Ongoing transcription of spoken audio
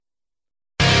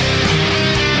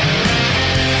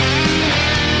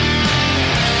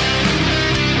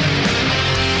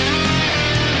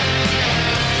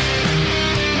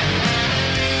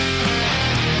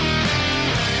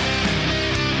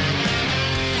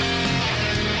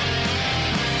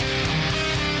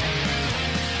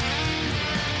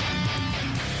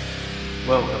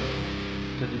Welcome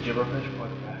to the Gibberpish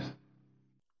Podcast.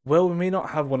 Well, we may not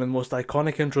have one of the most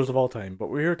iconic intros of all time, but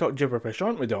we're here to talk Gibberpish,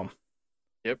 aren't we, Dom?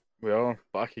 Yep, we are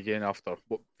back again after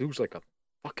what feels like a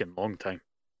fucking long time.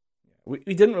 We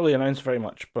didn't really announce very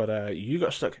much, but you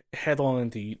got stuck head on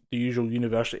into the usual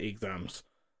university exams,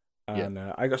 and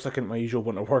I got stuck into my usual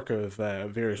winter work of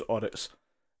various audits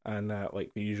and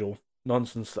like the usual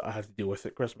nonsense that I have to deal with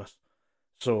at Christmas.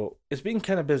 So it's been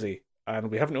kind of busy,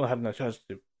 and we haven't really had a chance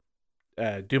to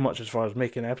do much as far as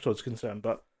making episodes concerned,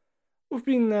 but we've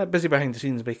been busy behind the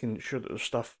scenes making sure that there's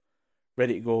stuff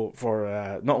ready to go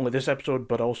for not only this episode,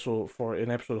 but also for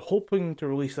an episode hoping to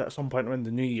release at some point around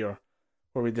the new year,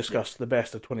 where we discuss the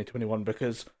best of 2021,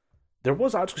 because there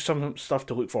was actually some stuff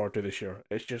to look forward to this year.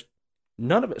 It's just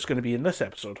none of it's going to be in this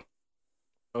episode.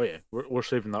 Oh yeah, we're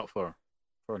saving that for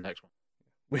our next one.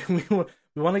 We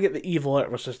want to get the evil out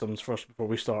of our systems first before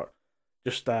we start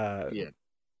just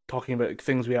talking about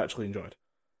things we actually enjoyed.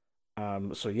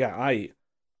 So yeah, I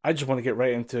just want to get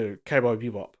right into Cowboy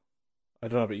Bebop. I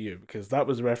don't know about you, because that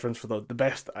was a reference for the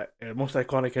best, most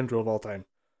iconic intro of all time.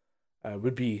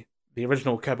 Would be the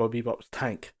original Cowboy Bebop's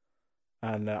Tank.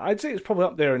 And I'd say it's probably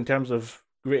up there in terms of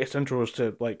greatest intros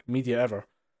to like media ever.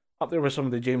 Up there with some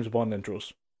of the James Bond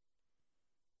intros.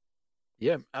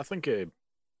 Yeah, I think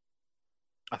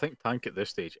Tank at this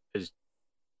stage is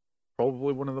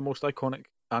probably one of the most iconic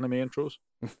anime intros.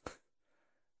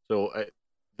 So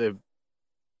the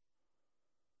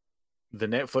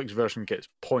Netflix version gets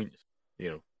points,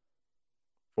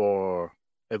 for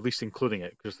at least including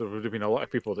it, because there would have been a lot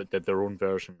of people that did their own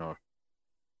version or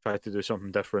tried to do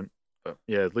something different. But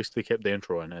yeah, at least they kept the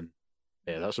intro in, and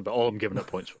yeah, that's about all I'm giving it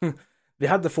points for. They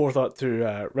had the forethought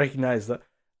to recognise that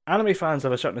anime fans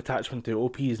have a certain attachment to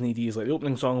OPs and EDs, like the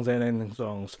opening songs and ending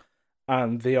songs,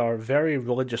 and they are very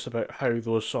religious about how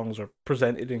those songs are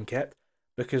presented and kept,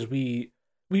 because we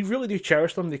really do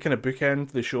cherish them. They kind of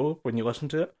bookend the show when you listen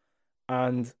to it,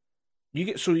 and you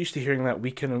get so used to hearing that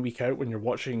week in and week out when you're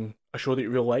watching a show that you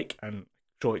really like, and a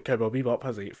show like Cowboy Bebop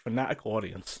has a fanatical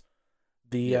audience.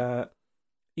 You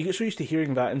get so used to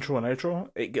hearing that intro and outro,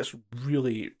 it gets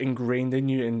really ingrained in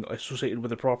you and associated with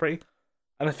the property.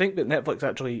 And I think that Netflix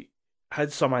actually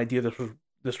had some idea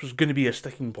this was going to be a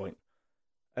sticking point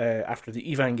after the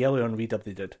Evangelion redub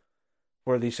they did,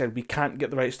 where they said we can't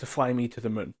get the rights to Fly Me to the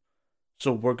Moon,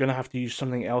 so we're going to have to use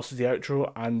something else as the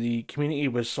outro, and the community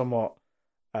was somewhat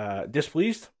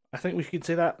displeased. I think we could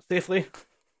say that safely.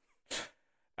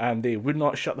 And they would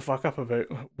not shut the fuck up about,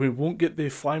 we won't get the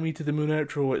Fly Me to the Moon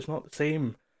outro, it's not the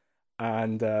same.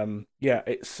 And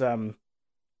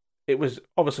it was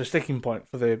obviously a sticking point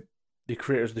for the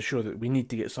creators of the show that we need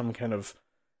to get some kind of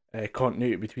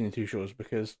continuity between the two shows,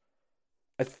 because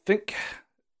I think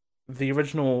the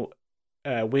original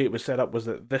way it was set up was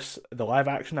that the live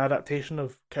action adaptation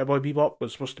of Cowboy Bebop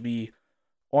was supposed to be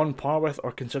on par with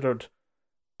or considered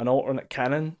an alternate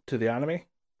canon to the anime,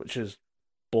 which is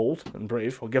bold and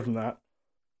brave, I'll give them that.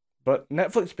 But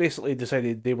Netflix basically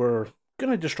decided they were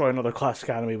going to destroy another classic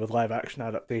anime with live action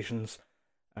adaptations.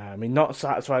 Not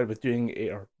satisfied with doing it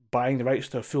or buying the rights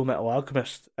to a Full Metal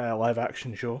Alchemist live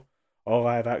action show or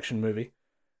live action movie,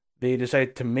 they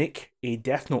decided to make a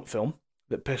Death Note film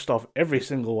that pissed off every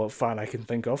single fan I can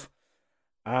think of.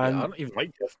 And I don't even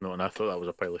like Death Note, and I thought that was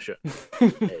a pile of shit.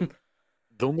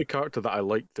 The only character that I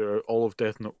liked throughout all of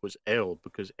Death Note was L,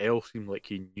 because L seemed like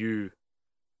he knew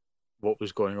what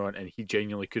was going on and he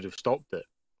genuinely could have stopped it.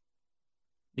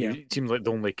 Yeah. He seemed like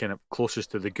the only kind of closest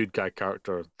to the good guy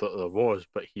character that there was,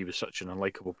 but he was such an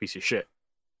unlikable piece of shit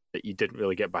that you didn't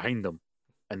really get behind him.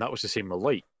 And that was the same with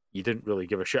Light. You didn't really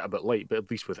give a shit about Light, but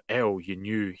at least with L, you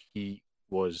knew he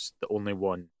was the only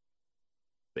one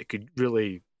that could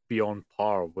really be on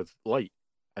par with Light.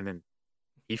 And then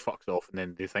he fucks off, and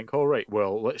then they think, all right,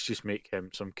 well, let's just make him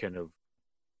some kind of,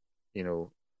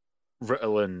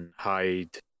 Ritalin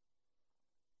Hyde,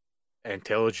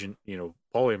 intelligent,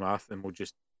 polymath, and we'll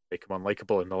just make him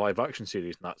unlikable in the live action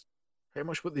series, and that's pretty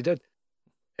much what they did.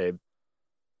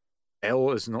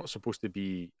 L is not supposed to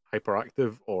be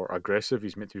hyperactive or aggressive.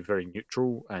 He's meant to be very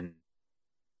neutral and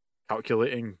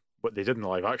calculating. What they did in the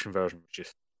live action version was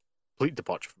just complete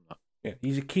departure from that. Yeah,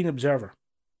 he's a keen observer.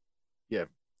 Yeah.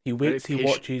 He waits, he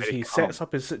watches, he calm. sets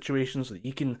up his situations so that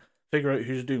he can figure out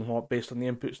who's doing what based on the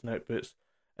inputs and outputs,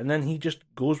 and then he just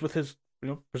goes with his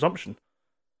presumption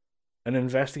and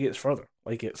investigates further.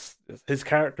 Like it's his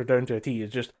character down to a T.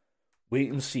 Is just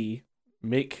wait and see,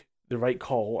 make the right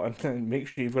call, and then make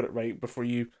sure you've got it right before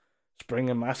you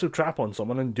spring a massive trap on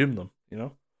someone and doom them.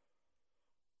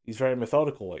 He's very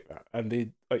methodical like that,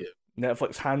 and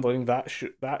Netflix handling that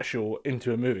show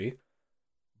into a movie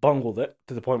bungled it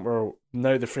to the point where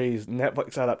now the phrase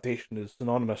Netflix adaptation is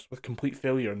synonymous with complete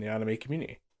failure in the anime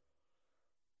community.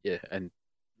 Yeah, and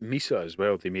Misa as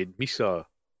well. They made Misa,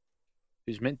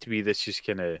 who's meant to be this just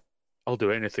kind of, I'll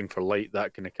do anything for light,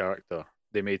 that kind of character.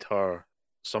 They made her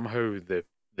somehow the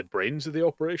brains of the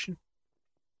operation.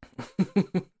 I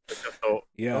thought,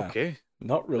 Yeah, okay,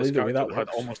 not really this the way character that had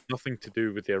works. almost nothing to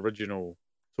do with the original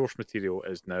source material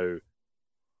is now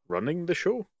running the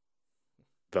show.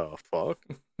 The fuck?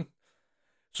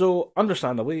 So,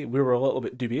 understandably, we were a little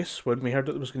bit dubious when we heard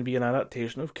that there was going to be an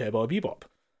adaptation of Cowboy Bebop.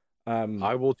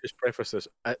 I will just preface this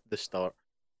at the start.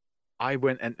 I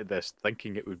went into this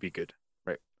thinking it would be good.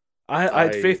 Right. I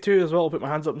had faith too as well. I'll put my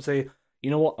hands up and say, you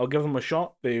know what, I'll give them a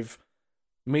shot. They've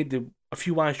made a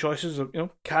few wise choices.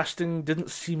 Casting didn't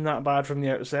seem that bad from the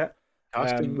outset.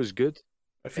 Casting was good.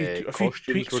 A few Costumes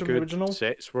tweaks were from good. the original.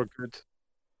 Sets were good.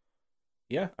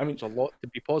 Yeah, I mean, There's a lot to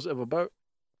be positive about.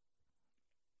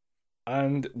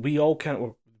 and we all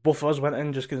both of us went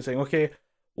in just kind of saying, okay,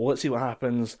 well, let's see what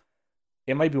happens.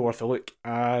 It might be worth a look.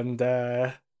 And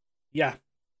yeah,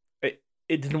 it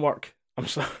didn't work. I'm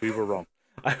sorry. We were wrong.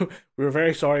 We were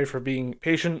very sorry for being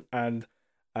patient and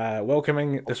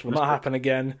welcoming. This will not happen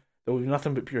again. There will be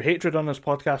nothing but pure hatred on this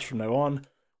podcast from now on.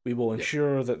 We will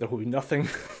ensure that there will be nothing,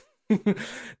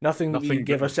 nothing that we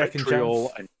give a second chance.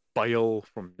 And bile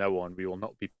from now on. We will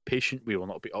not be patient. We will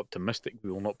not be optimistic.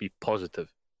 We will not be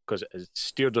positive because it has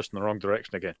steered us in the wrong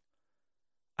direction again.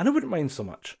 And I wouldn't mind so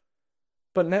much,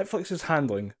 but Netflix is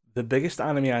handling the biggest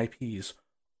anime IPs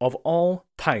of all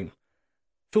time.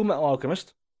 Full Metal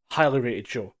Alchemist, highly rated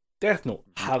show. Death Note,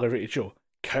 highly rated show.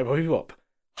 Cowboy Bebop,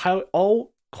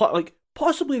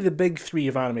 possibly the big three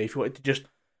of anime. If you wanted to just,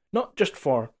 not just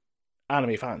for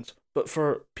anime fans, but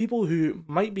for people who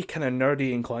might be kind of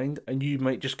nerdy inclined, and you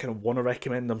might just kind of want to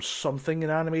recommend them something in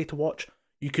anime to watch,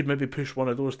 you could maybe push one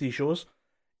of those three shows.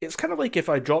 It's kind of like if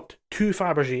I dropped 2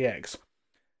 Fabergé eggs,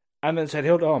 and then said,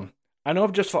 hold on, I know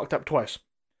I've just fucked up twice,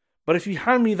 but if you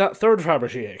hand me that third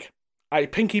Fabergé egg, I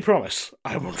pinky promise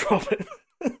I will drop it.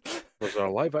 Was there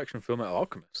a live action film at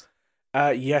Alchemist?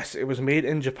 Yes, it was made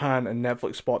in Japan and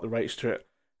Netflix bought the rights to it,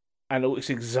 and it looks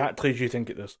exactly as you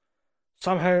think it does.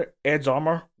 Somehow, Ed's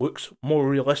armor looks more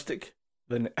realistic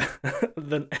than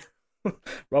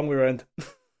wrong way around.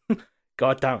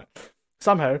 God damn it!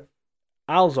 Somehow,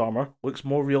 Al's armor looks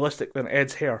more realistic than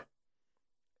Ed's hair.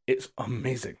 It's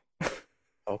amazing.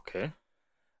 Okay.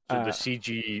 So the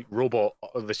CG robot,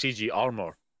 or the CG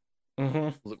armor,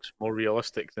 Mm-hmm. looks more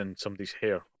realistic than somebody's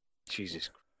hair. Jesus.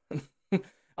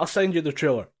 I'll send you the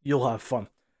trailer. You'll have fun,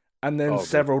 and then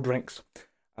several drinks.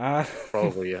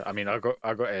 Probably, yeah. I mean, I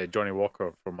got Johnny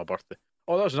Walker for my birthday.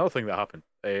 Oh, that was another thing that happened.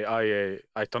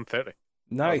 I turned 30.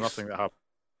 Nice. That was nothing that happened.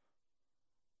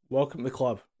 Welcome to the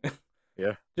club.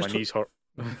 Yeah, my knees hurt.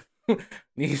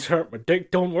 Knees hurt. My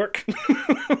dick don't work.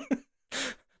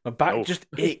 My back just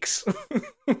aches.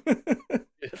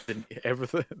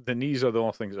 Everything. The knees are the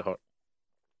only things that hurt.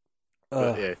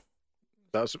 But yeah,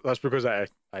 that's because I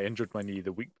injured my knee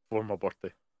the week before my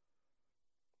birthday.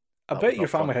 I bet your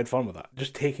family had fun with that,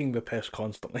 just taking the piss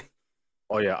constantly.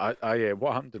 Oh yeah, I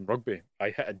what happened in rugby? I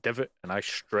hit a divot and I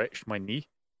stretched my knee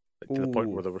to the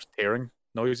point where there was tearing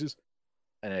noises,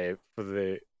 and for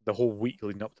the whole week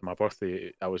leading up to my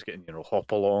birthday, I was getting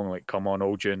hop along, like come on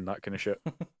Ojin, that kind of shit.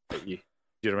 Do you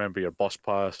remember your bus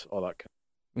pass, all that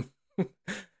kind of...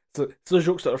 So it's those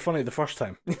jokes that are funny the first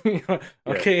time.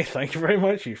 Okay, thank you very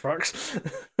much, you fucks.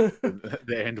 At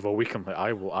the end of a week, I'm like,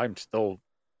 I'm still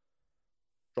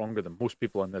stronger than most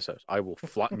people in this house. I will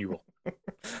flatten you all.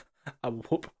 I will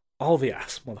whoop all the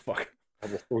ass, motherfucker. I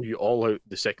will throw you all out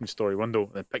the second story window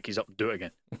and then pick you up and do it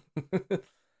again.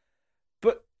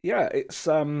 But yeah, it's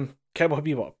Cowboy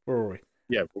Bebop. Where were we?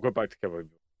 Yeah, we'll go back to Cowboy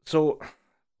Bebop. So,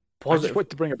 I just want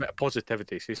to bring a bit of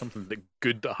positivity, say something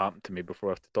good that happened to me before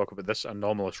I have to talk about this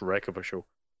anomalous wreck of a show.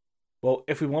 Well,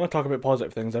 if we want to talk about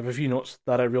positive things, I have a few notes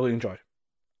that I really enjoyed.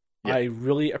 Yeah. I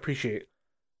really appreciate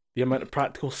the amount of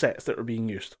practical sets that were being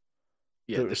used.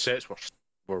 Yeah, the sets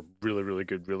were really, really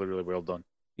good, really, really well done.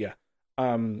 Yeah.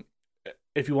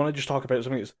 If you want to just talk about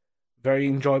something that's very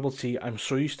enjoyable to see, I'm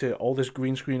so used to all this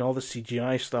green screen, all this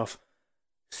CGI stuff.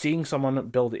 Seeing someone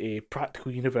build a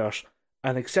practical universe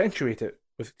and accentuate it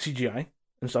with CGI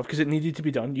and stuff, because it needed to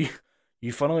be done.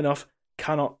 You funnily enough,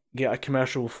 cannot get a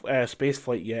commercial space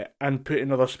flight yet and put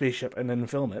another spaceship and then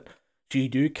film it. So you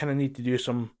do kind of need to do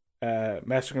some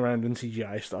messing around in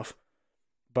CGI stuff.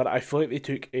 But I feel like they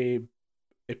took a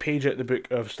page out of the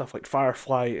book of stuff like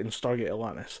Firefly and Stargate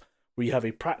Atlantis, where you have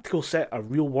a practical set, a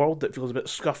real world that feels a bit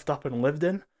scuffed up and lived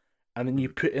in, and then you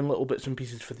put in little bits and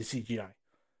pieces for the CGI.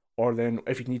 Or then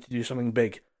if you need to do something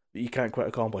big that you can't quite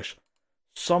accomplish.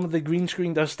 Some of the green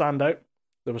screen does stand out.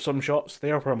 There were some shots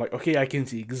there where I'm like, okay, I can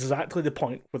see exactly the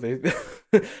point where the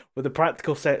where the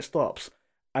practical set stops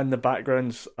and the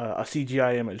background's a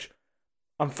CGI image.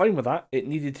 I'm fine with that. It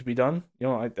needed to be done. You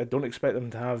know, I don't expect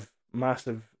them to have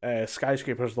massive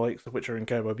skyscrapers the likes of which are in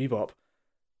Cowboy Bebop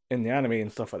in the anime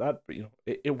and stuff like that. But you know,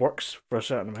 it works for a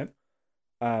certain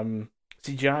amount.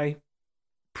 CGI,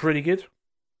 pretty good.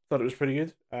 Thought it was pretty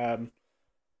good.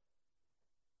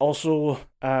 Also,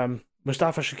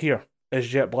 Mustafa Shakir is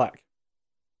Jet Black.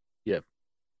 Yeah.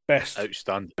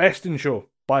 Outstanding. Best in show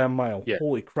by a mile. Yeah.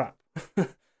 Holy crap. The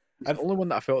only one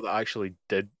that I felt that actually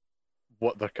did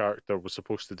what their character was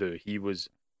supposed to do. He was,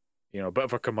 you know, a bit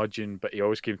of a curmudgeon, but he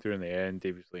always came through in the end.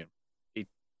 He was, you know,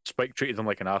 Spike treated him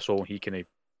like an asshole, and he kind of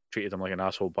treated him like an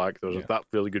asshole back. There was that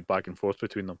really good back and forth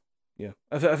between them. Yeah,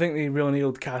 I think they really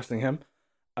nailed casting him.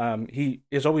 He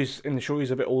is always in the show.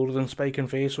 He's a bit older than Spike in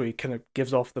face, so he kind of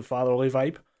gives off the fatherly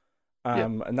vibe.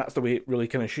 And that's the way it really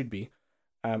kind of should be.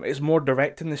 It's more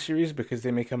direct in the series because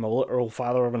they make him a literal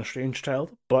father of an estranged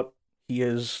child, but he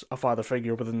is a father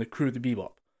figure within the crew of the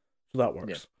Bebop, so that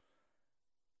works.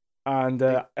 Yeah. And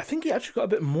I think he actually got a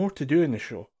bit more to do in the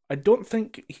show. I don't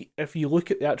think if you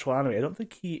look at the actual anime, I don't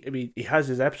think he has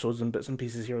his episodes and bits and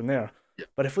pieces here and there,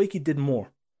 but I feel like he did more,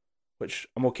 which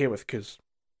I'm okay with because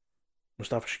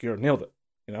Mustafa Shakir nailed it,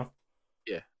 you know?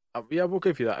 Yeah, I'm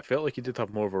okay for that. I felt like he did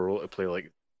have more of a role to play.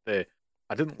 Like I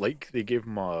didn't like they gave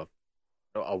him a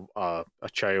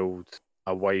child,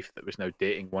 a wife that was now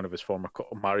dating one of his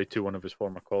married to one of his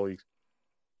former colleagues.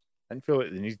 I didn't feel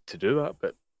like they needed to do that,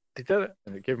 but they did it,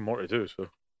 and it gave him more to do. So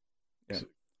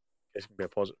it's gonna be a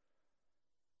positive.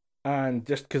 And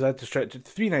just because I had to stretch it,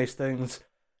 3 nice things.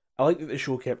 I like that the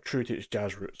show kept true to its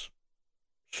jazz roots.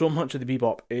 So much of the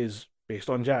Bebop is based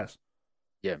on jazz.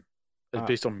 Yeah, it's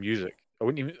based on music. I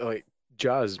wouldn't even like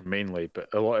jazz mainly,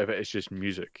 but a lot of it is just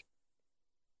music.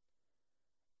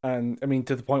 And I mean,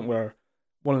 to the point where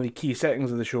one of the key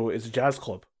settings of the show is a jazz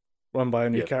club run by a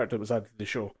new character that was added to the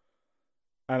show,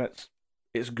 and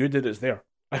it's good that it's there.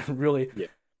 I really,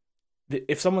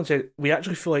 if someone said we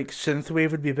actually feel like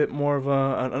synthwave would be a bit more of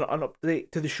an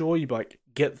update to the show, you'd be like,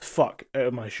 get the fuck out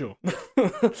of my show.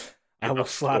 I will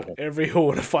slap every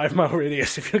hoe in a 5-mile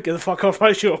radius if you get the fuck off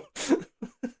my show.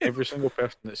 Every single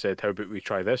person that said, "How about we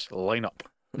try this?" Line up.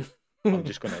 I'm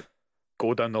just gonna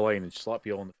go down the line and slap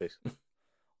you all in the face.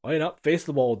 Line up, face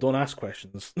the wall, don't ask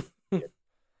questions.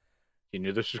 You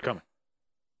knew this was coming.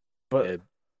 But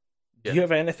do you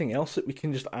have anything else that we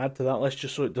can just add to that list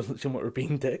just so it doesn't seem like we're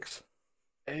being dicks?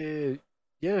 I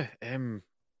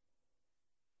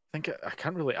think I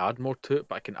can't really add more to it,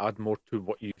 but I can add more to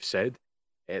what you've said.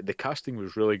 The casting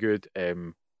was really good.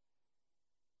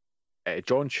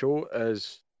 John Cho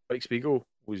as Spike Spiegel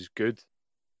was good,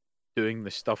 doing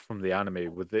the stuff from the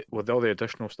anime with all the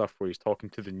additional stuff where he's talking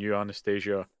to the new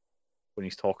Anastasia, when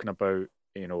he's talking about,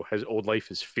 you know, his old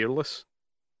life is fearless.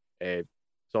 It's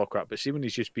all crap, but see when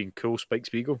he's just being cool, Spike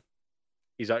Spiegel,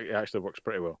 it actually works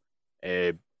pretty well.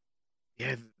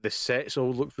 The sets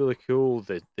all look really cool.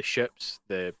 The ships,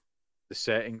 the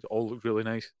settings all look really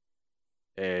nice.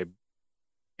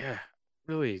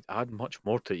 Really add much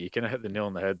more to it. You kind of hit the nail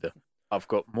on the head there. I've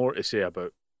got more to say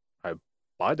about how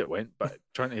bad it went, but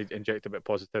trying to inject a bit of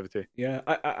positivity. Yeah,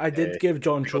 I did give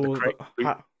John Cho.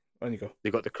 On you go. They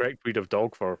got the correct breed of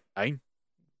dog for Aang.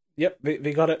 Yep,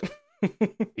 they got it.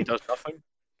 He does nothing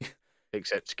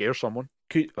except scare someone.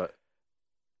 But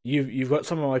you've got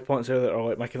some of my points there that are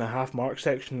like my kind of half mark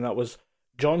section, and that was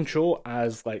John Cho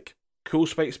as like cool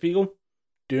Spike Spiegel,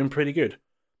 doing pretty good.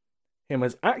 Him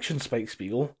as action Spike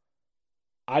Spiegel,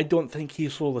 I don't think he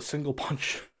sold a single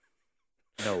punch.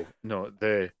 No.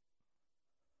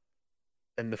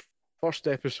 In the first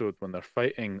episode when they're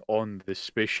fighting on the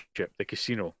spaceship, the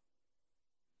casino,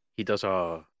 he does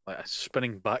a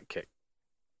spinning back kick,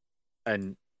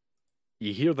 and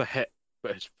you hear the hit,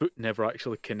 but his foot never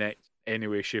actually connects any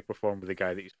way, shape, or form with the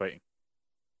guy that he's fighting.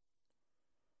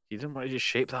 He didn't want to just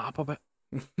shape that up a bit.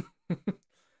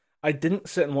 I didn't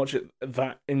sit and watch it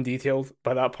that in detail.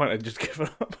 By that point, I'd just given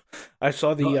up. I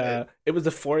saw it was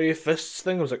the 40 fists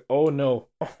thing. I was like, oh no.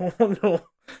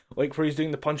 Like where he's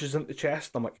doing the punches into the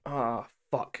chest. I'm like,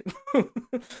 fuck.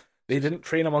 They didn't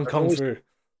train him on Kung Fu.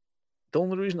 The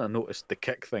only reason I noticed the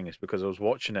kick thing is because I was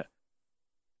watching it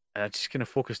and I just kind of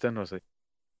focused in. I was like,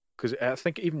 because I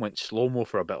think it even went slow-mo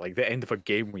for a bit, like the end of a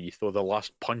game where you throw the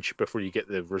last punch before you get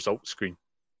the result screen.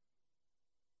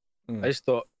 I just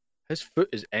thought, his foot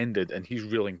is ended and he's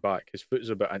reeling back. His foot is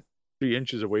about 3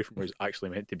 inches away from where he's actually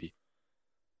meant to be.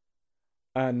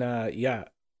 And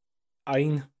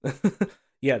Ayn,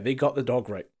 they got the dog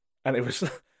right. And it was,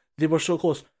 they were so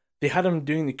close. They had him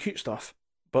doing the cute stuff,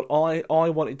 But all I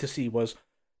wanted to see was,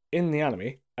 in the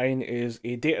anime, Ain is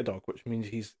a data dog, which means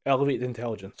he's elevated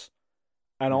intelligence.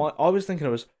 And all I was thinking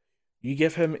was, you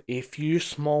give him a few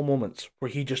small moments where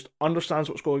he just understands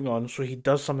what's going on, so he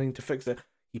does something to fix it.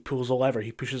 He pulls a lever,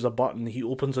 he pushes a button, he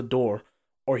opens a door,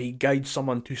 or he guides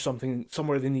someone to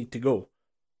somewhere they need to go.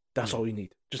 That's all you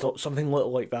need. Just something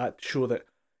little like that to show that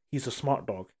he's a smart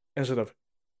dog instead of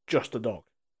just a dog.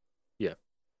 Yeah.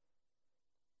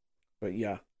 But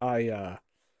yeah, I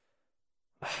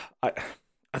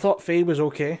thought Faye was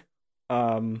okay.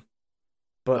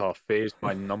 But Faye's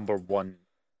my number one.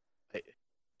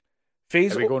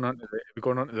 Faye's Are we going on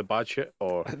to the bad shit,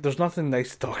 or there's nothing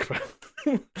nice to talk about.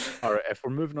 all right? If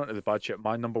we're moving on to the bad shit,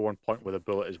 my number one point with a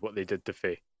bullet is what they did to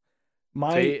Faye.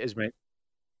 Faye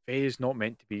is not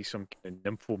meant to be some kind of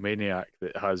nymphomaniac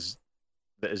that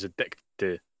is addicted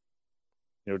to,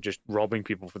 just robbing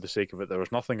people for the sake of it. There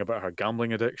was nothing about her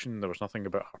gambling addiction. There was nothing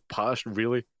about her past,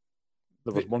 really.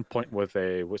 There was one point with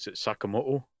what's it,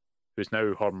 Sakamoto, who's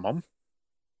now her mum.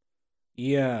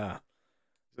 Yeah.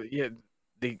 But yeah,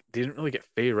 they didn't really get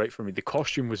Faye right for me. The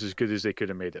costume was as good as they could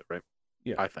have made it, right?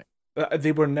 Yeah, I think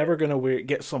they were never going to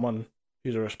get someone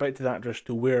who's a respected actress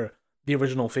to wear the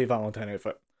original Faye Valentine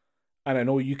outfit. And I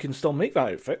know you can still make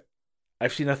that outfit.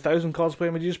 I've seen 1,000 cosplay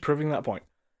images proving that point.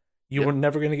 You were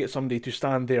never going to get somebody to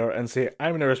stand there and say,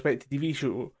 I'm in a respected TV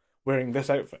show wearing this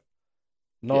outfit.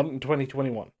 Not in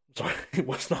 2021. Sorry,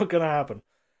 what's not going to happen?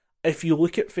 If you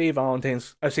look at Faye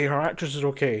Valentine's, I say her actress is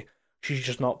okay. She's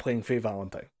just not playing Faye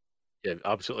Valentine. Yeah,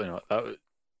 absolutely not.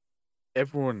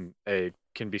 Everyone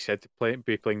can be said to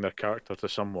be playing their character to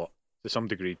some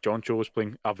degree. John Cho was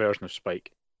playing a version of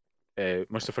Spike.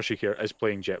 Mustafa Shakir is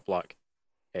playing Jet Black.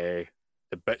 The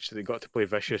bitch that they got to play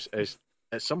Vicious is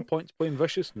at some points playing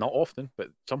Vicious, not often, but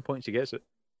at some points he gets it.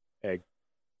 I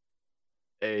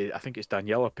think it's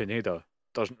Daniela Pineda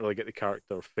doesn't really get the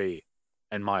character of Faye,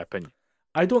 in my opinion.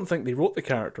 I don't think they wrote the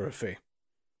character of Faye.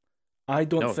 I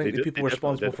don't think the people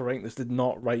responsible for writing this did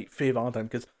not write Faye Valentine,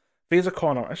 because Faye's a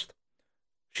con artist.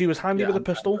 She was handy with a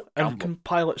pistol and can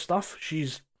pilot stuff.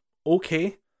 She's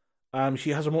okay.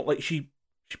 She has a she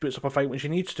puts up a fight when she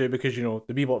needs to because, the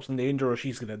Bebop's in danger or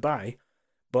she's going to die.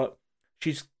 But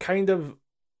she's kind of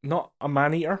not a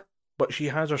man-eater, but she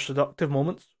has her seductive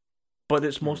moments. But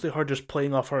it's mostly her just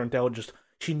playing off her intelligence.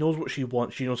 She knows what she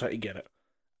wants. She knows how to get it.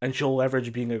 And she'll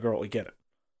leverage being a girl to get it.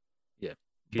 Yeah.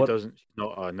 She's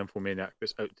not a nymphomaniac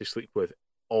that's out to sleep with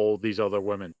all these other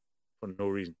women for no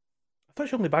reason. I thought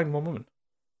she only banged one woman.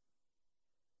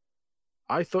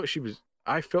 I felt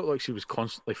like she was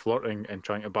constantly flirting and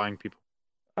trying to bang people.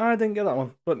 I didn't get that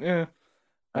one, but yeah.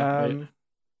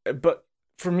 But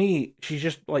for me, she's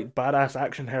just like badass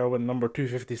action heroine number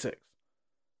 256.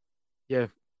 Yeah.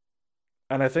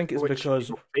 And I think it's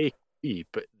because fake,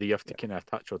 but you have to kind of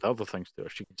attach all the other things to her.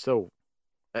 She can still,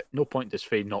 at no point does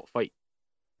Faye not fight.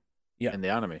 Yeah. In the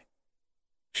anime,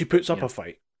 she puts up a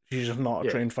fight. She's just not a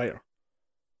trained fighter.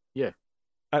 Yeah.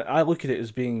 And I look at it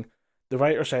as being, the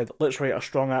writer said, let's write a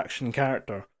strong action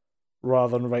character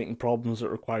rather than writing problems that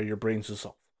require your brains to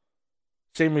solve.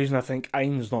 Same reason I think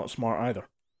Ain's not smart either.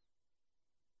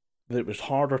 That it was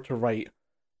harder to write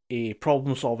a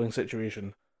problem-solving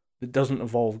situation that doesn't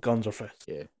involve guns or fists.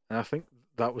 Yeah, and I think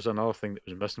that was another thing that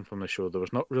was missing from the show. There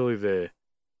was not really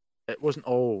it wasn't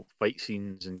all fight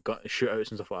scenes and shootouts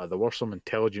and stuff like that. There were some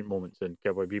intelligent moments in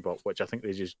Cowboy Bebop, which I think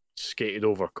they just skated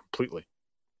over completely.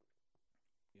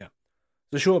 Yeah.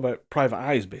 It's a show about private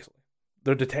eyes, basically.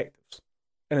 They're detectives,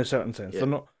 in a certain sense.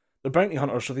 Yeah. They're bounty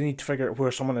hunters, so they need to figure out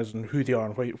where someone is and who they are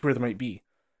and where they might be.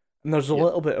 And there's a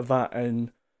little bit of that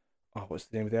in, what's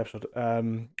the name of the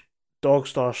episode? Dog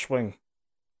Star Swing,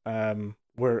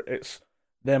 where it's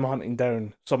them hunting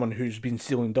down someone who's been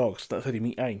stealing dogs. That's how they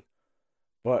meet Aang.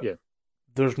 But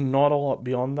there's not a lot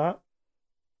beyond that.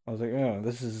 I was like,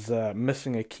 this is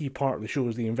missing a key part of the show,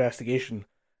 is the investigation.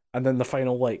 And then the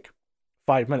final,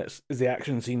 5 minutes is the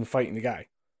action scene fighting the guy.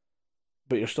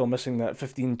 But you're still missing that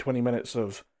 15-20 minutes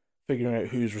of figuring out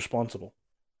who's responsible.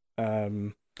 But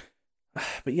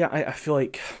yeah, I feel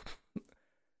like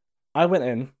I went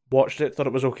in, watched it, thought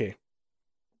it was okay.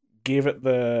 Gave it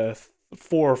the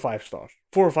 4 or 5 stars.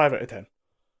 4 or 5 out of 10.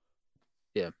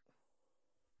 Yeah.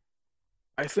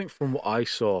 I think from what I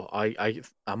saw, I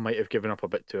might have given up a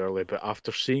bit too early, but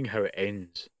after seeing how it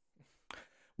ends...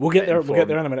 We'll get there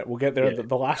in a minute. We'll get there. Yeah,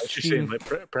 the last scene...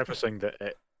 Saying, prefacing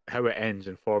that how it ends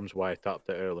informs why I tapped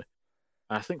out early.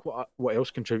 And I think what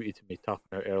else contributed to me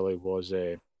tapping out early was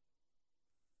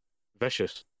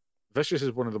Vicious. Vicious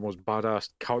is one of the most badass,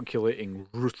 calculating,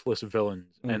 ruthless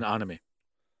villains in anime.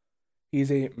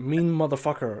 He's a mean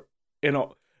motherfucker.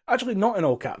 Actually, not in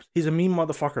all caps. He's a mean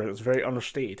motherfucker that's very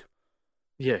understated.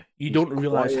 Yeah, You he's don't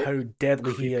realize quiet, how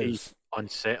deadly he creepy, is.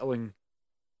 unsettling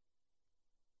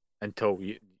until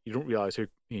you don't realize how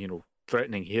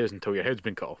threatening he is until your head's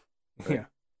been cut off. Right? Yeah.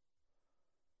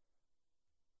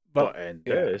 But in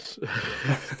this,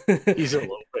 he's a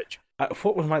little bitch.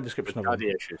 What was my description of him?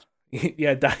 Daddy issues.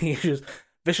 Yeah, daddy issues.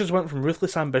 Vicious went from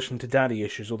ruthless ambition to daddy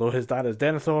issues, although his dad is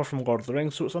Denethor from Lord of the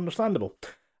Rings, so it's understandable.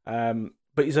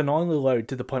 But he's annoyingly loud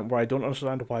to the point where I don't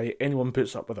understand why anyone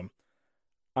puts up with him.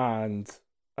 And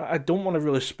I don't want to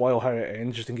really spoil how it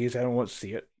ends, just in case anyone wants to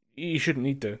see it. You shouldn't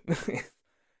need to.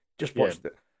 Just watch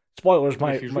it. Spoilers,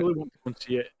 if you really want to go and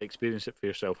see it, experience it for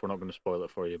yourself. We're not going to spoil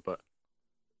it for you, but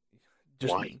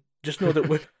why? Just know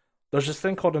that there's this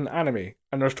thing called an anime,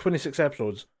 and there's 26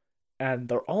 episodes, and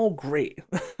they're all great.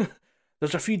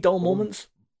 There's a few dull moments,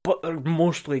 but they're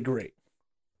mostly great.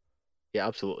 Yeah,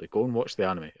 absolutely. Go and watch the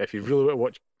anime. If you really want to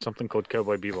watch something called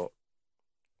Cowboy Bebop,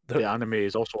 the anime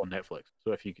is also on Netflix.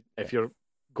 So if you're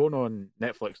going on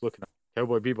Netflix looking at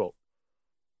Cowboy Bebop,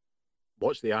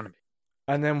 watch the anime.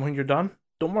 And then when you're done,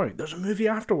 don't worry, there's a movie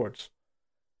afterwards.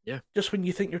 Yeah. Just when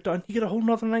you think you're done, you get a whole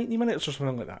another 90 minutes or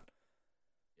something like that.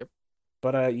 Yep.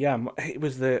 But it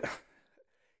was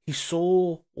he's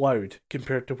so loud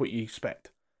compared to what you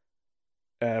expect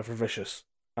for Vicious.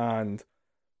 And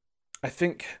I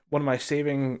think one of my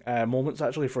saving moments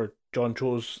actually for John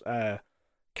Cho's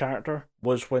character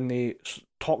was when they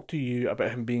talked to you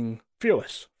about him being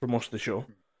fearless for most of the show,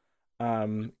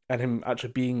 and him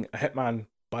actually being a hitman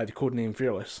by the codename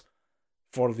Fearless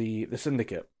for the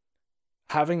Syndicate.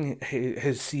 Having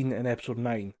his scene in episode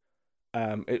 9,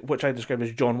 which I describe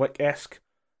as John Wick-esque,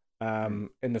 in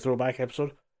the throwback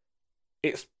episode,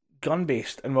 it's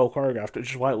gun-based and well choreographed,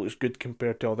 which is why it looks good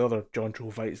compared to all the other John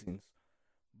Cho fight scenes.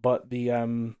 But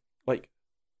the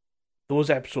those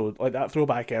episodes, like that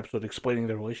throwback episode explaining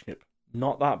their relationship,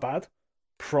 not that bad.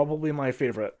 Probably my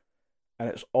favourite, and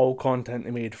it's all content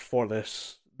they made for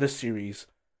this series.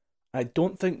 I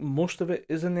don't think most of it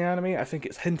is in the anime. I think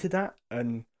it's hinted at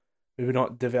and maybe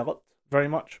not developed very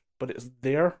much, but it's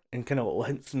there in kind of little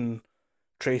hints and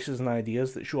traces and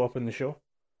ideas that show up in the show.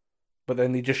 But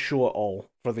then they just show it all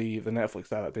for the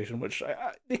Netflix adaptation, which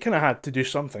they kind of had to do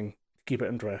something to keep it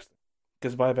interesting.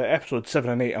 Because by about episode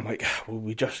 7 and 8, I'm like, will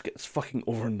we just get this fucking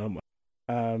over and done with?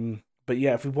 But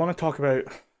yeah, if we want to talk about...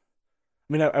 I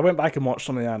mean, I went back and watched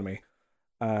some of the anime.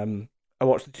 I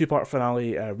watched the 2-part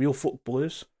finale, Real Folk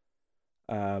Blues.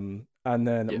 And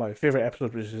then my favourite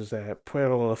episode, which is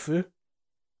Puero Le Fou,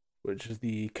 which is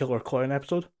the Killer Clown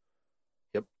episode.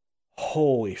 Yep.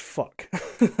 Holy fuck.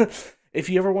 If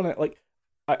you ever want to, like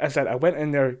I said, I went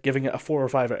in there giving it a 4 or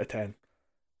 5 out of 10.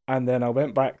 And then I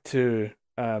went back to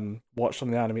watch some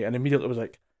of the anime and immediately was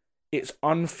like, it's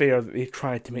unfair that they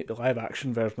tried to make the live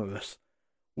action version of this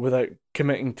without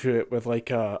committing to it with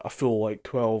like a full like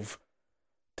 12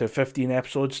 to 15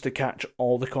 episodes to catch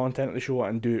all the content of the show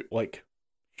and do like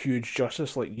huge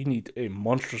justice. Like, you need a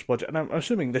monstrous budget, and I'm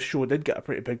assuming this show did get a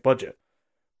pretty big budget,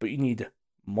 but you need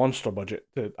monster budget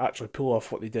to actually pull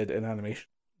off what they did in animation.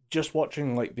 Just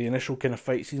watching like the initial kind of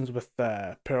fight scenes with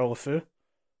Puero Le Fou,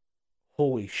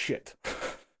 holy shit.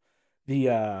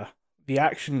 The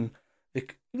action,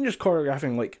 even just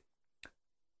choreographing like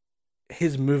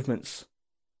his movements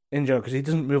in general, because he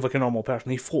doesn't move like a normal person,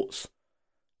 he floats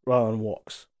rather than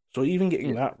walks. So even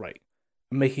getting that right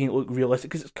and making it look realistic,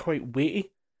 because it's quite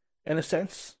weighty in a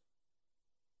sense,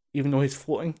 even though he's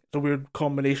floating. It's a weird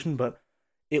combination, but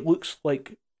it looks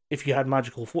like if you had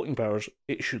magical floating powers,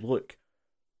 it should look,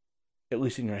 at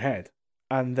least in your head.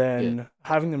 And then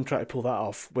having them try to pull that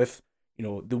off with,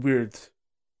 the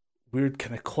weird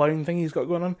kind of clown thing he's got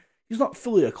going on. He's not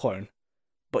fully a clown,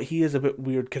 but he is a bit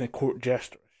weird, kind of court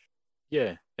jester.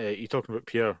 Yeah, you're talking about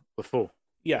Pierre Le Fou.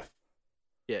 Yeah.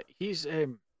 Yeah, he's I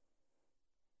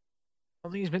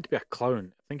don't think he's meant to be a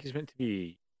clown. I think he's meant to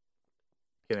be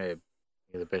kind of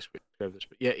the best way to describe this.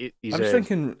 But yeah, he's. I'm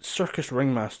thinking circus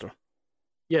ringmaster.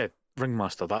 Yeah,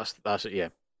 ringmaster. That's it. Yeah,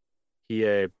 he.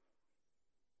 I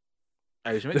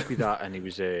was meant to be that, and he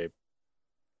was the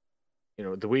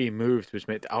way he moved was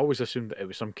meant. I always assumed that it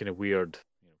was some kind of weird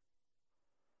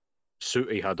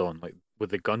suit he had on, like with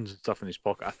the guns and stuff in his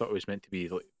pocket. I thought it was meant to be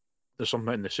like there's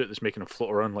something in the suit that's making him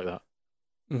float around like that.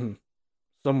 Mm-hmm.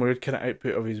 Some weird kind of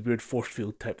output of his weird force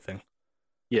field type thing.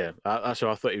 Yeah, that's how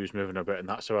I thought he was moving about, and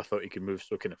that's how I thought he could move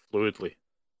so kind of fluidly.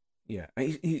 Yeah,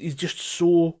 he's just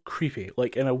so creepy.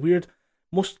 Like, in a weird...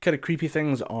 Most kind of creepy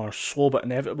things are slow but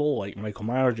inevitable, like Michael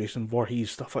Myers, Jason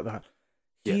Voorhees, stuff like that.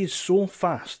 He is so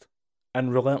fast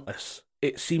and relentless,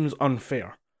 it seems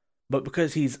unfair. But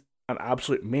because he's an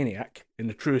absolute maniac, in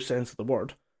the true sense of the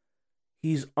word,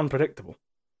 he's unpredictable.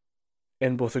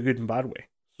 In both a good and bad way.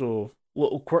 So,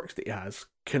 little quirks that he has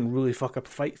can really fuck up a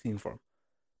fight scene for him.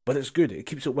 But it's good. It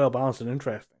keeps it well balanced and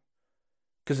interesting.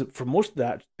 Because for most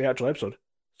of the actual episode,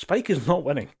 Spike is not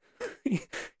winning.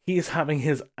 He is having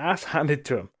his ass handed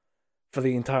to him for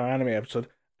the entire anime episode.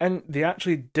 And they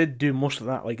actually did do most of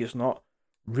that. Like, it's not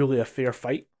really a fair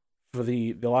fight for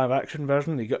the live action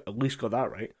version. They at least got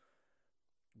that right.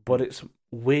 But it's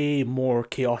way more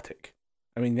chaotic.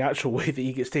 I mean, the actual way that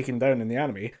he gets taken down in the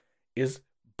anime is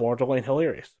borderline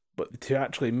hilarious. But to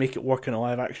actually make it work in a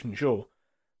live action show,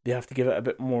 they have to give it a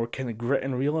bit more kind of grit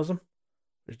and realism,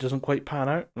 which doesn't quite pan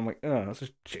out. And I'm like, oh, that's a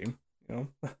shame. You know,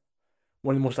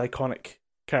 one of the most iconic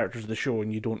characters of the show,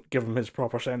 and you don't give him his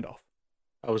proper send off.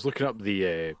 I was looking up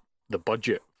the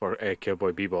budget for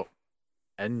Cowboy Bebop,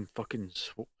 and fucking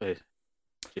just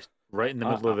right in the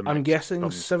middle of the mix. I'm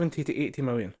guessing 70 to 80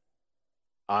 million.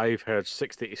 I've heard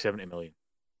 60 to 70 million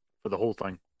for the whole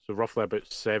thing, so roughly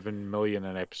about 7 million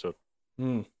an episode.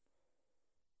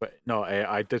 But no,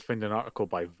 I did find an article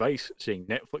by Vice saying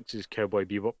Netflix's Cowboy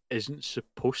Bebop isn't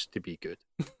supposed to be good.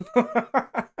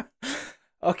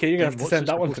 Okay, you're gonna have to send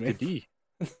that one to me. Be?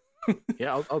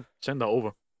 Yeah, I'll send that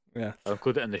over. Yeah, I'll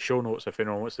include it in the show notes if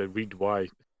anyone wants to read why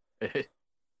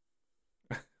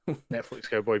Netflix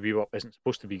Cowboy Bebop isn't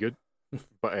supposed to be good.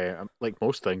 But like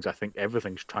most things, I think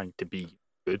everything's trying to be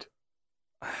good.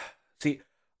 See,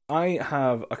 I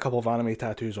have a couple of anime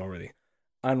tattoos already,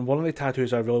 and one of the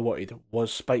tattoos I really wanted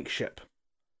was Spike Ship,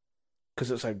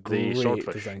 because it's a great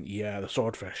design. Yeah, the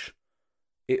swordfish.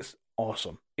 It's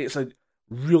awesome. It's a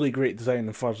really great design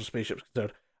as far as the spaceship's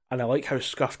concerned, and I like how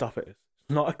scuffed up it is.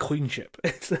 It's not a clean ship.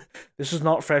 This is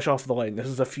not fresh off the line. This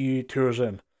is a few tours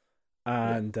in.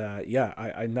 And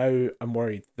I now am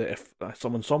worried that if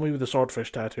someone saw me with a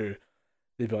swordfish tattoo,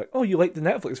 they'd be like, "Oh, you like the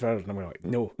Netflix version?" And I'm like,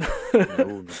 "No,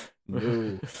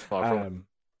 no."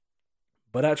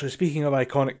 But actually, speaking of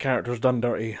iconic characters done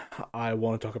dirty, I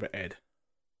want to talk about Ed.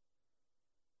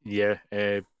 Yeah.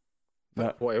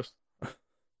 What else?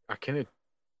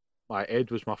 My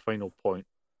Ed was my final point,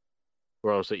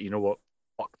 where I was like, you know what,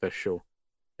 fuck this show.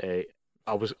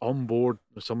 I was on board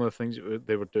with some of the things that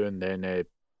they were doing then.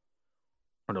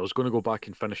 And I was going to go back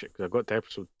and finish it because I got to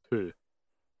episode 2.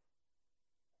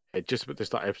 Just about to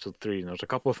start episode 3, and there's a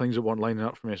couple of things that weren't lining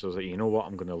up for me. So I was like, you know what,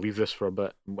 I'm going to leave this for a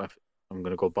bit. I'm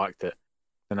going to go back to it.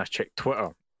 Then I checked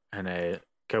Twitter, and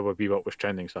Cowboy Bebop was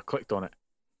trending, so I clicked on it.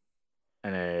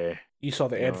 And you saw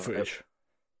the Ed footage.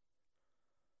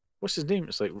 What's his name?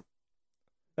 It's like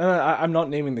I'm not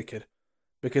naming the kid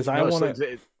because I want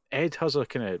like Ed has a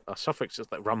kind of a suffix.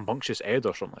 It's like rambunctious Ed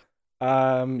or something.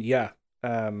 Yeah.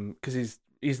 Because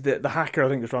he's the hacker. I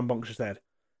think is rambunctious Ed,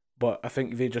 but I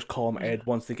think they just call him Ed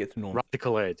once they get to know him.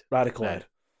 Radical Ed.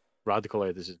 Radical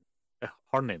Ed is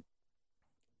her name.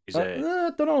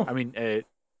 I don't know. I mean,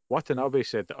 Watanabe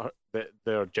said that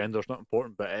their gender's not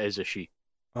important, but it is a she.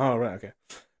 Oh, right, okay.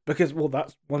 Because, well,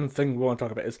 that's one thing we want to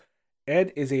talk about is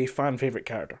Ed is a fan favourite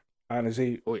character. And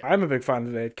I'm a big fan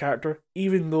of the Ed character,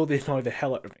 even though they annoy the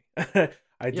hell out of me.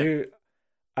 Do.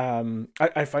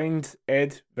 I find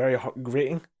Ed very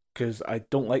grating, because I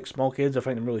don't like small kids. I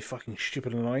find them really fucking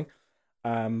stupid and annoying.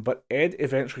 But Ed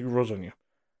eventually grows on you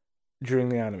during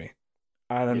the anime.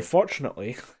 And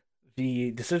unfortunately,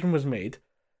 the decision was made,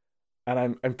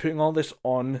 and I'm putting all this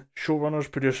on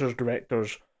showrunners, producers,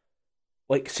 directors,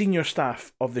 like senior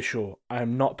staff of the show.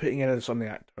 I'm not putting any of this on the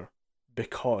actor,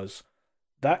 because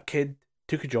that kid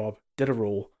took a job, did a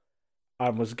role,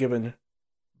 and was given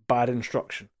bad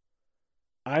instruction.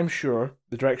 I'm sure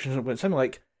the directions went something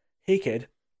like, "Hey kid,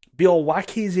 be all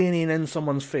wacky zany and in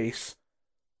someone's face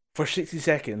for 60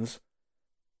 seconds,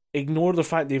 ignore the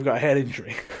fact that you've got a head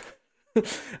injury,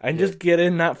 and just get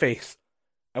in that face,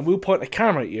 and we'll point a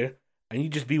camera at you, and you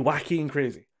just be wacky and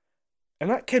crazy." And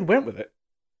that kid went with it,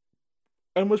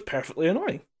 and was perfectly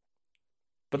annoying.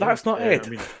 But that's not Ed. I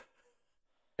mean,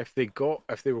 if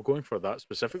they were going for that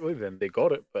specifically, then they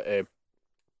got it. But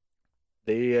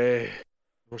there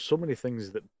were so many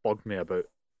things that bugged me about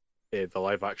the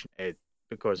live action Ed,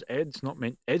 because Ed's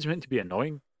meant to be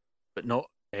annoying, but not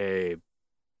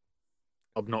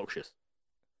obnoxious.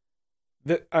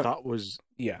 There was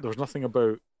nothing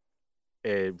about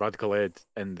Radical Ed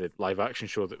in the live action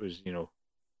show that was,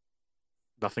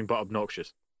 nothing but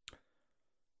obnoxious.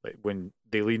 Like when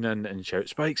they lean in and shout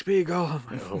 "Spike Spiegel," I'm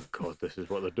like, oh god, this is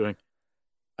what they're doing.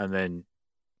 And then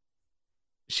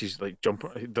she's like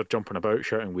they're jumping about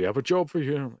shouting, "We have a job for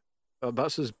you."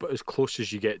 That's as close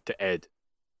as you get to Ed.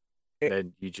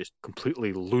 Then you just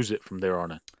completely lose it from there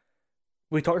on in.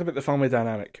 We talked about the family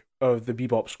dynamic of the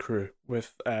Bebop's crew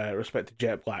with respect to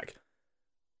Jet Black.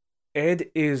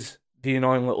 Ed is the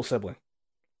annoying little sibling.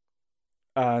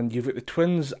 and you've got the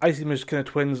twins. I see them as kind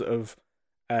of twins of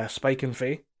Spike and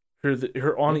Faye, who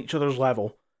are on each other's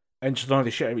level and just know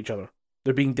the shit out of each other.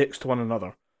 They're being dicks to one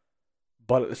another,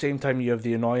 but at the same time, you have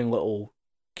the annoying little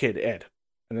kid Ed,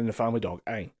 and then the family dog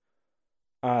Aang.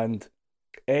 And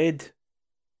Ed,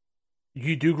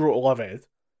 you do grow to love Ed.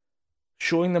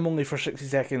 Showing them only for 60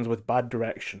 seconds with bad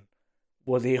direction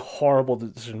was a horrible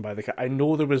decision by the cat. I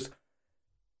know there was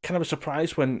kind of a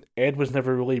surprise when Ed was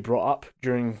never really brought up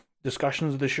during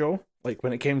discussions of the show. Like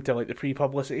when it came to like the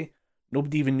pre-publicity,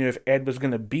 nobody even knew if Ed was going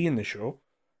to be in the show.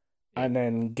 And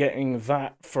then getting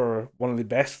that for one of the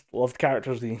best loved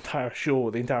characters of the entire show,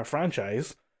 the entire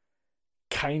franchise,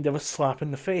 kind of a slap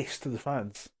in the face to the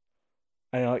fans.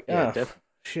 And you're like,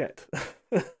 shit.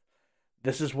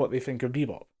 This is what they think of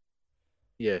Bebop.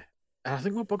 Yeah. And I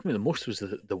think what bugged me the most was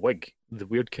the wig. The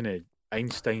weird kind of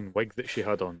Einstein wig that she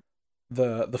had on.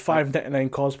 The $5.99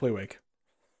 cosplay wig.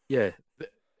 Yeah.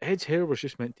 Ed's hair was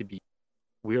just meant to be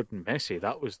weird and messy.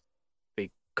 That was... They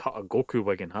cut a Goku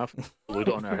wig in half and glued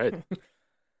it on her head.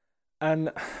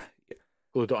 And...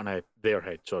 Glued it on their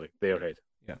head.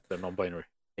 Yeah. They're non-binary.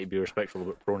 Need to be respectful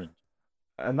about pronouns.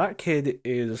 And that kid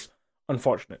is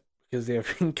unfortunate because they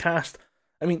have been cast...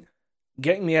 I mean,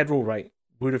 getting the Ed role right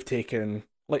would have taken...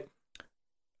 Like,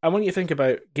 I want you to think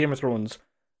about Game of Thrones.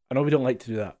 I know we don't like to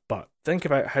do that, but think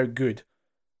about how good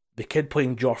the kid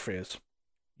playing Joffrey is.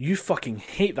 You fucking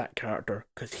hate that character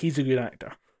because he's a good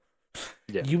actor.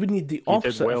 Yeah. You would need the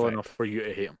opposite. He did well effect. enough for you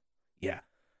to hate him. Yeah.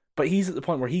 But he's at the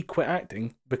point where he quit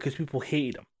acting because people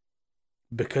hated him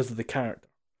because of the character.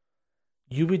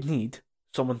 You would need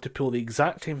someone to pull the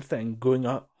exact same thing going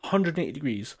 180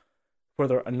 degrees where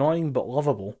they're annoying but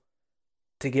lovable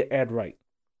to get Ed right.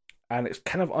 And it's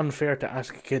kind of unfair to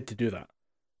ask a kid to do that.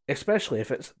 Especially if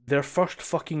it's their first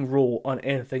fucking role on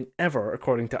anything ever,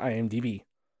 according to IMDb.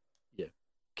 Yeah.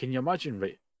 Can you imagine,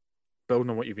 right, building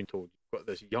on what you've been told, you've got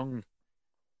this young,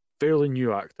 fairly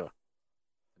new actor,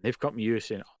 and they've come to you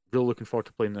saying, I'm really looking forward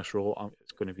to playing this role. I'm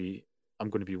going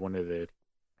to be one of the...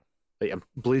 Like, I'm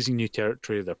blazing new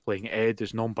territory. They're playing Ed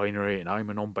as non-binary, and I'm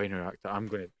a non-binary actor. I'm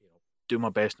going to do my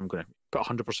best. I'm going to put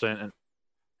 100% in.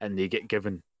 And they get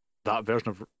given that version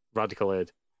of Radical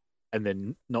Ed. And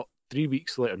then not 3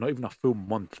 weeks later, not even a full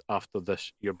month after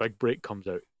this, your big break comes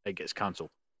out, it gets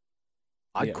cancelled.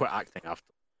 I'd quit acting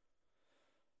after.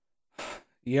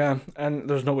 Yeah, and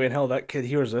there's no way in hell that kid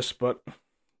hears this, but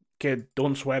kid,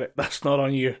 don't sweat it. That's not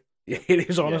on you. It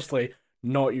is honestly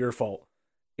not your fault.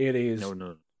 It is.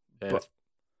 No. But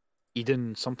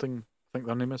Eden something, I think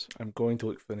their name is. I'm going to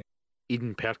look for the name.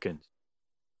 Eden Perkins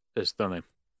is their name.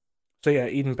 So yeah,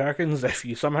 Eden Perkins, if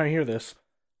you somehow hear this,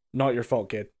 not your fault,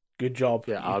 kid. Good job.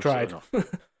 Yeah, you tried.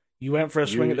 You went for a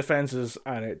swing at the fences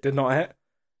and it did not hit.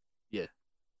 Yeah.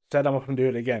 Set them up and do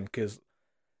it again, because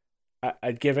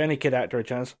I'd give any kid actor a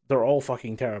chance. They're all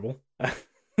fucking terrible.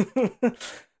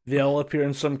 They all appear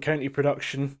in some county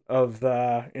production of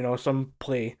some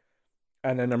play,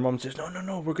 and then their mum says,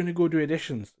 no, we're going to go do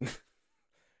auditions.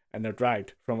 And they're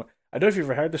dragged from it. I don't know if you've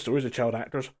ever heard the stories of child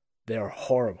actors. They are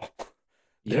horrible.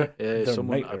 They're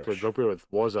someone I played rugby with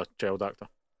was a child actor.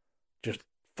 Just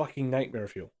fucking nightmare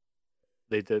fuel.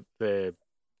 They did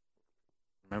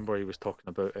remember he was talking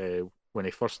about when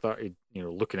he first started,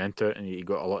 looking into it, and he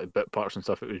got a lot of bit parts and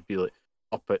stuff. It would be like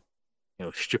up at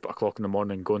stupid o'clock in the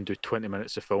morning, go and do 20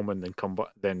 minutes of filming, then come back.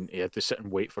 Then he had to sit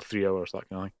and wait for 3 hours, that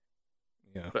kind of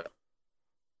thing. Yeah, but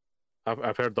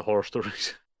I've heard the horror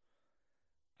stories.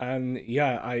 And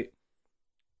yeah,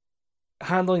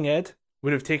 handling Ed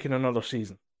would have taken another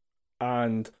season,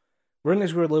 and we're in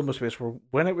this weird limbo space where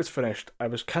when it was finished, I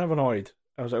was kind of annoyed.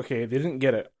 I was like, okay, they didn't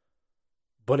get it,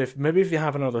 but if they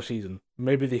have another season,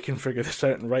 maybe they can figure this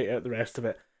out and write out the rest of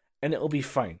it, and it'll be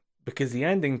fine, because the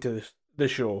ending to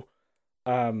this show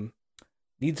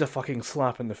needs a fucking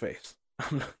slap in the face.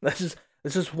 This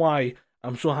is why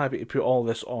I'm so happy to put all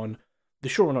this on the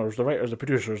showrunners, the writers, the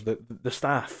producers, the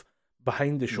staff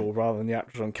behind the show rather than the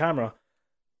actors on camera,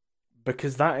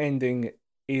 because that ending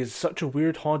is such a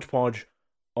weird hodgepodge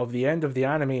of the end of the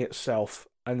anime itself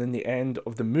and then the end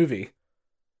of the movie,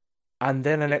 and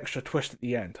then an extra twist at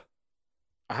the end.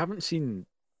 I haven't seen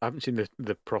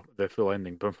the full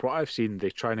ending, but from what I've seen, they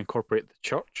try and incorporate the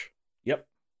church. Yep.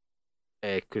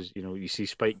 Because you see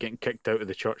Spike getting kicked out of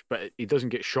the church, but he doesn't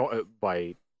get shot out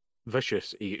by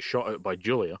Vicious. He gets shot out by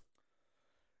Julia.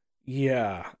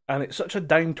 Yeah, and it's such a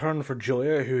down turn for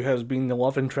Julia, who has been the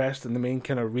love interest and the main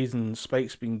kind of reason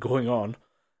Spike's been going on.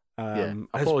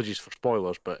 Apologies for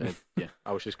spoilers, but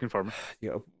I was just confirming.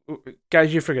 Yeah,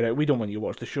 guys, you figured it out. We don't want you to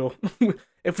watch the show.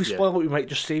 If we spoil it, we might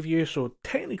just save you. So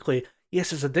technically,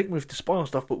 yes, it's a dick move to spoil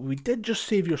stuff, but we did just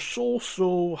save your soul,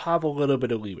 so have a little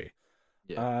bit of leeway.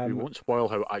 Yeah, we won't spoil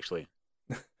how it actually.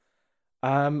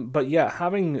 But yeah,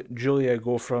 having Julia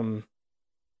go from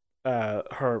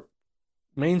her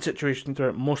main situation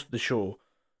throughout most of the show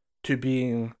to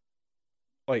being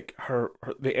like her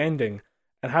the ending,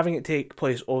 and having it take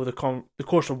place over the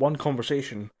course of one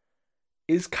conversation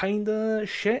is kind of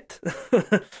shit.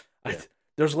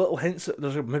 There's little hints.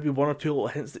 There's maybe one or two little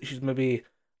hints that she's maybe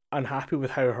unhappy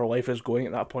with how her life is going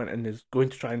at that point and is going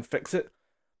to try and fix it.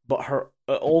 But her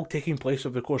all taking place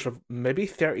over the course of maybe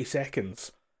 30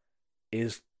 seconds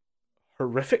is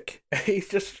horrific. It's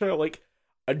just sort of like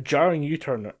a jarring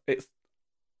U-turn.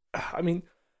 I mean,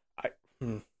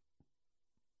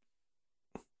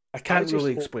 I can't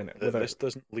really explain it without. This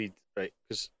doesn't lead right,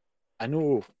 because I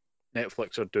know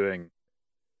Netflix are doing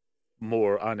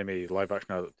more anime live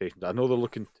action adaptations. I know they're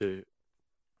looking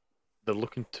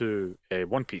to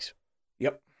One Piece.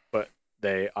 Yep. But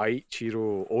the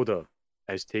Aiichiro Oda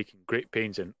is taking great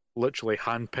pains in literally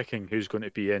hand-picking who's going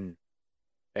to be in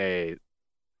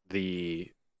the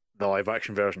live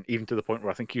action version, even to the point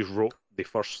where I think he's wrote the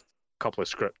first couple of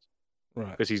scripts.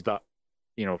 Right. Because he's that,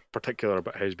 particular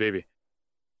about his baby.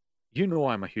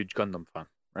 I'm a huge Gundam fan,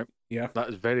 right? Yeah. That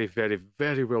is very, very,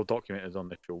 very well documented on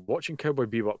the show. Watching Cowboy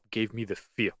Bebop gave me the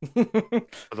fear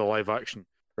for the live action,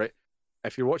 right?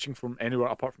 If you're watching from anywhere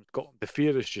apart from Scotland, the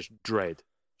fear is just dread.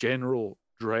 General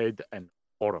dread and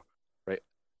horror, right?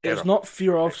 It's not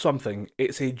fear of something,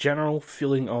 it's a general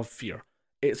feeling of fear.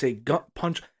 It's a gut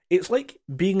punch. It's like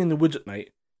being in the woods at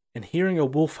night and hearing a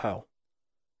wolf howl.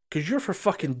 Because you're for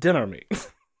fucking dinner, mate.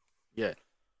 Yeah.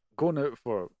 Going out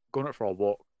for a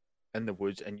walk in the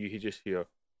woods and you just hear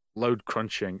loud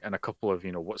crunching and a couple of,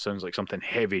 what sounds like something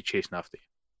heavy chasing after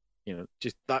you.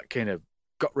 Just that kind of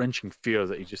gut-wrenching fear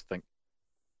that you just think,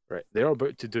 right, they're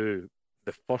about to do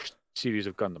the first series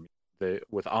of Gundam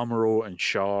with Amuro and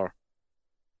Char.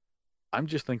 I'm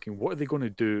just thinking, what are they going to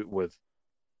do with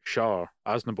Char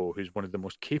Aznavour, who's one of the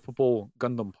most capable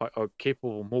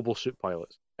capable Mobile Suit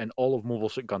pilots in all of Mobile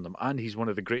Suit Gundam, and he's one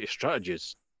of the greatest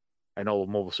strategists in all of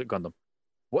Mobile Suit Gundam.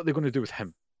 What are they going to do with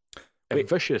him? If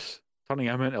Vicious turning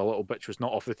him into a little bitch was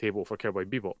not off the table for Cowboy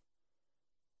Bebop,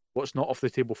 what's not off the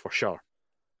table for Char?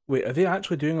 Wait, are they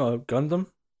actually doing a Gundam?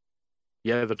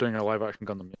 Yeah, they're doing a live action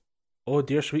Gundam. Yeah. Oh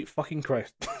dear sweet fucking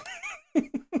Christ.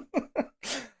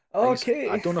 Okay.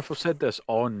 I don't know if I've said this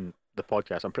on the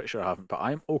podcast, I'm pretty sure I haven't, but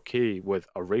I'm okay with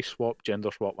a race swap, gender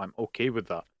swap. I'm okay with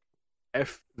that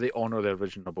if they honour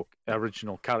the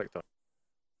original character.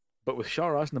 But with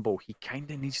Char Aznavour, he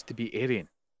kind of needs to be Aryan,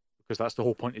 because that's the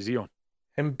whole point of Zeon.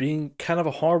 Him being kind of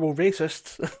a horrible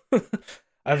racist.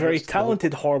 A very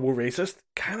talented horrible racist.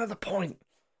 Kind of the point.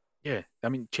 Yeah, I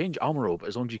mean, change Amuro, but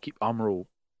as long as you keep Amuro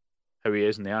how he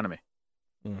is in the anime.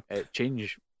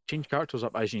 Change characters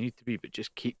up as you need to be, but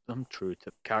just keep them true to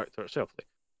the character itself. Like,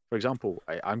 for example,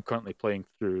 I'm currently playing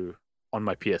through on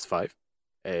my PS5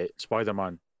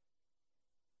 Spider-Man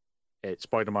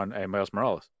Miles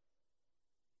Morales.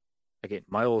 Again,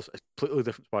 Miles is a completely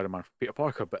different Spider-Man from Peter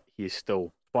Parker, but he is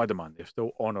still Spider-Man. They've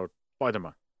still honoured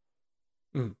Spider-Man.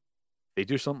 They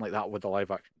do something like that with the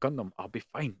live-action Gundam, I'll be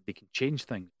fine. They can change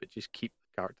things, but just keep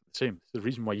the character the same. It's the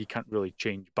reason why you can't really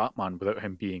change Batman without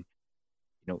him being,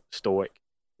 stoic,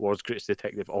 world's greatest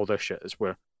detective, all this shit. Is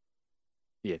where,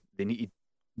 yeah, they need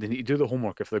to do the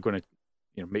homework if they're going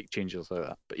to, make changes like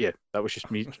that. But yeah, that was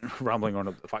just me rambling on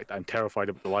about the fact that I'm terrified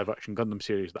about the live-action Gundam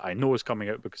series that I know is coming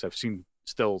out because I've seen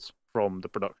stills from the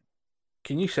production.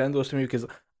 Can you send those to me? Because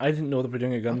I didn't know they were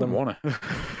doing a Gundam. I don't want to.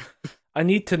 I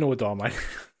need to know, Dom.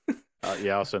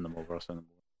 Yeah, I'll send them over.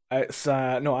 It's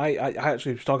no, I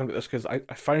actually was talking about this because I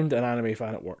found an anime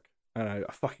fan at work and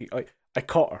I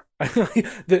caught her.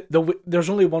 There's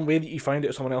only one way that you find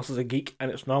out someone else is a geek,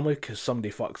 and it's normally because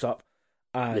somebody fucks up.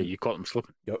 And yeah, you caught them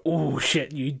slipping. You're like, oh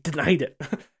shit, you denied it.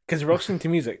 Because we're listening to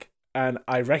music, and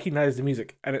I recognize the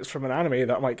music, and it's from an anime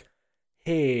that I'm like,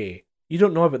 hey, you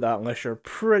don't know about that unless you're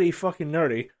pretty fucking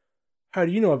nerdy. How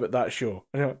do you know about that show?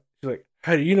 And she's like,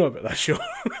 how do you know about that show?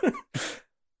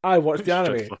 I watched the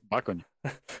anime. Back on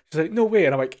you. She's like, no way.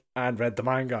 And I'm like, and read the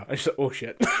manga. And she's like, oh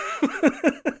shit.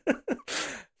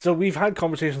 So we've had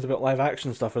conversations about live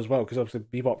action stuff as well, because obviously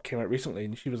Bebop came out recently,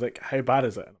 and she was like, how bad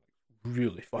is it? And I'm like,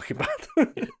 really fucking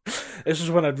bad. This is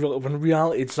when when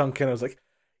reality had sunk in, I was like,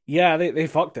 yeah, they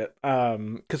fucked it.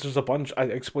 Because there's a bunch. I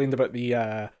explained about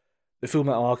the Full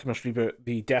Metal Alchemist reboot,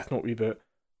 the Death Note reboot,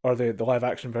 or the live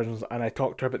action versions, and I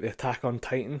talked to her about the Attack on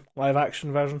Titan live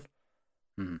action version.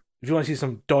 Mm-hmm. If you want to see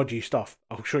some dodgy stuff,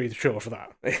 I'll show you the trailer for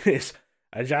that. It's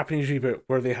a Japanese reboot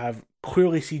where they have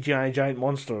clearly CGI giant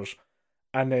monsters,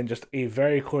 and then just a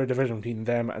very clear division between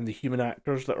them and the human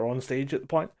actors that are on stage at the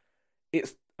point.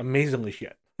 It's amazingly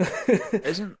shit.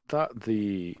 Isn't that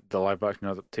the live action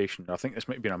adaptation? I think this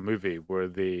might be in a movie where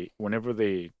whenever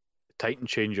the Titan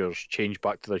Changers change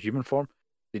back to their human form,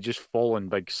 they just fall in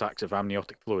big sacks of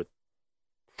amniotic fluid.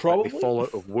 Like they Probably. fall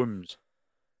out of wombs.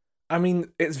 I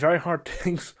mean, it's very hard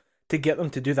to get them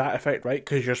to do that effect, right?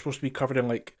 Because you're supposed to be covered in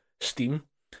like steam.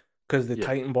 Because the Yeah.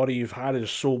 Titan body you've had is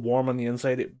so warm on the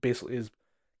inside, it basically is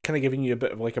kind of giving you a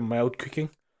bit of like a mild cooking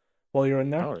while you're in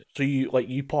there. Alright. So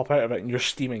you pop out of it and you're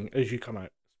steaming as you come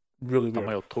out. Really A weird.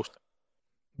 mild toast.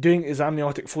 Doing is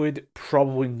amniotic fluid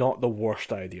probably not the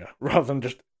worst idea, rather than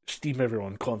just steam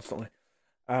everyone constantly.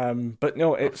 But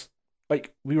no, it's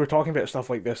like we were talking about stuff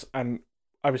like this, and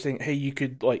I was saying, hey, you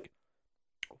could like,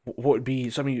 what would be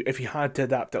some of you if you had to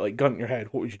adapt it like gun to your head,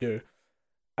 what would you do?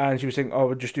 And she was saying, "Oh, I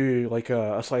would just do like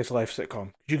a slice of life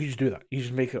sitcom. You could just do that. You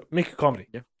just make a comedy.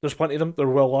 Yeah. There's plenty of them. They're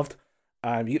well loved.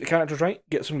 You get the characters right,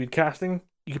 get some good casting.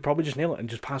 You could probably just nail it and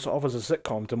just pass it off as a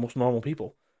sitcom to most normal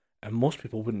people, and most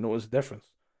people wouldn't notice the difference.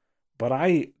 But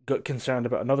I got concerned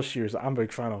about another series that I'm a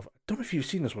big fan of. I don't know if you've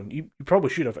seen this one. You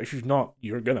probably should have. If you've not,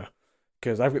 you're gonna,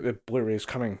 because I've got the Blu-rays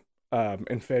coming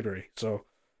in February. So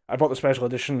I bought the special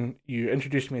edition. You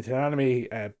introduced me to an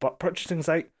anime purchasing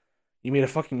site. You made a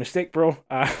fucking mistake, bro.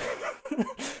 I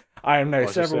am now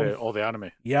several. All the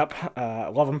anime. Yep, I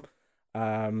love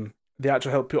them. They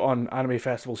actually help put on anime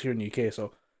festivals here in the UK,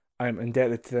 so I'm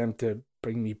indebted to them to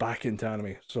bring me back into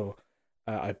anime. So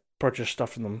I purchase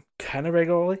stuff from them kind of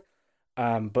regularly.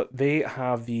 But they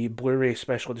have the Blu-ray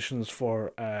special editions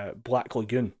for Black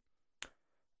Lagoon,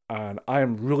 and I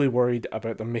am really worried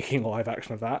about them making a live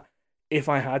action of that. If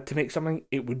I had to make something,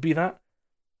 it would be that.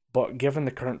 But given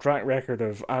the current track record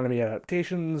of anime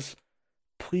adaptations,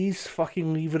 please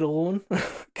fucking leave it alone,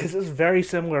 because it's very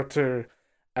similar to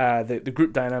the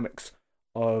group dynamics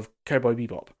of Cowboy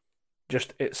Bebop.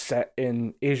 Just it's set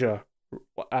in Asia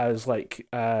as like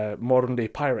modern day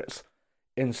pirates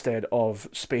instead of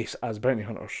space as bounty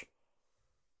hunters.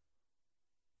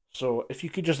 So if you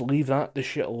could just leave the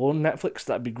shit alone, Netflix,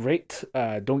 that'd be great.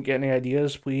 Don't get any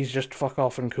ideas, please. Just fuck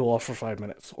off and cool off for 5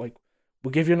 minutes. Like,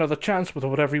 we'll give you another chance with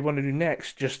whatever you want to do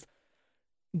next. Just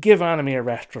give anime a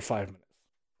rest for 5 minutes.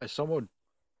 As someone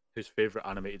whose favourite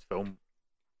animated film,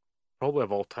 probably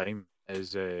of all time,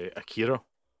 is Akira,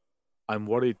 I'm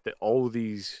worried that all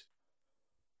these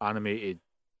animated,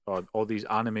 or all these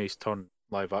animes turned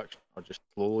live action are just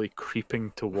slowly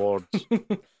creeping towards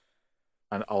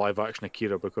a live action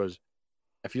Akira, because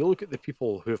if you look at the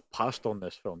people who have passed on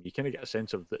this film, you kind of get a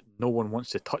sense of that no one wants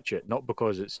to touch it, not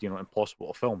because it's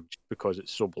impossible to film, just because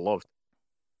it's so beloved.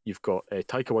 You've got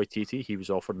Taika Waititi, he was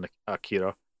offered an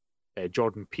Akira.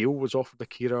 Jordan Peele was offered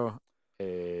Akira.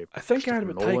 I think I heard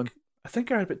about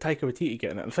Taika Waititi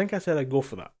getting it. I think I said I'd go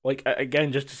for that. Like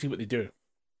again, just to see what they do.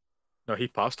 No, he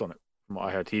passed on it. From what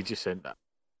I heard, he just said that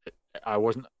I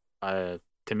wasn't to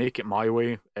make it my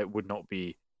way. It wouldn't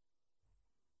be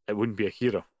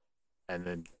Akira. And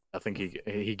then I think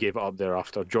he gave it up there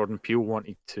after. Jordan Peele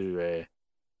wanted to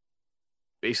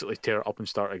basically tear it up and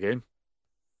start again.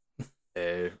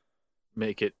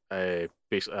 Make it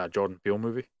basically a Jordan Peele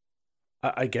movie.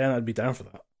 Again, I'd be down for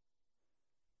that.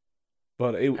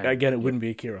 But it wouldn't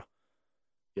be Akira.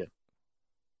 Yeah.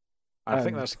 I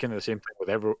think that's kind of the same thing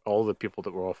with all the people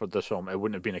that were offered this film. It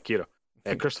wouldn't have been Akira.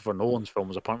 Christopher Nolan's film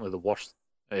was apparently the worst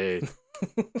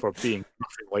for being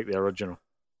nothing like the original.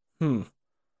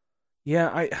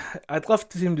 Yeah, I'd love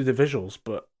to see him do the visuals,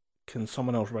 but can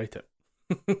someone else write it?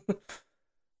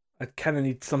 I kind of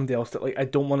need somebody else to I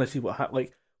don't want to see what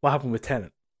happened with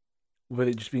Tenet, with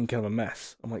it just being kind of a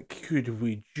mess. I'm like, could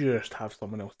we just have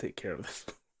someone else take care of this?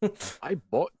 I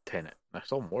bought Tenet. I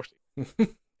still haven't watched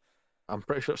it. I'm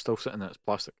pretty sure it's still sitting in its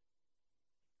plastic.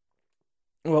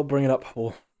 Well, bring it up.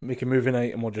 We'll make a movie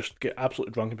night and we'll just get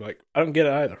absolutely drunk and be like, I don't get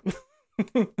it either.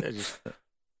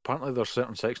 Apparently there's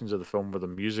certain sections of the film where the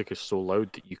music is so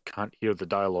loud that you can't hear the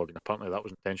dialogue, and apparently that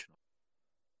was intentional.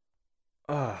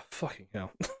 Fucking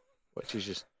hell. Which is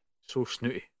just so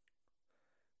snooty.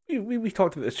 We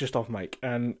talked about this just off mic,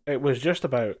 and it was just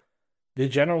about the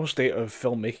general state of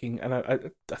filmmaking, and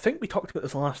I think we talked about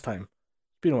this last time.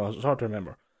 It's been a while, it's hard to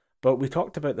remember. But we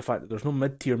talked about the fact that there's no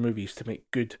mid-tier movies to make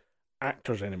good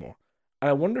actors anymore. And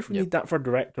I wonder if we need that for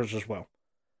directors as well.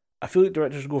 I feel like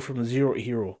directors go from zero to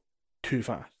hero too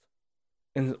fast.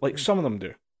 And some of them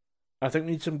do. I think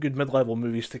we need some good mid-level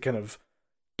movies to kind of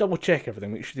double-check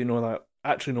everything, make sure they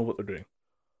actually know what they're doing.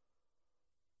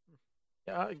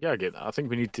 Yeah, I get that. I think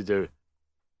we need to do,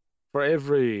 for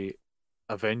every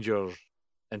Avengers,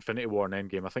 Infinity War and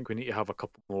Endgame, I think we need to have a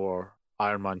couple more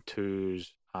Iron Man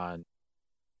 2s and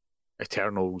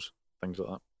Eternals, things like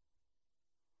that.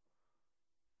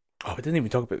 Oh, we didn't even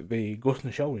talk about the Ghost in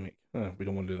the Shell remake. We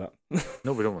don't want to do that.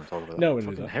 No, we don't want to talk about that. No, we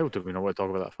don't do Fucking that. hell, do we not want to talk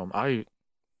about that film? I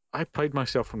pride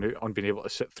myself on being able to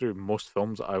sit through most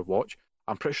films that I watch.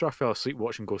 I'm pretty sure I fell asleep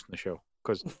watching Ghost in the Shell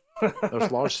because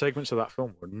there's large segments of that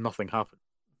film where nothing happened.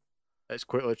 It's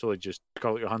quite literally just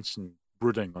Scarlett Johansson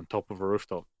brooding on top of a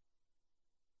rooftop.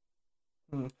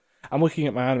 I'm looking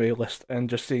at my anime list and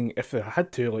just seeing if I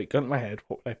had to, like, gun to my head,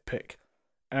 what would I pick?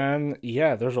 And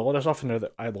yeah, there's a lot of stuff in there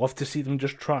that I'd love to see them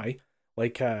just try,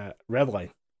 like Redline.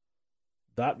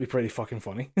 That'd be pretty fucking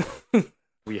funny.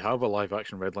 We have a live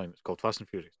action Redline. It's called Fast and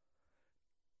Furious.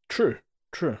 True.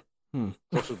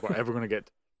 Closest we're ever going to get.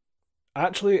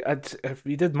 Actually, if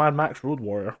we did Mad Max Road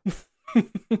Warrior,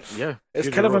 Yeah, it's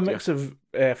Fury kind of a Road, mix of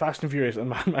Fast and Furious and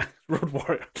Mad Max Road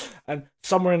Warrior, and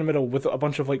somewhere in the middle with a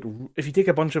bunch of like, if you take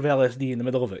a bunch of LSD in the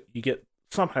middle of it, you get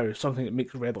somehow something that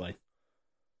makes Redline.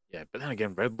 Yeah, but then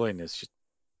again, Redline is just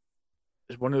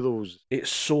it's one of those. It's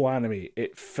so anime,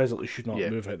 it physically should not Yeah.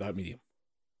 move out that medium.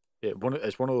 Yeah,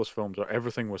 it's one of those films where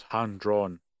everything was hand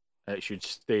drawn, and it should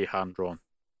stay hand drawn.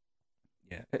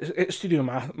 Yeah, it's Studio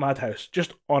Madhouse,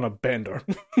 just on a bender.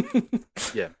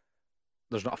 Yeah,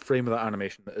 there's not a frame of that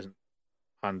animation that isn't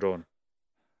hand drawn.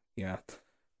 Yeah,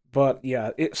 but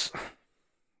yeah, it's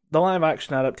the live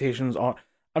action adaptations are.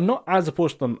 I'm not as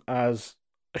opposed to them as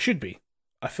I should be.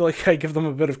 I feel like I give them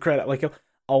a bit of credit. Like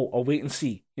I'll wait and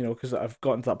see, because I've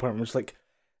gotten to that point where it's like,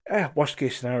 worst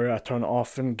case scenario, I turn it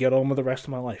off and get on with the rest of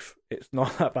my life. It's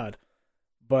not that bad.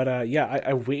 But yeah,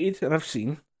 I waited and I've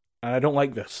seen, and I don't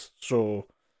like this. So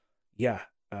yeah,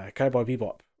 Cowboy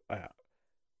Bebop.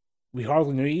 We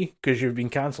hardly knew you because you've been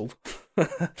cancelled.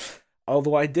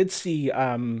 Although I did see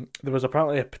there was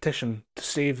apparently a petition to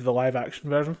save the live action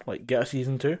version, like get a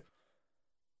season 2.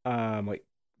 Like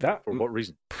that For what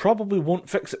reason? probably won't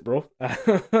fix it, bro.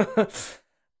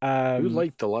 Who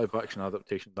liked the live action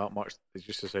adaptation that much? They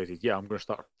just decided, yeah, I'm going to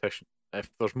start a petition.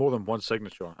 If there's more than one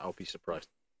signature on it, I'll be surprised.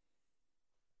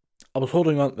 I was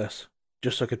holding on to this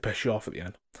just so I could piss you off at the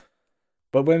end.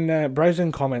 But when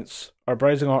browsing comments or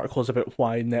browsing articles about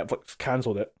why Netflix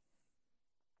cancelled it,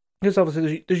 because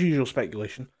obviously there's usual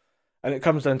speculation, and it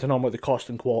comes down to normally the cost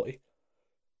and quality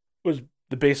was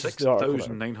the basis of the article.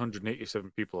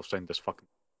 6,987 people have signed this fucking.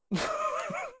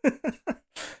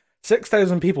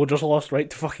 6,000 people just lost right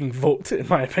to fucking vote, in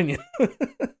my opinion.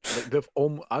 Like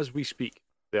as we speak,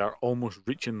 they are almost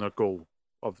reaching their goal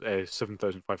of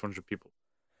 7,500 people.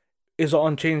 Is it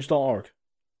on change.org?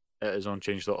 It is on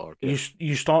change.org. Yeah.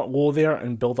 You start low there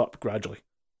and build up gradually.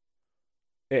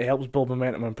 It helps build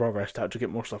momentum and progress to actually get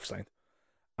more stuff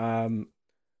signed.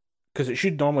 Because it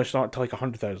should normally start to like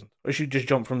 100,000. It should just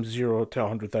jump from 0 to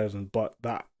 100,000, but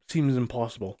that seems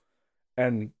impossible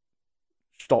and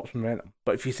stops momentum.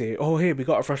 But if you say, oh hey, we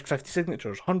got our first 50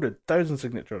 signatures, 100,000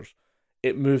 signatures,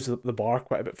 it moves the bar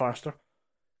quite a bit faster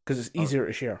because it's easier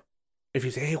to share. If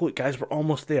you say, hey look guys, we're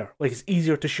almost there, like it's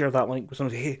easier to share that link with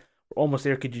somebody. Hey, we're almost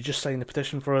there, could you just sign the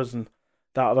petition for us? And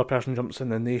that other person jumps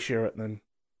in and they share it and then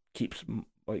keeps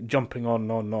like jumping on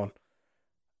and on and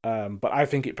on. But I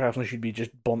think it personally should be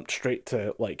just bumped straight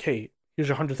to like, hey, here's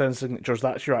your 100,000 signatures,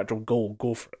 that's your actual goal,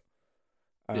 go for it.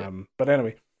 But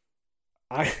anyway,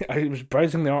 I was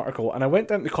browsing the article and I went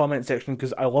down to the comment section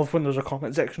because I love when there's a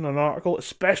comment section on an article,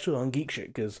 especially on geek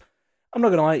shit, because I'm not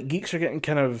gonna lie, geeks are getting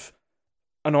kind of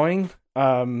annoying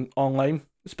online,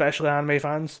 especially anime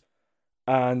fans,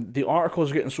 and the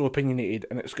articles are getting so opinionated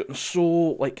and it's getting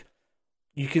so like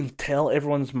you can tell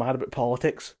everyone's mad about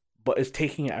politics but is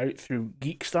taking it out through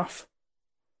geek stuff.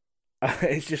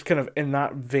 It's just kind of in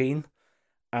that vein,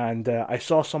 and I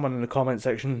saw someone in the comment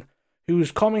section who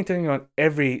was commenting on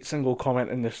every single comment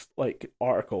in this like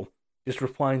article, just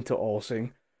replying to all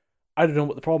saying, I don't know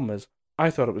what the problem is, I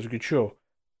thought it was a good show,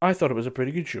 I thought it was a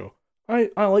pretty good show, I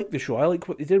like the show, I like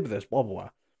what they did with this, blah blah blah.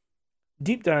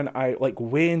 Deep down, I like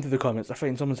way into the comments, I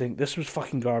find someone saying this was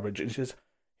fucking garbage, and she says,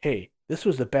 hey, this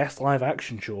was the best live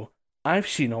action show I've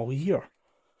seen all year.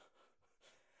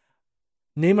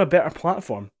 Name a better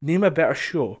platform, name a better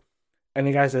show. And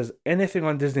the guy says, anything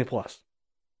on Disney Plus.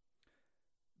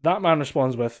 That man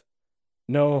responds with,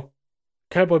 no,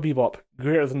 Cowboy Bebop,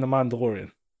 greater than The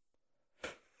Mandalorian.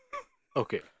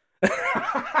 Okay.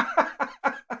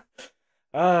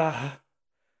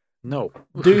 No.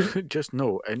 Just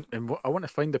no. And I want to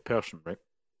find the person, right?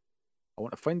 I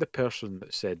want to find the person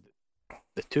that said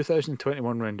the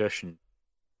 2021 rendition,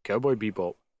 Cowboy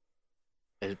Bebop,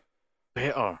 is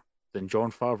better than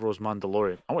Jon Favreau's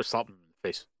Mandalorian. I want to slap him in the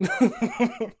face.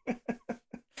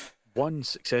 One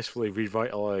successfully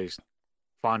revitalized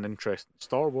fan interest in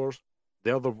Star Wars.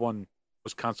 The other one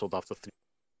was cancelled after 3.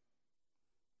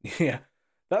 Yeah.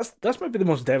 That's maybe the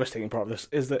most devastating part of this,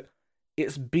 is that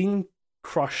it's been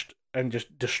crushed and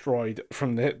just destroyed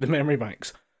from the memory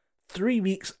banks 3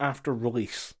 weeks after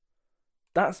release.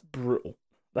 That's brutal.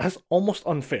 That's almost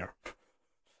unfair.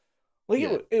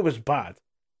 Like, it was bad.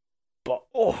 But,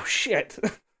 oh, shit.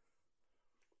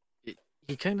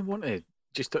 You kind of want to,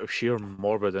 just out of sheer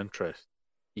morbid interest,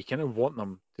 you kind of want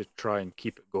them to try and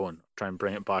keep it going, try and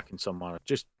bring it back in some manner,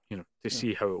 just, to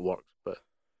see how it works. But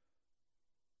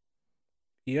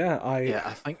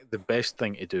I think the best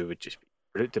thing to do would just be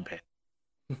put it to bed.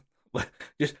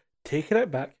 just take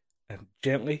it back and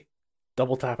gently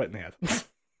double tap it in the head.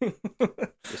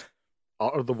 Just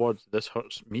utter the words, "This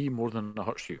hurts me more than it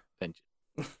hurts you." Then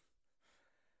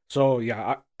So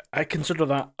yeah, I consider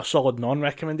that a solid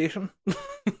non-recommendation.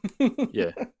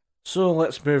 yeah. So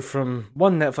let's move from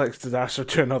one Netflix disaster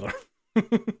to another.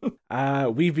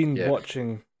 We've been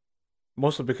watching,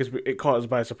 mostly because it caught us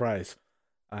by surprise,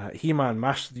 He-Man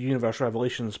Master of the Universe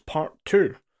Revelations Part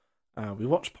 2. We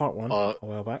watched Part 1 a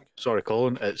while back. Sorry,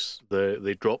 Colin,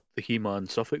 they dropped the He-Man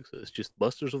suffix. It's just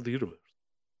Masters of the Universe.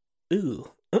 Ooh,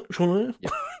 actually? Yeah.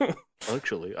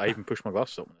 Actually, I even pushed my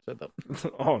glasses up when I said that.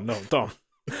 Oh no,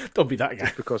 don't be that guy.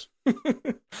 Just because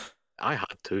I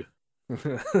had to.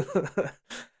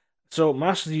 So,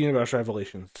 Master of the Universe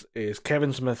Revelations is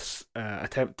Kevin Smith's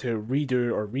attempt to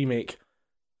redo or remake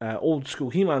old school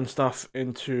He-Man stuff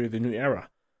into the new era.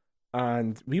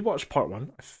 And we watched Part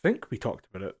 1. I think we talked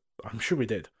about it. I'm sure we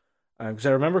did. Because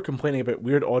I remember complaining about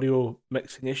weird audio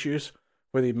mixing issues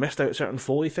where they missed out certain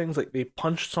Foley things. Like, they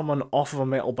punched someone off of a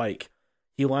metal bike.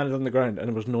 He landed on the ground and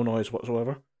there was no noise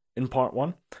whatsoever in Part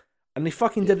 1. And they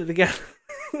fucking did it again.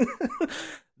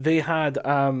 They had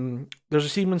there's a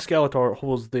Seaman Skeletor who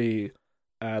holds the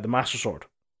Master Sword.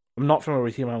 I'm not familiar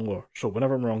with He-Man lore, so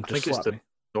whenever I'm wrong, just slap me.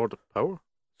 Sword of Power?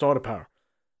 Sword of Power.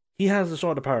 He has the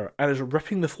Sword of Power and is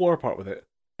ripping the floor apart with it,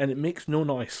 and it makes no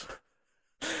noise.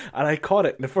 And I caught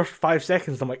it in the first 5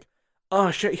 seconds. I'm like, oh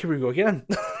shit, here we go again.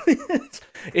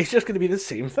 It's just going to be the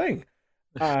same thing.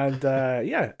 And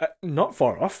not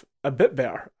far off. A bit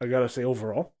better, I gotta say,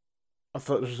 overall. I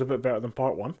thought this was a bit better than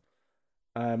Part 1.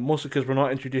 Mostly because we're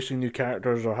not introducing new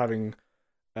characters or having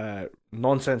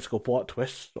nonsensical plot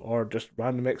twists or just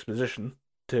random exposition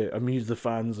to amuse the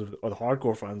fans or the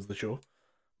hardcore fans of the show.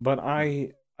 But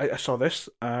I saw this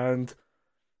and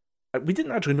we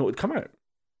didn't actually know it would come out.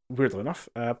 Weirdly enough,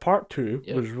 Part 2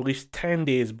 was released 10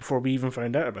 days before we even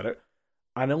found out about it,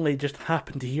 and only just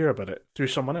happened to hear about it through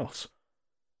someone else.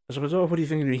 So I was, what do you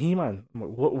think of the He-Man? I'm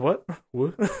like, what?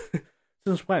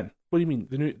 Since when? What do you mean?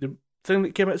 The thing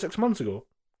that came out 6 months ago?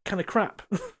 Kind of crap.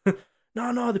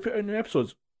 No, they put out new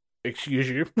episodes. Excuse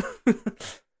you.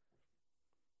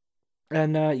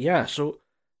 And so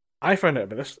I found out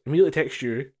about this, immediately texted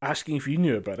you, asking if you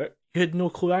knew about it. You had no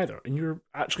clue either, and you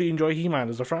actually enjoy He-Man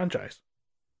as a franchise.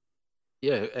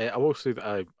 Yeah, I will say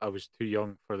that I was too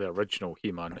young for the original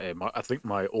He-Man. I think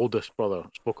my oldest brother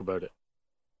spoke about it,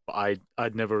 but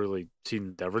I'd never really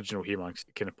seen the original He-Man. It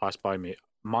kind of passed by me.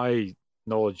 My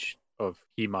knowledge of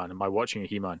He-Man and my watching of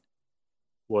He-Man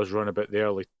was around about the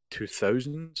early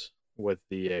 2000s with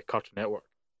the Cartoon Network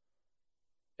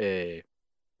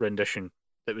rendition.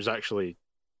 That was actually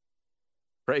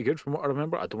pretty good from what I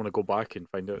remember. I don't want to go back and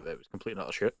find out that it was complete and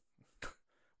utter shit.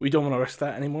 We don't want to risk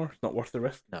that anymore. It's not worth the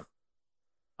risk. No.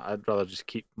 I'd rather just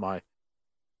keep my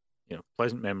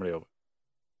pleasant memory of it.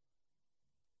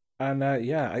 And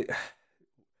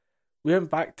we went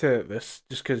back to this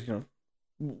just because,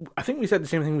 I think we said the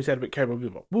same thing we said about Cowboy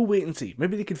Bebop. We'll wait and see.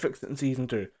 Maybe they can fix it in season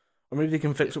 2. Or maybe they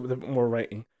can fix it with a bit more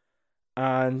writing.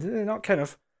 And not kind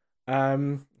of.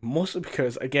 Mostly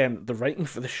because, again, the writing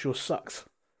for this show sucks.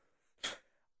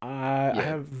 I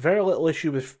have very little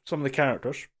issue with some of the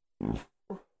characters.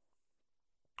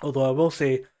 Although I will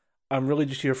say, I'm really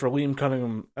just here for Liam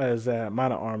Cunningham as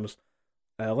Man-at-Arms,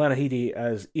 Lena Headey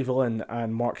as Evelyn,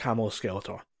 and Mark Hamill as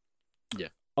Skeletor. Yeah.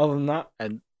 Other than that,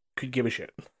 and could give a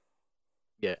shit.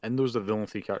 Yeah, and those are the only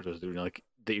 3 characters that you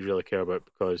really care about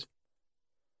because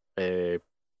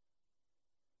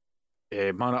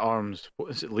Man-at-Arms,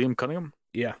 what is it, Liam Cunningham?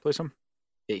 Yeah. Plays him.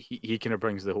 He kind of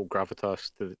brings the whole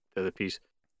gravitas to the piece.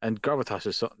 And gravitas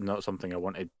is not something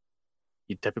you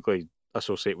typically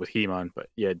associate with He-Man, but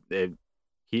yeah,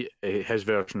 his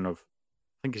version of,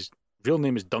 I think his real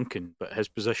name is Duncan, but his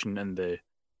position in the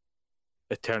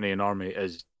Eternian army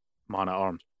is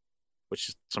Man-at-Arms, which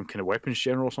is some kind of weapons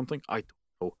general or something. I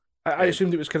don't know. I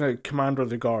assumed it was kind of commander of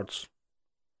the guards.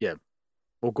 Yeah,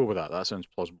 we'll go with that. That sounds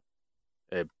plausible.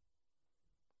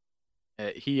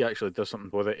 He actually does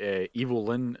something with it. Evil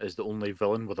Lyn is the only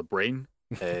villain with a brain.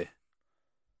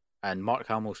 And Mark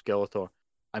Hamill Skeletor,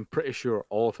 I'm pretty sure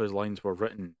all of his lines were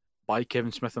written by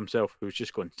Kevin Smith himself, who was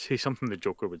just going to say something the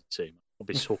Joker would say. That'd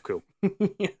be so cool.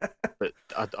 Yeah. But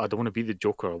I don't want to be the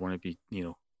Joker. I want to be,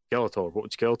 Skeletor. What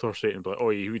would Skeletor say? And be like, oh,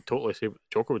 he would totally say what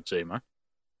the Joker would say, man.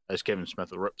 As Kevin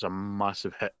Smith rips a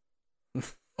massive hit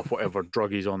of whatever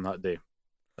drug he's on that day.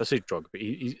 I say drug, but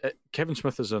Kevin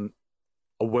Smith is a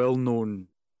well-known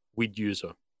weed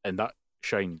user, and that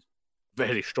shines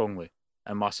very strongly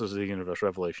in Masters of the Universe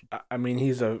Revelation. I mean,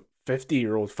 he's a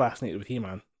 50-year-old fascinated with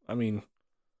He-Man. I mean,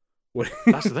 what?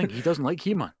 That's the thing. He doesn't like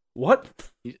He-Man. What?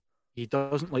 He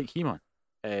doesn't like He-Man.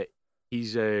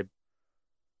 He's went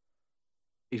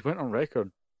on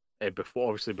record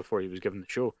before he was given the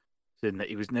show, saying that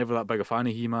he was never that big a fan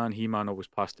of He-Man. He-Man always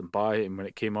passed him by, and when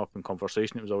it came up in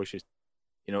conversation, it was always just,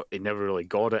 he never really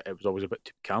got it. It was always a bit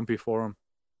too campy for him.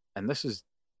 And this is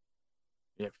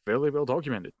fairly well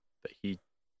documented that he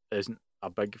isn't a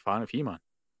big fan of He-Man.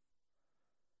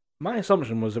 My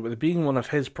assumption was that with it being one of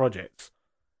his projects,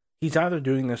 he's either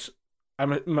doing this.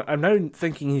 I'm now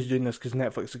thinking he's doing this because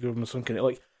Netflix will give him some kind of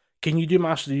like, can you do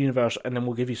Master of the Universe and then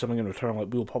we'll give you something in return,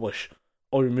 like we'll publish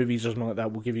all your movies or something like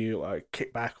that. We'll give you a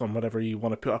kickback on whatever you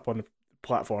want to put up on the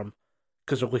platform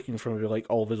because they're looking for maybe like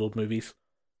all of his old movies.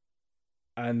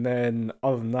 And then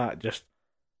other than that, just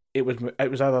it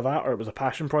was either that or it was a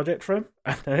passion project for him,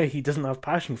 and now he doesn't have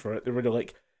passion for it. They're really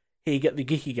like, hey, get the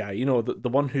geeky guy, the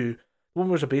one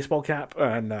wears a baseball cap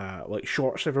and like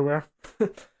shorts everywhere.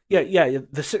 yeah,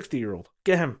 the 60-year-old,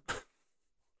 get him.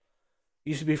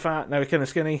 He used to be fat, now he's kind of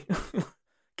skinny.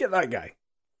 Get that guy.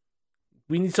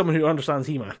 We need someone who understands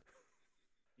He-Man.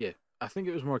 Yeah, I think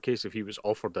it was more a case if he was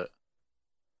offered it,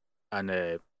 and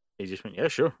he just went, yeah,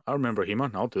 sure, I remember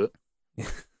He-Man, I'll do it.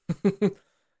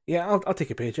 Yeah, I'll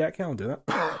take a paycheck. I'll do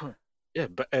that. Yeah,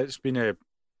 but it's been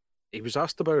he was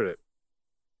asked about it.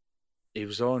 He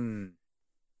was on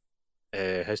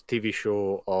his TV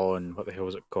show on, what the hell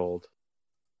was it called?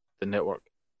 The network.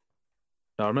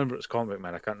 Now I remember it was Comic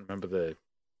Man. I can't remember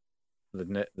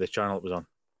the channel it was on.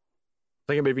 I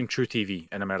think it may have been True TV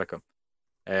in America.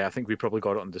 I think we probably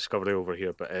got it on Discovery over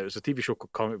here, but it was a TV show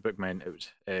called Comic Book Men. It was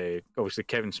obviously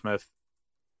Kevin Smith,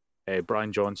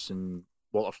 Brian Johnson,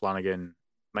 Walter Flanagan,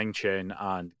 Ming Chen,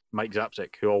 and Mike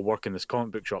Zapsik, who all work in this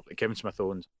comic book shop that Kevin Smith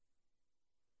owns.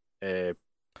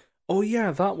 Oh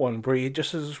yeah, that one where he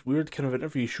just has this weird kind of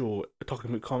interview show talking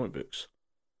about comic books.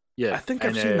 Yeah, I think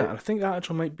I've seen that. I think that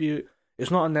actually might be. It's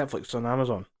not on Netflix; it's on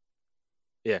Amazon.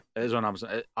 Yeah, it is on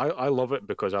Amazon. I love it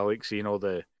because I like seeing all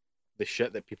the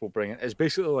shit that people bring in. It's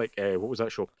basically like what was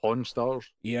that show, Pawn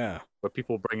Stars? Yeah, where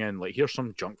people bring in like, here's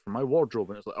some junk from my wardrobe,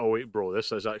 and it's like, oh wait, bro,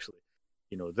 this is actually,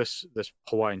 this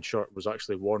Hawaiian shirt was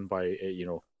actually worn by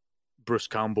Bruce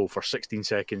Campbell for 16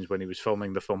 seconds when he was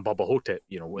filming the film Bubba Hotep.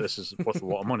 This is worth a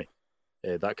lot of money.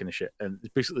 That kind of shit. And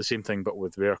it's basically the same thing, but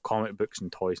with rare comic books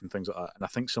and toys and things like that. And I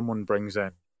think someone brings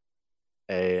in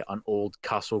an old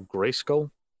Castle Grayskull,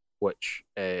 which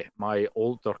my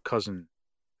older cousin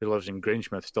who lives in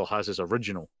Grangemouth still has his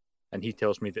original. And he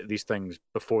tells me that these things,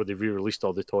 before they re-released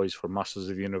all the toys for Masters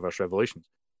of the Universe Revelations,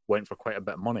 went for quite a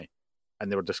bit of money.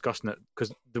 And they were discussing it,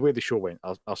 because the way the show went,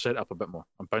 I'll set it up a bit more.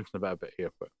 I'm bouncing a bit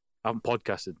here, but I haven't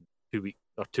podcasted in 2 weeks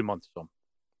or 2 months. So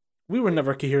we were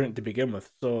never coherent to begin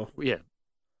with, so yeah,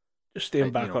 just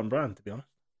staying back on brand, to be honest.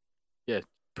 Yeah,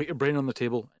 put your brain on the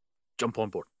table, jump on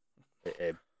board.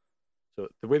 So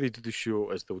the way they do the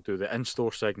show is they'll do the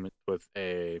in-store segment with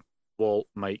Walt,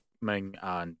 Mike, Ming,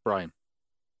 and Brian,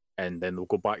 and then they'll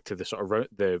go back to the sort of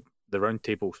the round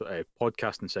table sort of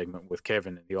podcasting segment with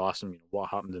Kevin, and he'll ask him, what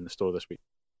happened in the store this week,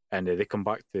 and they come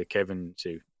back to Kevin and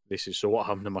say, so what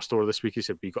happened in my store this week? He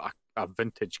said, we got a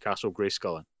vintage Castle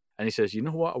Grayskull in. And he says, you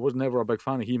know what, I was never a big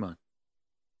fan of He-Man.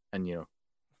 And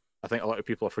I think a lot of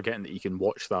people are forgetting that you can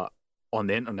watch that on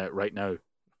the internet right now.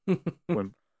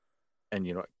 And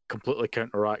it completely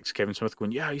counteracts Kevin Smith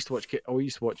going, yeah, I used to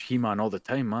watch He-Man all the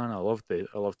time, man. I loved the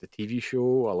TV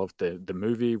show. I loved the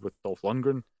movie with Dolph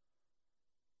Lundgren.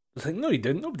 It's like, no, you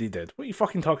didn't. Nobody did. What are you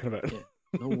fucking talking about? Yeah,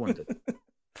 no one did.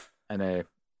 And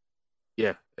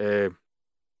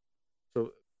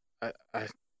so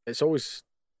it's always,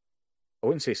 I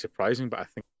wouldn't say surprising, but I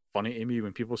think funny to me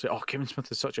when people say, oh, Kevin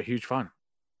Smith is such a huge fan.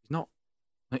 He's not.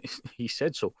 He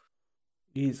said so.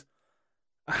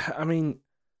 I mean,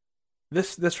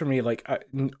 this for me, like, I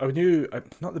knew I'm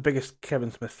not the biggest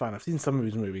Kevin Smith fan. I've seen some of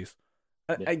his movies.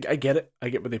 I get it. I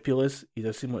get what the appeal is. He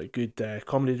does seem like a good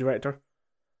comedy director.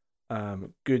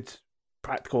 Good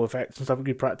practical effects and stuff.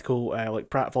 Good practical like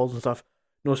pratfalls and stuff.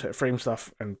 Knows how to frame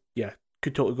stuff, and yeah,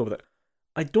 could totally go with it.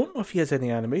 I don't know if he has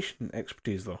any animation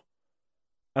expertise though,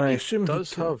 and I assume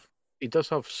he does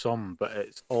have some, but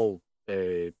it's all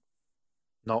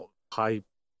not high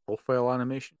profile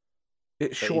animation.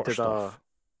 It's short stuff.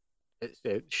 It's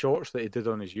shorts that he did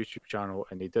on his YouTube channel,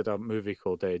 and he did a movie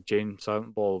called Jane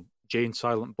Silent Bob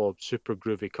Super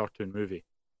Groovy Cartoon Movie,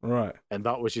 Right. and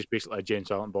that was just basically a Jane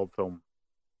Silent Bob film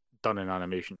done in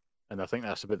animation, and I think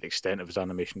that's about the extent of his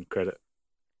animation credit.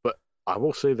 But I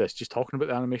will say this, just talking about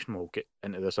the animation, we'll get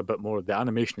into this a bit more. The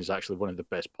animation is actually one of the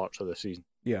best parts of this season.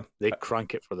 Yeah. They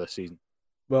crank it for this season.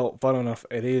 Well, fun enough,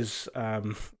 it is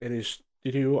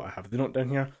studio, I have the note down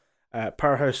here,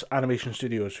 Powerhouse Animation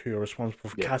Studios, who are responsible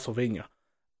for Castlevania.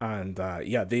 And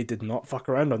they did not fuck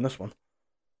around on this one.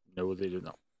 No, they did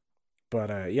not.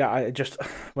 But I just,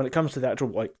 when it comes to the actual,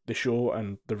 like, the show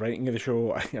and the writing of the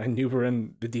show, I knew we were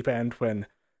in the deep end when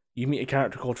you meet a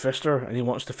character called Fister and he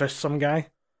wants to fist some guy.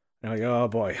 And you're like, oh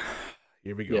boy,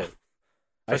 here we go. Yeah.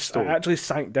 I actually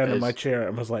sank down in my chair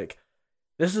and was like,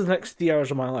 this is the next 3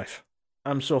 hours of my life.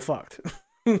 I'm so fucked.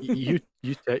 you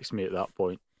text me at that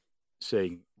point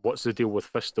saying, what's the deal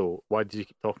with Fisto? Why did you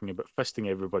keep talking about fisting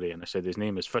everybody? And I said, his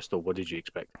name is Fisto. What did you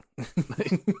expect?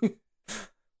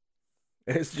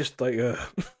 It's just like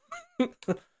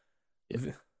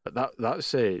But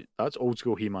that's old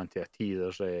school He-Man to a T.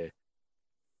 There's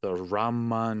Ram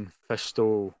Man,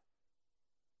 Fisto.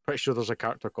 Pretty sure there's a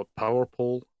character called Power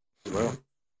Pole as well.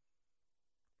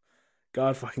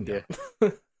 God fucking damn. Yeah.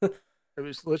 It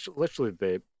was literally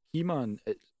the He-Man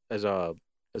as a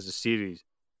series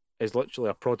is literally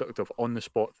a product of on the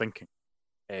spot thinking.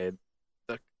 The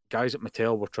guys at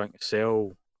Mattel were trying to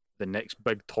sell the next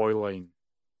big toy line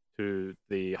to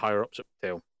the higher ups at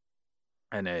Mattel,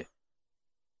 and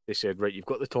they said, right, you've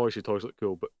got the toys look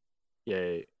cool, but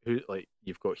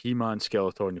you've got He-Man,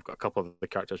 Skeletor, you've got a couple of the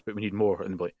characters, but we need more.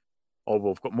 And they're like, oh,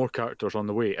 well, we've got more characters on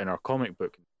the way in our comic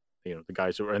book. You know, the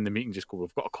guys that were in the meeting just go,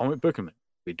 we've got a comic book in it.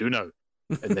 We do now.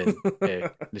 And then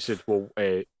they said, well,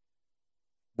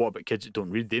 what about kids that don't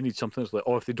read? They need something. It's like,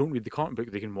 oh, if they don't read the comic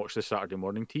book, they can watch the Saturday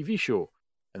morning TV show.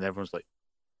 And everyone's like,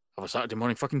 have a Saturday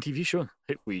morning fucking TV show?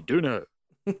 Hey, we do now.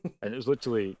 And it was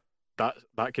literally that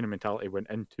kind of mentality went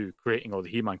into creating all the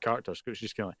He-Man characters. It was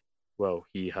just kind of like, well,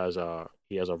 he has a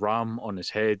ram on his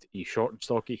head. He's short and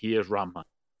stocky. He is Ram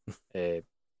Man.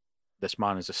 This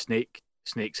man is a snake.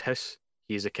 Snakes hiss.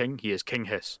 He is a king. He is King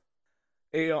Hiss.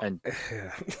 And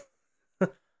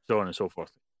so on and so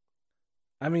forth.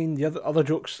 I mean, the other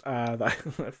jokes that I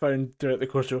found throughout the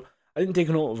course of, I didn't take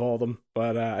a note of all of them,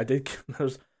 but I did.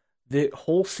 There's the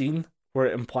whole scene where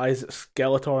it implies that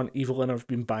Skeletor and Evelyn have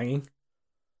been banging.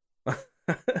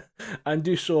 And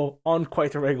do so on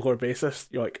quite a regular basis.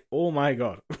 You're like, oh my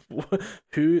god,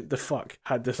 who the fuck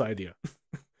had this idea?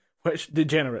 Which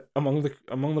degenerate among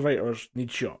the writers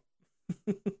needs shot.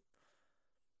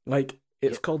 Like,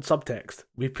 it's called subtext.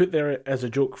 We put there as a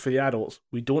joke for the adults.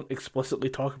 We don't explicitly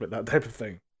talk about that type of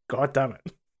thing. God damn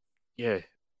it. Yeah.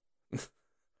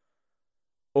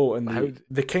 Oh, and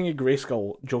the King of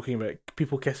Grayskull joking about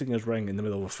people kissing his ring in the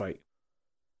middle of a fight.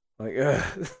 Like,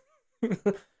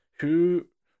 who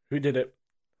did it?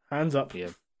 Hands up. Yeah.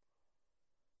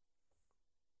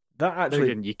 That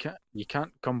actually, again, you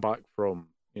can't come back from,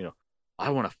 you know, I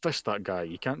want to fist that guy.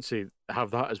 You can't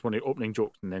have that as one of the opening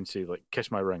jokes and then say, like,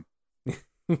 kiss my ring.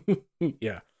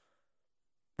 Yeah.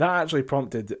 That actually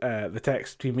prompted the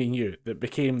text between me and you that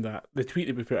became the tweet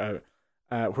that we put out,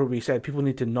 where we said people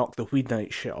need to knock the weed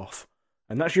night shit off.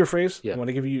 And that's your phrase. Yeah. I want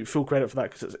to give you full credit for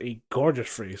that because it's a gorgeous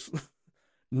phrase.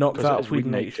 Knock that weed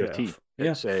night shit off.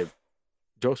 Yeah.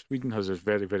 Joss Whedon has this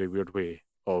very, very weird way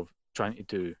of trying to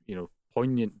do, you know,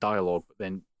 poignant dialogue, but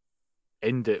then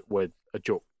end it with a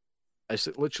joke. It's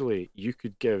literally, you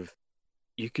could give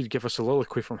a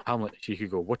soliloquy from Hamlet. So you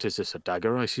could go, "What is this? A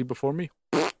dagger I see before me?"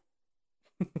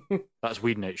 That's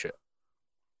Whedon shit.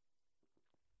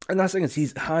 And that's the thing is,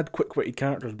 he's had quick-witted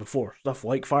characters before, stuff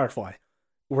like Firefly,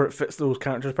 where it fits those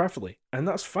characters perfectly, and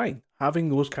that's fine. Having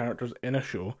those characters in a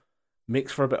show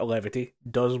makes for a bit of levity,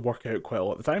 does work out quite a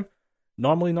lot of the time.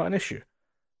 Normally not an issue.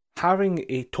 Having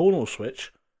a tonal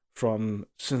switch from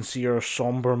sincere,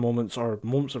 somber moments or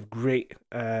moments of great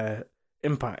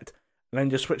impact, and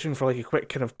then just switching for like a quick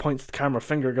kind of points to camera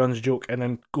finger guns joke and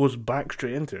then goes back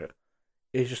straight into it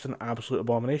is just an absolute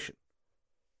abomination.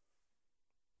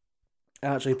 I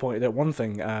actually pointed out one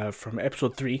thing from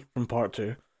episode 3 from part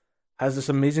 2 has this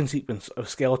amazing sequence of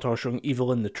Skeletor showing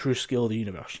Evelyn the true scale of the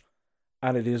universe.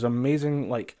 And it is amazing,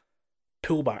 like,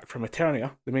 pullback from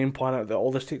Eternia, the main planet that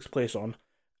all this takes place on,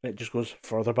 and it just goes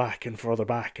further back and further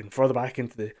back and further back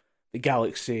into the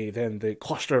galaxy, then the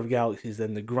cluster of galaxies,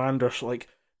 then the grander, like,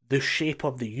 the shape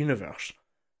of the universe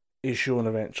is shown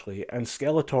eventually, and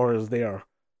Skeletor is there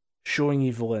showing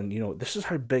Evelyn, you know, this is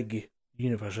how big the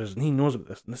universe is, and he knows about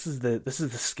this, and this is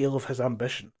the scale of his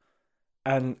ambition.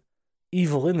 And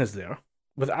Evelyn is there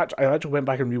I actually went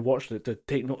back and rewatched it to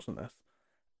take notes on this,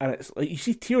 and it's like you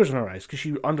see tears in her eyes because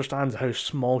she understands how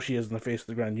small she is in the face of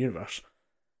the grand universe,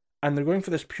 and they're going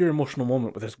for this pure emotional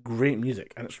moment with this great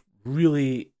music, and it's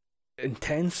really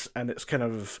intense, and it's kind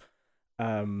of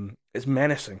it's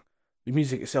menacing. The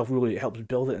music itself really helps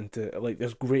build it into like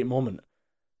this great moment.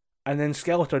 And then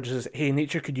Skeletor just says, "Hey,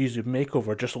 nature could use a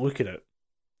makeover. Just look at it."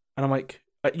 And I'm like,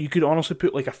 you could honestly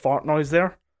put like a fart noise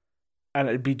there, and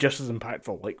it'd be just as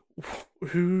impactful. Like,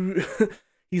 who?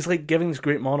 He's like giving this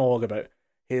great monologue about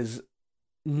his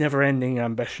never-ending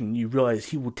ambition. You realize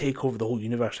he will take over the whole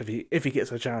universe if he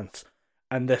gets a chance,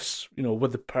 and this,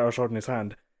 with the power sword in his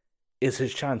hand, is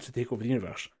his chance to take over the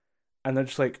universe. And they're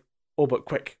just like, "Oh, but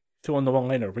quick, throw on the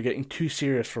one-liner. We're getting too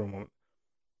serious for a moment."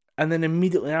 And then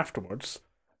immediately afterwards,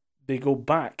 they go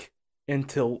back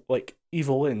into like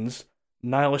Evil Lynn's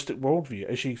nihilistic worldview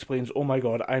as she explains, "Oh my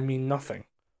god, I mean nothing.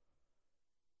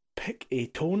 Pick a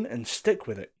tone and stick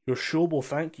with it. Your show will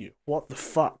thank you." What the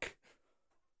fuck?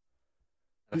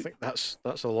 I think that's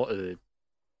a lot of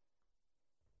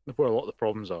where a lot of the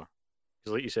problems are.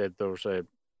 Because, like you said, I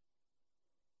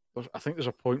think there's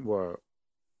a point where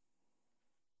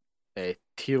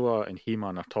Teela and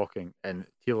He-Man are talking, and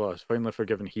Teela has finally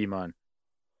forgiven He-Man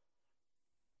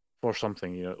for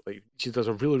something. Like she does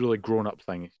a really, really grown-up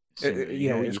thing. Saying,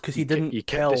 it's because he didn't you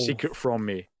tell... kept the secret from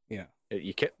me. Yeah.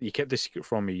 You kept the secret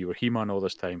from me. You were He-Man all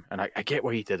this time, and I get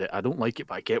why he did it. I don't like it,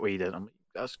 but I get why he did it. I'm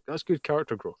like, that's good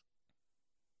character growth.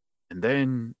 And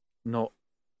then, not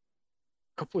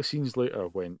a couple of scenes later,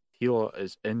 when Teela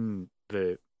is in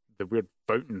the weird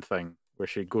fountain thing where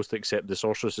she goes to accept the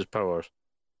sorceress's powers,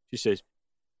 she says,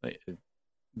 like,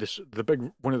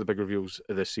 one of the big reveals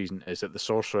of this season is that the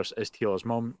sorceress is Teela's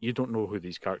mum. You don't know who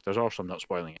these characters are, so I'm not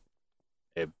spoiling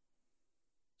it.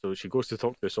 So she goes to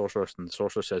talk to the sorceress, and the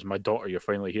sorceress says, "My daughter, you're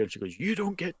finally here." And she goes, "You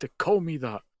don't get to call me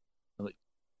that." I'm like,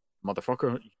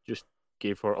 motherfucker, you just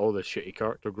gave her all this shitty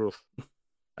character growth,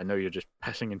 and now you're just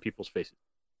pissing in people's faces.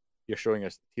 You're showing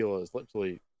us that Teela is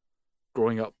literally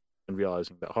growing up and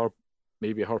realizing that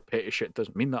maybe her petty shit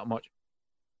doesn't mean that much,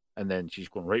 and then she's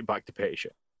going right back to petty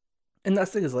shit. And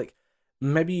that's the thing is, like,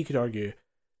 maybe you could argue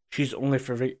she's only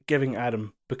forgiving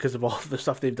Adam because of all the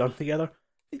stuff they've done together.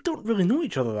 They don't really know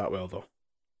each other that well, though.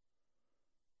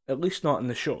 At least not in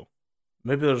the show.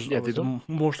 Maybe there's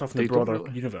more stuff in the broader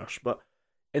universe, but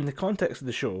in the context of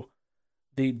the show,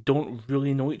 they don't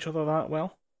really know each other that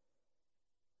well.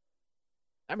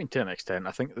 I mean, to an extent,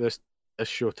 I think this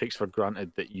show takes for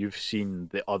granted that you've seen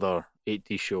the other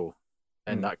 80s show,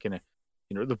 and that kind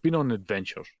of, they've been on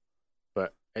adventures,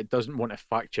 but it doesn't want to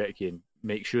fact check you and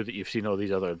make sure that you've seen all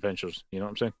these other adventures. You know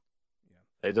what I'm saying?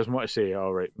 Yeah. It doesn't want to say,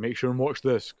 "All right, make sure and watch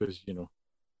this," because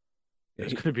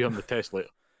it's going to be on the test later.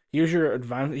 Here's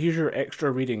your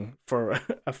extra reading for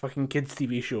a fucking kids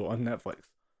TV show on Netflix.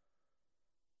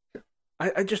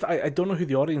 I don't know who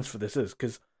the audience for this is,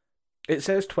 because it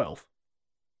says 12.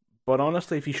 But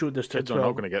honestly, if you showed this to kids are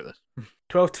not going to get this.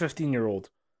 12 to 15-year-old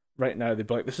right now, they'd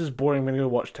be like, "This is boring, I'm going to go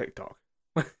watch TikTok."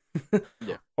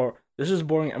 Yeah. Or, "This is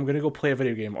boring, I'm going to go play a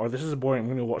video game." Or, "This is boring, I'm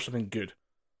going to watch something good."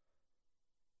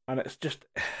 And it's just,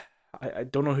 I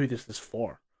don't know who this is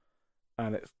for.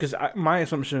 And it's because my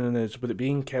assumption is, with it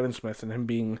being Kevin Smith and him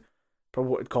being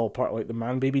probably what I'd call part of like the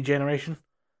man baby generation,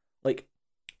 like,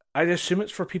 I'd assume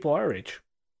it's for people our age.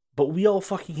 But we all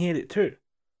fucking hate it too.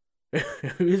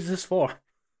 Who is this for?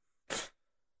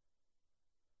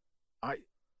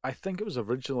 I think it was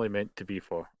originally meant to be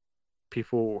for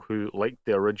people who liked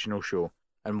the original show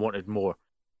and wanted more.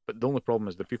 But the only problem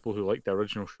is the people who liked the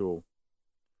original show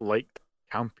liked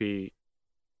campy,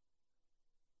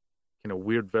 kind of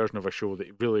weird version of a show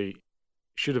that really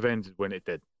should have ended when it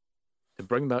did. To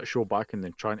bring that show back and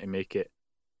then trying to make it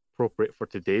appropriate for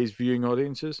today's viewing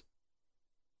audiences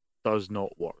does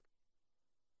not work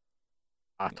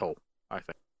at all, I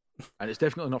think. And it's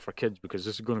definitely not for kids, because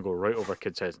this is going to go right over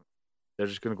kids' heads. They're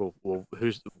just going to go, "Well,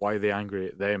 why are they angry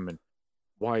at them, and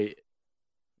why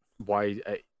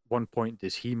at one point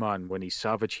does He-Man, when he's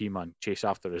Savage He-Man, chase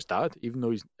after his dad, even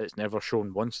though it's never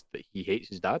shown once that he hates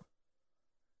his dad?"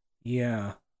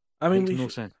 Yeah, I mean, makes no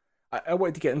sense. I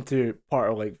wanted to get into part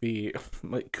of like the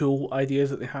cool ideas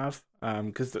that they have,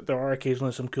 because there are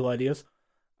occasionally some cool ideas.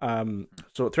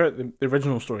 So throughout the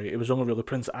original story, it was only really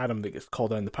Prince Adam that gets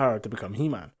called down the power to become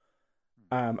He-Man.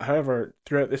 However,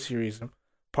 throughout this series,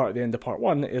 part of the end of part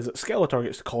 1 is that Skeletor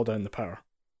gets to call down the power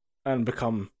and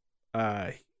become,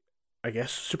 I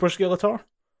guess, Super Skeletor.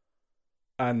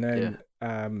 And then,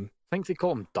 I think they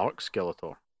call him Dark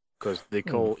Skeletor, because they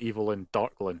call Evil Lyn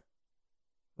Dark Lyn.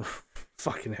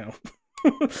 Fucking hell.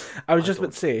 I was just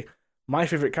about to say, my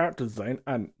favourite character design,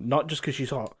 and not just because she's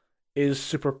hot, is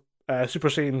Super Super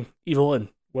Saiyan Evelyn,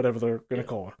 whatever they're going to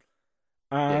call her.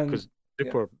 And because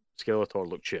Super Skeletor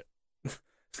looked shit.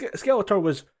 Skeletor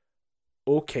was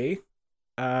okay.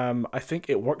 I think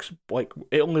it works, like,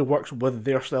 it only works with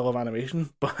their style of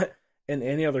animation, but in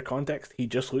any other context, he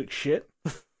just looks shit.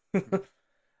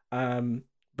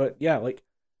 But yeah, like,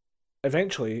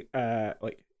 eventually,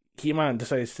 like, He-Man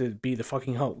decides to be the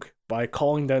fucking Hulk by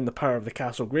calling down the power of the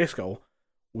Castle Grayskull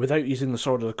without using the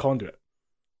sword of the conduit.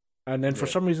 And then for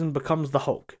some reason becomes the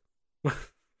Hulk.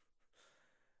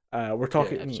 We're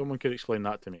talking... if someone could explain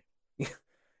that to me.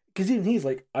 Because even he's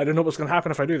like, I don't know what's going to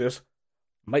happen if I do this.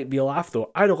 Might be a laugh,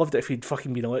 though. I'd have loved it if he'd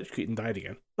fucking been electrocuted and died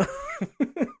again.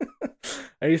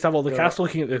 I used to have all the cast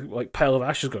looking at the like pile of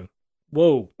ashes going,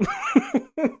 whoa.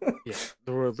 Yeah,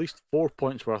 there were at least 4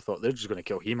 points where I thought they're just going to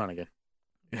kill He-Man again.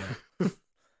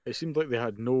 It seemed like they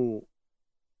had no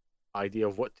idea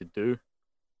of what to do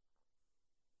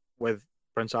with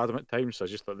Prince Adam at times, so I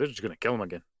just thought they're just going to kill him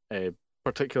again,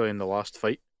 particularly in the last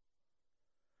fight.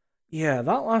 Yeah,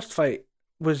 that last fight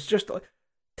was just, like,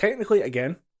 technically,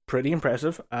 again, pretty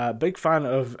impressive. Big fan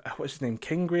of, what's his name,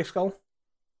 King Grayskull?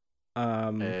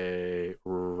 Randor?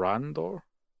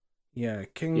 Yeah,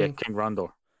 King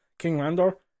Randor. King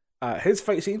Randor. His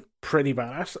fight scene, pretty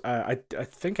badass. I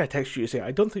think I texted you to say,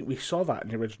 I don't think we saw that in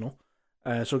the original.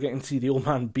 So getting to see the old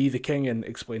man be the king and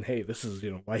explain, hey, this is,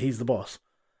 why he's the boss,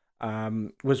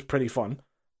 was pretty fun.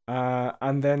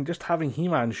 And then just having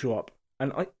He-Man show up.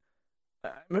 And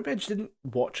maybe I just didn't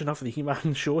watch enough of the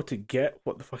He-Man show to get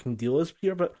what the fucking deal is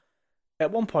here, but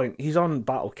at one point, he's on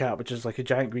Battle Cat, which is like a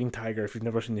giant green tiger if you've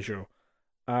never seen the show.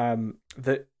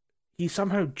 That he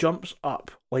somehow jumps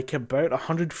up like about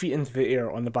 100 feet into the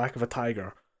air on the back of a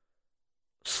tiger,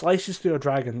 slices through a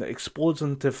dragon that explodes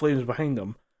into flames behind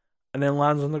him, and then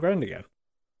lands on the ground again.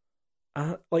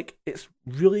 Like, it's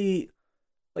really...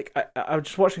 Like, I was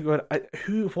just watching going,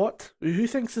 who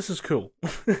thinks this is cool?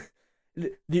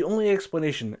 The only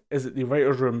explanation is that the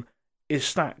writer's room is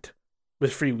stacked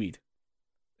with free weed.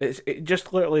 It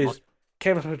just literally is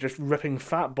Kevin Smith just ripping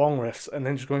fat bong riffs and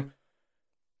then just going,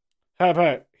 how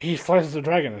about he slices the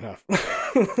dragon in half?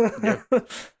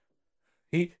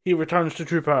 He returns to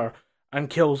true power and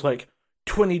kills like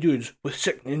 20 dudes with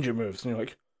sick ninja moves. And you're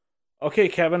like, okay,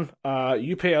 Kevin,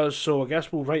 you pay us, so I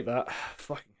guess we'll write that.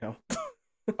 Fucking hell.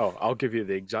 Oh, I'll give you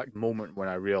the exact moment when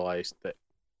I realised that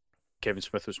Kevin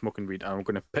Smith was smoking weed, and I'm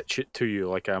going to pitch it to you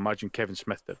like I imagine Kevin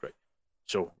Smith did, right?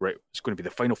 So, right, it's going to be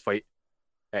the final fight.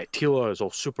 Teela is all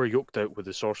super yoked out with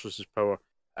the sorceress's power,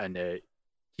 and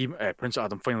Prince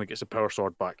Adam finally gets the power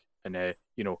sword back, and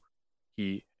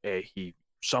he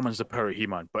summons the power of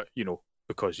He-Man, but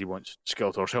because he wants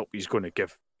Skeletor's help, he's going to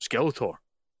give Skeletor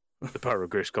the power of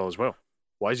Grayskull as well.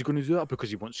 Why is he going to do that? Because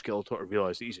he wants Skeletor to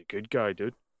realise that he's a good guy,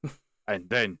 dude. And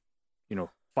then,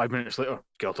 5 minutes later,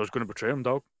 Skeletor's going to betray him,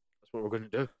 dog. That's what we're going to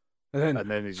do. And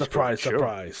then he's surprise, going,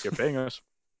 surprise. You're paying us.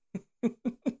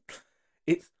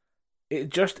 It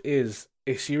just is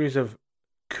a series of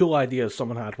cool ideas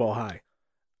someone had while high.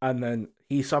 And then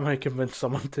he somehow convinced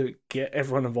someone to get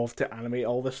everyone involved to animate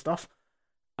all this stuff.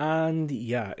 And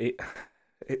yeah,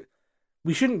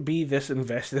 we shouldn't be this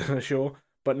invested in a show,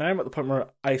 but now I'm at the point where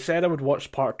I said I would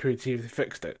watch part 2 to see if they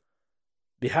fixed it.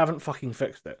 They haven't fucking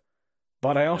fixed it.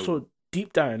 But I also,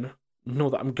 deep down, know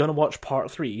that I'm going to watch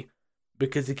part 3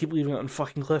 because they keep leaving it on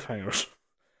fucking cliffhangers.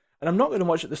 And I'm not going to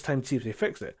watch it this time to see if they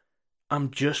fix it.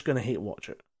 I'm just going to hate watch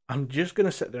it. I'm just going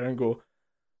to sit there and go,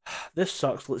 this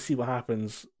sucks, let's see what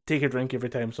happens. Take a drink every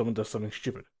time someone does something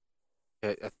stupid.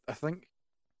 I think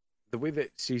the way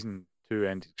that season 2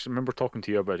 ended, because I remember talking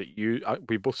to you about it,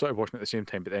 we both started watching it at the same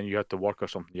time, but then you had to work or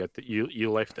something.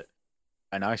 You left it.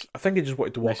 And I think I just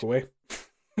wanted to walk away.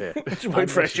 Yeah. Just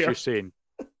wanted fresh air. You're saying,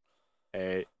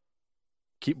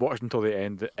 keep watching until the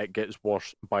end, it gets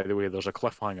worse. By the way, there's a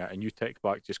cliffhanger, and you text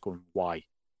back just going, why?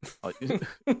 Like,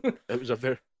 it was a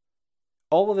very...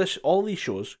 All these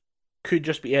shows could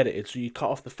just be edited, so you cut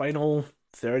off the final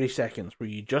 30 seconds where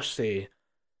you just say,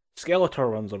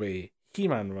 Skeletor runs away,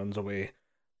 He-Man runs away,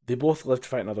 they both live to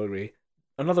fight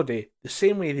another day, the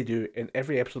same way they do in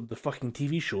every episode of the fucking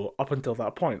TV show up until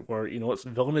that point, where, it's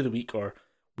Villain of the Week or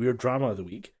Weird Drama of the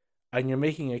Week, and you're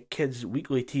making a kids'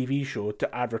 weekly TV show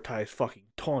to advertise fucking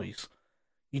toys.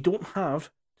 You don't have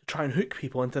to try and hook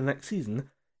people into the next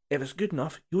season. If it's good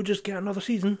enough, you'll just get another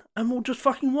season, and we'll just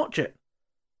fucking watch it.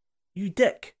 You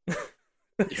dick.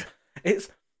 It's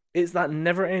that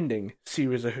never-ending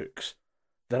series of hooks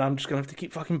that I'm just going to have to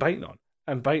keep fucking biting on,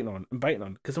 and biting on, and biting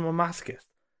on, because I'm a masochist.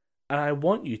 And I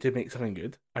want you to make something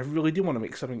good. I really do want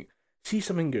to see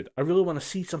something good. I really want to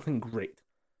see something great.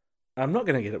 I'm not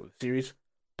going to get it with the series,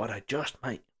 but I just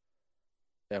might.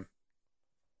 Yeah.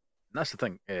 that's the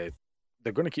thing.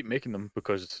 They're going to keep making them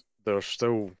because there's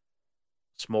still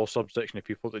small subsection of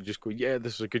people that just go, yeah,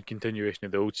 this is a good continuation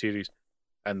of the old series,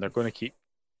 and they're going to keep,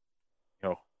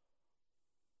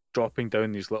 dropping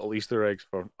down these little Easter eggs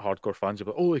for hardcore fans.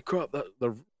 About, holy crap, that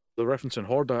they're referencing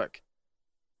Hordak.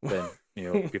 Then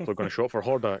people are going to show up for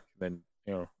Hordak. Then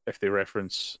if they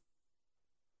reference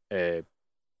King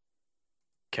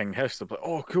Hiss, they'll be like,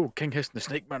 oh cool, King Hiss and the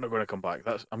Snake Man are going to come back.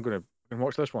 I'm going to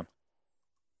watch this one.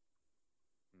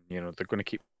 They're going to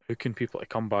keep hooking people to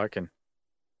come back, and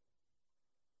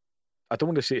I don't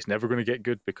want to say it's never going to get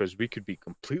good because we could be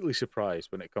completely surprised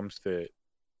when it comes to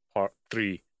part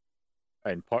 3,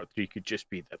 and part 3 could just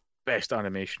be the best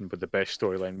animation with the best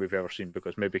storyline we've ever seen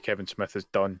because maybe Kevin Smith is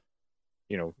done,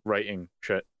 writing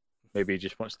shit. Maybe he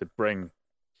just wants to bring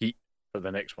heat for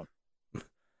the next one.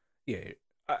 Yeah,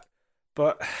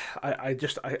 but I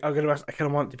kind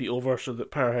of want it to be over so that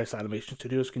Powerhouse Animation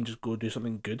Studios can just go do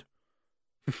something good.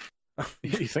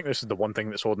 You think this is the one thing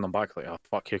that's holding them back? Like, oh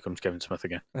fuck, here comes Kevin Smith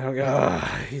again.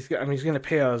 He's going to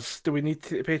pay us. Do we need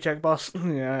to paycheck, boss?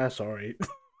 Yeah, sorry.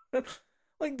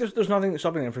 Like, there's nothing that's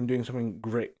stopping them from doing something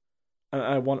great. And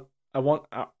I want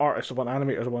artists, I want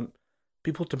animators, I want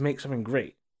people to make something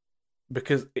great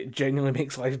because it genuinely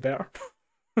makes life better.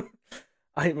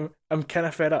 I'm kind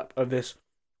of fed up of this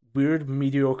weird,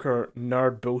 mediocre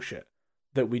nerd bullshit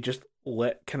that we just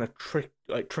let kind of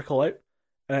trickle out,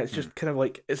 and it's just kind of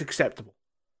like it's acceptable.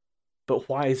 But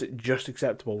why is it just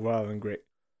acceptable rather than great?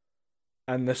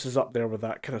 And this is up there with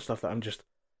that kind of stuff that I'm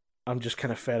just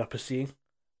kind of fed up of seeing.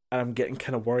 And I'm getting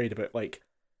kind of worried about like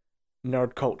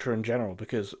nerd culture in general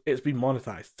because it's been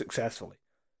monetized successfully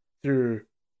through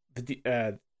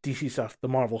the DC stuff, the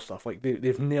Marvel stuff. Like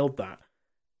they've nailed that,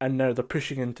 and now they're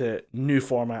pushing into new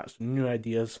formats, new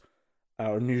ideas,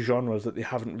 or new genres that they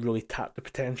haven't really tapped the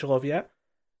potential of yet.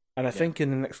 And I think in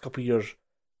the next couple of years,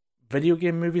 video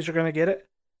game movies are going to get it,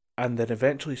 and then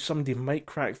eventually somebody might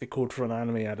crack the code for an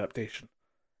anime adaptation.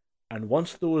 And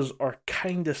once those are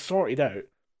kind of sorted out,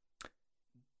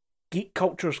 geek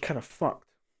culture's kind of fucked.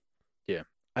 Yeah.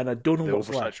 And I don't know the what's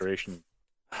oversaturation.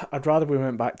 Left. I'd rather we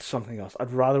went back to something else.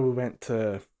 I'd rather we went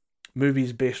to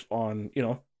movies based on,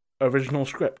 original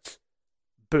scripts,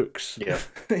 books. Yeah.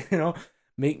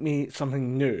 Make me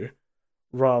something new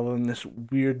rather than this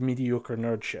weird, mediocre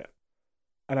nerd shit.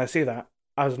 And I say that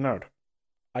as a nerd.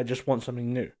 I just want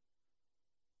something new.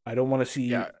 I don't want to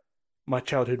see my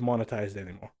childhood monetized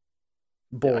anymore.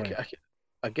 Boring. Yeah,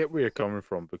 I get where you're coming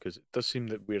from because it does seem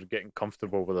that we're getting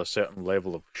comfortable with a certain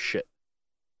level of shit.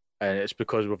 And it's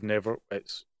because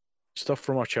it's stuff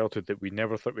from our childhood that we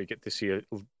never thought we'd get to see it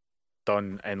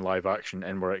done in live action,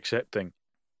 and we're accepting,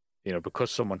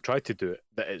 because someone tried to do it,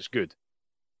 that it's good.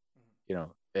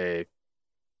 I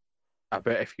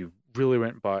bet if you really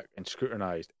went back and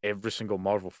scrutinized every single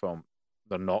Marvel film,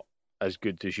 they're not as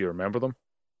good as you remember them.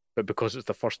 But because it's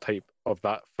the first type of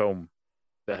that film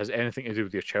that has anything to do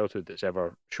with your childhood that's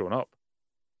ever shown up,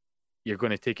 you're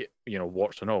going to take it,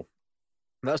 warts and all.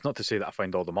 And that's not to say that I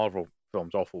find all the Marvel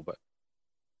films awful, but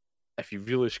if you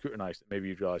really scrutinise it, maybe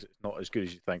you realise it's not as good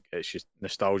as you think. It's just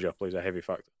nostalgia plays a heavy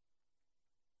factor.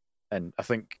 And I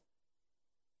think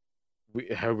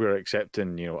how we're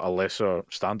accepting, a lesser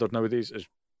standard nowadays is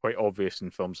quite obvious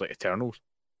in films like Eternals,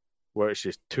 where it's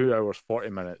just 2 hours, 40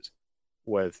 minutes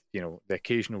with, the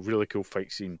occasional really cool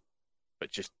fight scene, but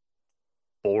just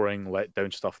boring, let down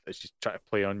stuff that's just trying to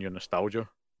play on your nostalgia.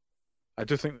 I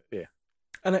do think,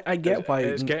 and I get why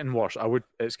it's getting worse.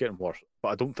 It's getting worse, but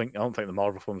I don't think the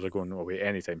Marvel films are going away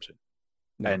anytime soon.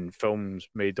 No. And films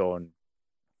made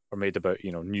about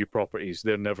new properties,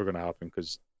 they're never going to happen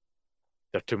because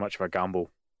they're too much of a gamble.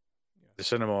 Yeah. The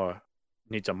cinema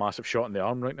needs a massive shot in the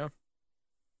arm right now,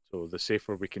 so the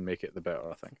safer we can make it, the better,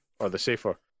 I think. Or the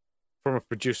safer, from a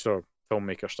producer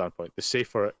filmmaker standpoint, the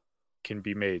safer it can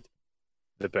be made,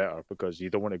 the better, because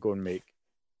you don't want to go and make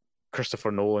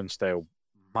Christopher Nolan style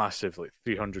massive, like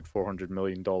 $300-400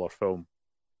 million film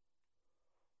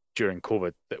during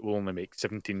COVID that will only make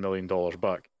 $17 million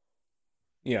back.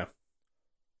 Yeah.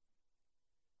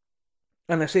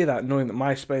 And I say that knowing that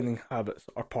my spending habits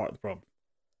are part of the problem.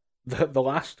 The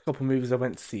last couple of movies I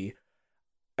went to see,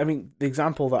 I mean, the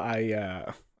example that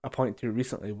I pointed to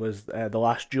recently was The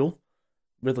Last Duel,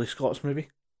 Ridley Scott's movie.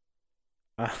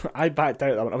 I backed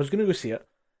out that one. I was going to go see it.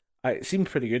 It seemed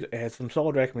pretty good. It had some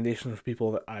solid recommendations from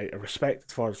people that I respect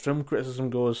as far as film criticism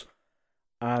goes.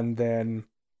 And then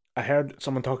I heard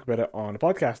someone talk about it on a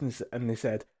podcast, and they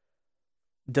said,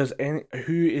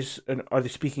 are they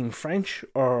speaking French,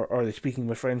 or are they speaking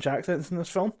with French accents in this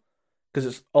film? Because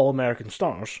it's all American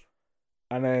stars.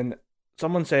 And then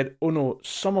someone said, oh no,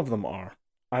 some of them are.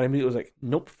 And I immediately was like,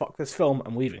 nope, fuck this film,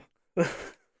 I'm leaving.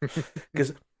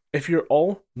 Because if you're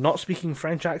all not speaking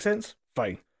French accents,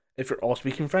 fine. If you're all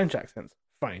speaking French accents,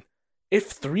 fine.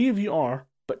 If 3 of you are,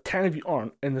 but 10 of you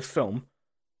aren't in this film,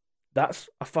 that's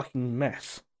a fucking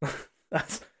mess.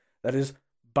 That is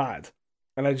bad.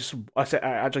 And I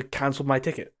actually cancelled my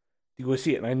ticket to go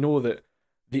see it. And I know that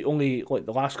the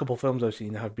last couple of films I've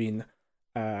seen have been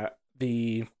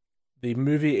the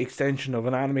movie extension of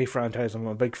an anime franchise I'm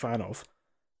a big fan of,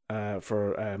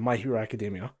 for My Hero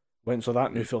Academia. Went and saw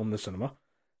that new film in the cinema.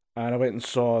 And I went and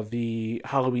saw the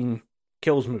Halloween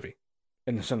Kills movie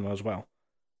in the cinema as well.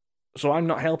 So I'm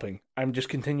not helping. I'm just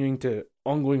continuing to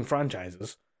ongoing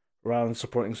franchises rather than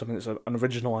supporting something that's an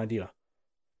original idea.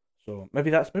 So maybe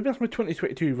that's my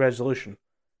 2022 resolution,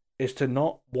 is to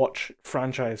not watch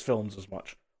franchise films as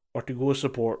much, or to go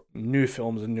support new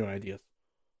films and new ideas.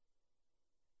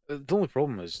 The only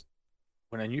problem is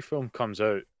when a new film comes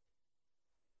out,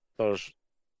 I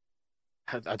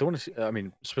don't want to see, I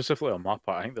mean, specifically on my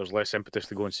part, I think there's less impetus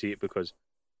to go and see it because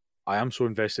I am so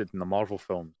invested in the Marvel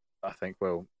film. I think,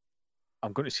 well,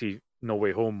 I'm going to see No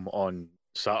Way Home on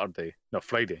Friday.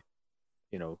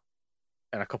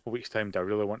 In a couple of weeks' time, do I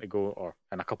really want to go, or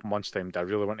in a couple of months' time, do I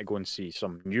really want to go and see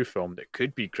some new film that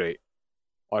could be great?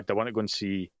 Or do I want to go and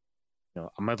see,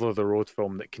 a middle-of-the-road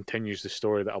film that continues the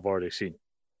story that I've already seen?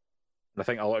 And I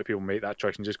think a lot of people make that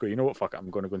choice and just go, you know what, fuck it, I'm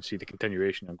going to go and see the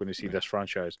continuation. I'm going to see this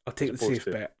franchise. I'll take the safe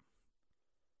bet.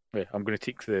 Yeah, I'm going to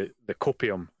take the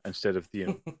copium instead of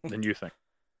the the new thing.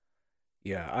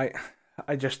 Yeah,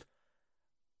 I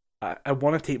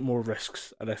want to take more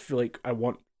risks, and I feel like I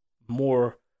want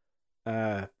more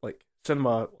cinema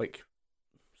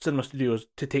studios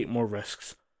to take more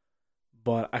risks,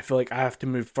 but I feel like I have to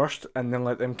move first and then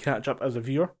let them catch up as a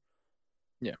viewer.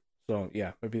 Yeah. So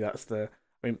yeah, maybe that's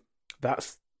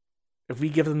if we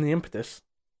give them the impetus,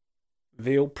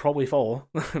 they'll probably follow.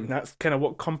 That's kind of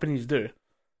what companies do.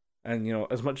 And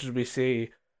as much as we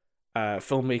say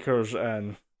filmmakers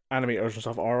and animators and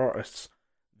stuff are artists,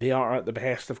 they are at the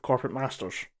behest of corporate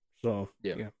masters. So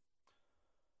yeah.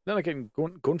 Then again,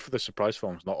 going for the surprise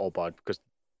films not all bad, because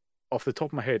off the top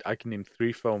of my head, I can name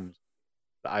 3 films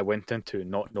that I went into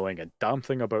not knowing a damn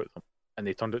thing about them, and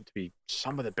they turned out to be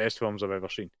some of the best films I've ever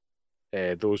seen.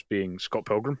 Those being Scott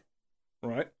Pilgrim,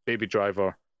 right, Baby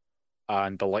Driver,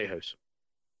 and The Lighthouse.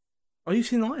 Oh, you've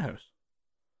seen The Lighthouse?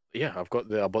 Yeah, I bought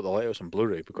The Lighthouse on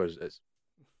Blu-ray because it's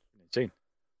insane.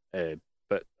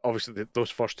 But obviously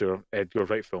those first 2 are Edgar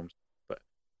Wright films. But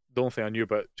the only thing I knew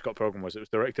about Scott Pilgrim was it was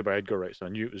directed by Edgar Wright, so I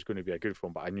knew it was going to be a good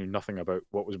film, but I knew nothing about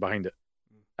what was behind it.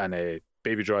 And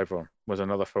Baby Driver was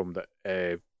another film that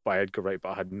by Edgar Wright, but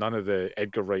I had none of the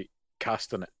Edgar Wright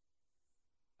cast in it.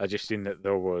 I just seen that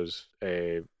there was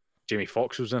Jamie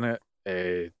Foxx was in it.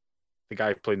 The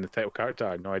guy playing the title character,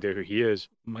 I had no idea who he is.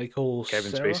 Kevin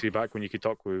Cera? Spacey, back when you could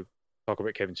talk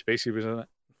about Kevin Spacey, was in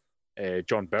it.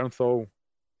 John Bernthal,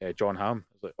 John Hamm.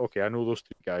 I was like, okay, I know those 2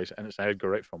 guys, and it's an Edgar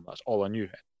Wright film. That's all I knew.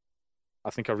 I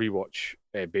think I rewatch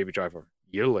Baby Driver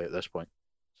yearly at this point,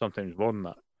 sometimes more than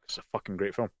that. It's a fucking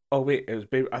great film. Oh wait, it was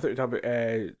Baby. I thought you were talking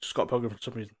about Scott Pilgrim for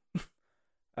some reason.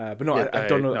 But no, I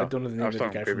don't know. I don't know the name of the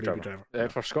guy from Baby Driver.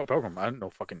 For Scott Pilgrim, I don't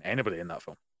know fucking anybody in that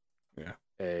film. Yeah.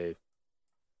 There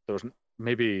was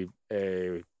maybe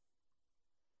the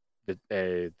dude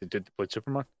that played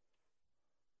Superman.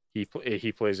 He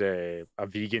plays a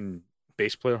vegan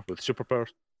bass player with superpowers.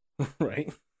 Right.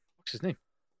 What's his name?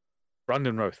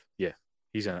 Brandon Routh. Yeah,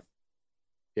 he's in it.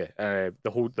 Yeah.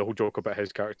 The whole joke about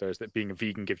his character is that being a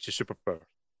vegan gives you superpowers.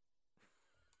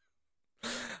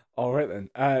 All right then.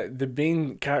 The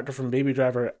main character from Baby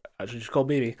Driver, actually just called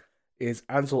Baby, is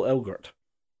Ansel Elgort.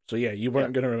 So yeah, you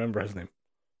weren't going to remember his name.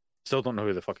 Still don't know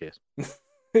who the fuck he is.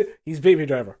 He's Baby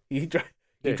Driver. He drives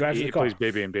the car. He plays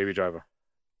Baby in Baby Driver.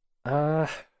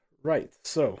 Right.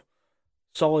 So,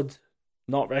 solid,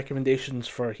 not recommendations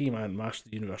for He-Man, Master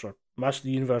of the Universe, or Master of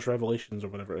the Universe Revelations, or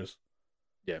whatever it is.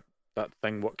 Yeah, that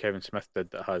thing what Kevin Smith did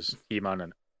that has He-Man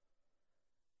in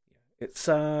it. It's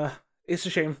a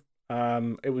shame.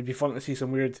 It would be fun to see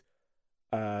some weird,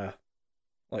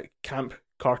 camp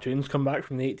cartoons come back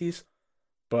from the 80s,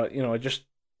 but just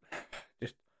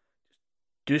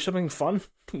do something fun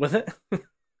with it.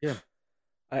 Yeah,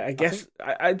 I guess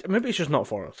maybe it's just not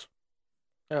for us.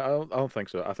 Yeah, I don't think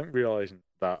so. I think realizing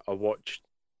that I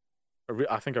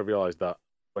think I realized that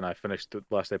when I finished the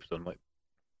last episode, I'm like,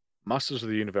 Masters of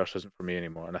the Universe isn't for me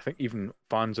anymore. And I think even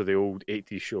fans of the old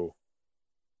 80s show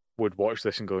would watch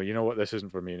this and go, you know what, this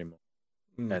isn't for me anymore.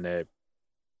 And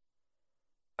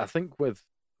I think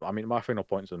my final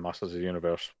points on Masters of the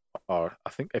Universe are, I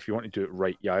think if you want to do it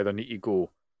right, you either need to go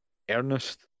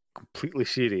earnest, completely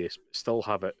serious, but still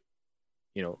have it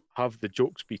have the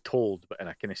jokes be told, but in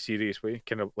a kind of serious way,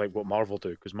 kind of like what Marvel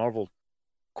do, because Marvel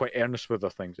quite earnest with their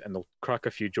things, and they'll crack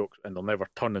a few jokes, and they'll never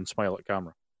turn and smile at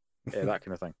camera, that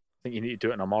kind of thing. I think you need to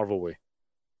do it in a Marvel way,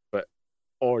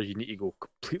 or you need to go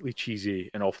completely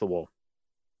cheesy and off the wall.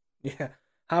 Yeah,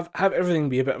 have everything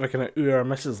be a bit of a kind of ooh or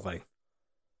misses line.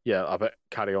 Yeah, a bit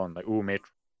carry on, like ooh mate,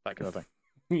 that kind of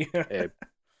thing. Yeah,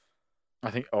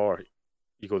 I think, or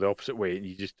you go the opposite way and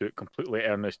you just do it completely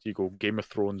earnest. You go Game of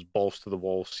Thrones, balls to the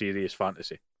wall, serious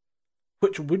fantasy.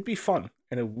 which would be fun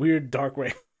in a weird, dark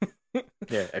way.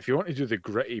 Yeah, if you want to do the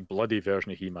gritty, bloody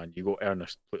version of He-Man, you go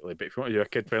earnest completely. But if you want to do a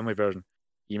kid-friendly version,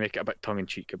 you make it a bit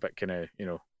tongue-in-cheek, a bit kind of,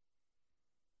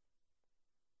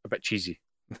 a bit cheesy.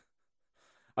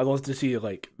 I'd love to see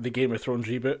like the Game of Thrones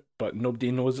reboot, but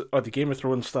nobody knows, or the Game of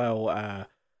Thrones style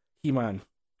He-Man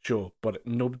show, but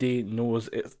nobody knows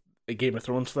it's a Game of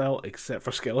Thrones style except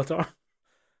for Skeletor.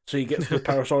 So he gets the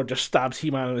power sword, just stabs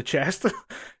He-Man in the chest.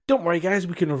 Don't worry, guys,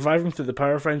 we can revive him through the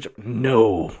power of friendship.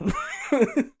 No,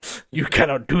 you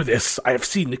cannot do this. I have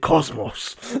seen the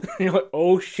cosmos. You're like,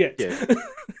 oh shit. Yeah.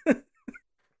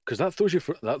 Because that throws you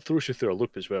through a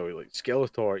loop as well. Like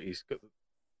Skeletor, he's got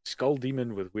skull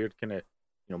demon with weird kind of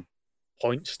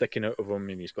points sticking out of him,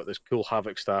 and he's got this cool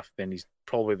Havoc staff. Then he's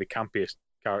probably the campiest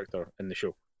character in the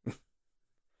show.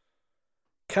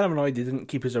 Kind of annoyed they didn't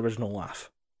keep his original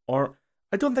laugh, or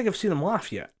I don't think I've seen him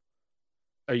laugh yet.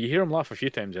 You hear him laugh a few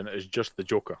times, and it is just the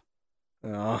Joker.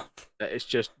 Oh. It's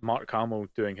just Mark Hamill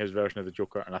doing his version of the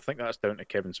Joker, and I think that's down to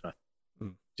Kevin Smith.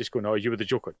 Just going, oh, you were the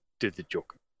Joker. Do the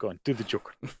Joker. Go on, do the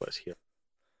Joker. Let's hear.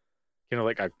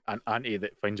 Like an auntie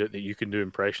that finds out that you can do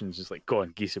impressions is like, go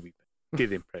on, geese a wee bit. Do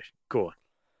the impression. Go on.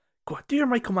 Go on, do your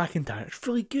Michael McIntyre. It's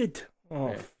really good.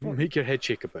 Oh, yeah. Make your head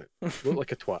shake about. Look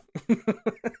like a twat.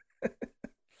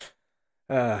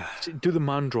 Do the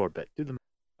man drawer bit. Do the.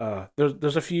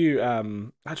 There's a few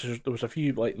actually there was a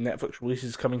few like Netflix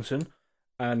releases coming soon,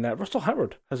 and Russell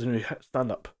Howard has a new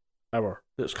stand-up hour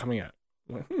that's coming out.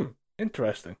 I'm like,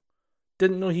 interesting.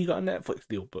 Didn't know he got a Netflix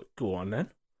deal, but go on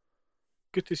then.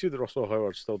 Good to see that Russell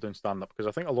Howard's still doing stand-up, because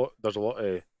I think there's a lot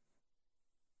of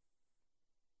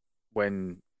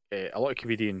when a lot of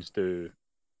comedians do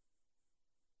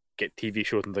get TV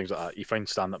shows and things like that, you find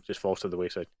stand-up just falls to the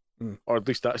wayside. Or at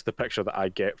least that's the picture that I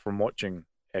get from watching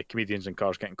comedians in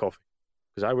cars getting coffee.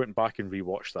 Because I went back and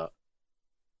rewatched that.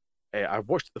 I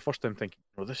watched it the first time thinking,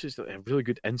 this is a really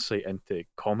good insight into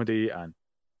comedy and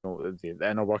the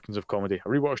inner workings of comedy. I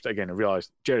rewatched it again and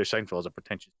realised Jerry Seinfeld is a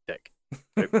pretentious dick.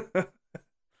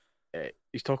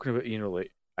 He's talking about,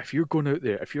 like, if you're going out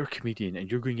there, if you're a comedian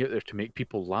and you're going out there to make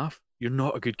people laugh, you're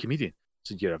not a good comedian.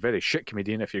 So you're a very shit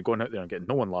comedian if you're going out there and getting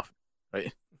no one laughing,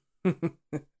 right?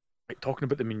 Like, talking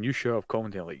about the minutiae of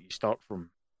comedy, like, you start from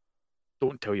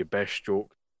don't tell your best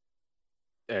joke,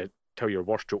 tell your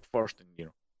worst joke first, and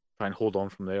try and hold on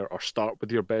from there, or start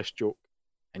with your best joke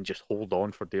and just hold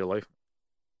on for dear life.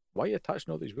 Why are you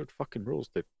attaching all these weird fucking rules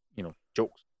to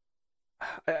jokes?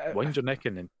 Wind your neck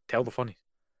in and tell the funnies.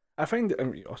 I find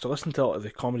so listen to a lot of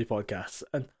the comedy podcasts,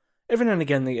 and every now and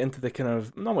again they get into the kind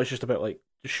of not much just about like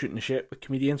just shooting the shit with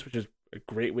comedians, which is a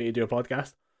great way to do a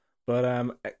podcast.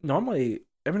 But normally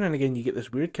every now and again you get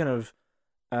this weird kind of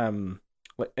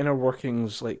like inner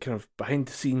workings, like kind of behind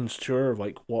the scenes tour of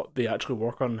like what they actually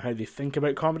work on and how they think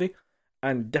about comedy,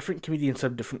 and different comedians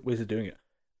have different ways of doing it.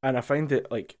 And I find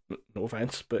that, like, no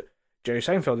offense, but Jerry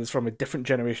Seinfeld is from a different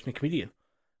generation of comedian,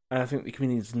 and I think the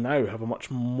comedians now have a much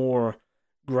more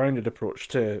grounded approach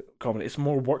to comedy. It's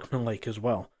more workmanlike as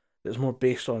well. It's more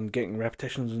based on getting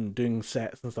repetitions and doing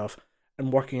sets and stuff,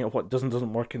 and working out what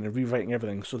doesn't work and rewriting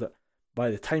everything, so that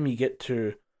by the time you get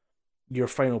to your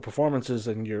final performances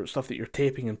and your stuff that you're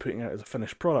taping and putting out as a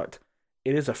finished product,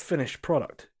 it is a finished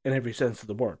product in every sense of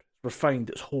the word. It's refined,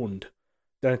 it's honed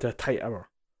down to a tight hour.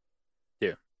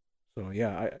 Yeah. So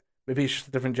yeah, maybe it's just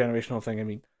a different generational thing. I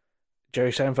mean,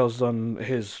 Jerry Seinfeld's done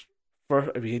his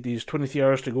first, he had these 23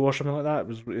 hours to go or something like that. It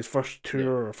was his first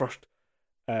tour or first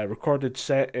recorded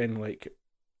set in like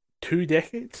 2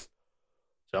 decades.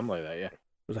 Something like that, yeah.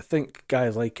 Because I think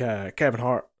guys like Kevin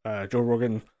Hart, Joe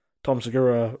Rogan, Tom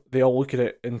Segura, they all look at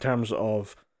it in terms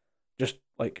of just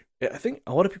like, I think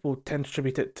a lot of people tend to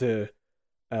attribute it to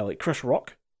like Chris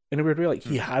Rock in a weird way. Like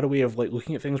he had a way of like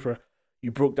looking at things where you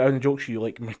broke down the jokes, you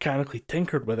like mechanically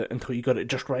tinkered with it until you got it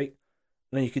just right,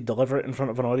 and then you could deliver it in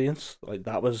front of an audience. Like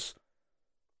that was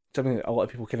something that a lot of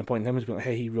people kind of point to him as being like,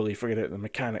 hey, he really figured out the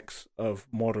mechanics of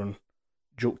modern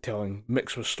joke telling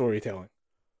mixed with storytelling.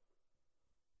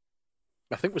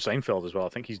 I think with Seinfeld as well, I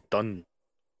think he's done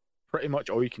pretty much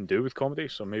all you can do with comedy,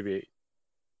 so maybe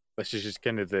this is just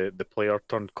kind of the player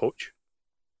turned coach.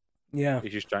 Yeah.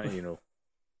 He's just trying to,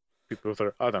 people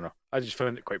through. I don't know. I just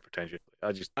found it quite pretentious.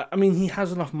 I mean, he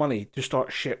has enough money to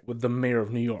start shit with the mayor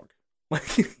of New York.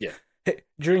 Like, Yeah.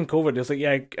 During COVID, it's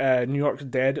like, New York's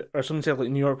dead, or someone said like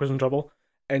New York was in trouble,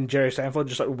 and Jerry Seinfeld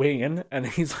just like weighing in, and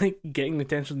he's like getting the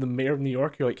attention of the mayor of New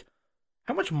York. You're like,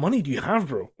 how much money do you have,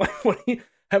 bro? Like,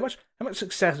 how much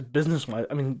success business wise?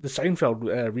 I mean, the Seinfeld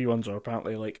reruns are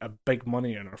apparently like a big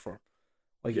money earner for,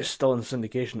 like, it's still in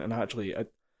syndication, and actually, I'm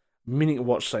meaning to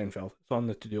watch Seinfeld. It's on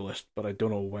the to-do list, but I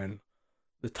don't know when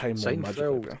the time will magically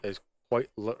Seinfeld appear. is quite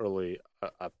literally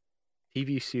a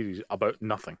TV series about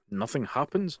nothing. Nothing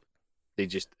happens.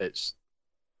 It's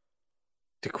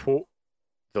to quote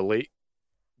the late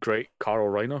great Carl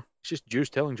Reiner, it's just Jews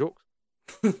telling jokes.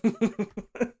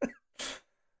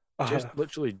 Just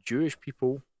literally Jewish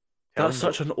people. That's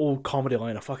such an old comedy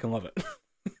line. I fucking love it.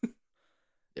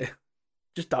 Yeah,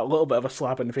 just that little bit of a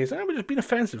slap in the face. I'm just being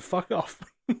offensive. Fuck off.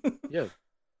 Yeah.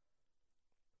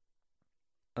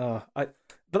 I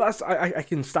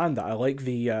can stand that. I like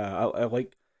the I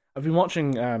like. I've been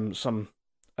watching some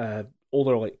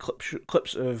older like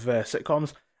clips of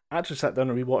sitcoms. I actually sat down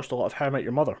and rewatched a lot of How I Met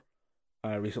Your Mother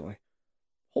recently.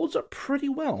 Holds up pretty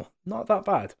well, not that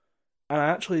bad, and I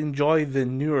actually enjoy the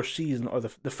newer season or the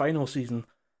final season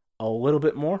a little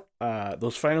bit more.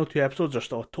 Those final 2 episodes are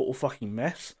still a total fucking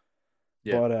mess.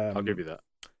 Yeah, but, I'll give you that.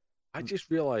 I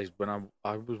just realised when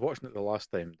I was watching it the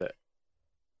last time that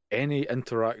any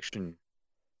interaction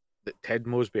that Ted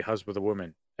Mosby has with a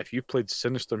woman, if you played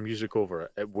sinister music over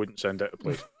it, it wouldn't sound out of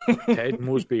place. Ted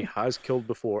Mosby has killed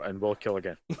before and will kill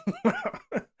again.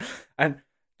 And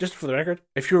just for the record,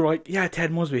 if you're like, yeah,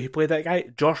 Ted Mosby, he played that guy,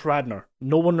 Josh Radnor.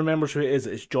 No one remembers who it is.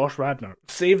 It's Josh Radnor.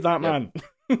 Save that man.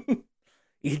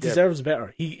 He deserves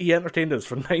better. He entertained us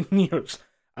for 9 years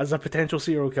as a potential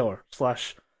serial killer /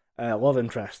 love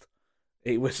interest.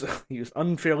 He was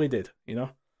unfairly did, you know?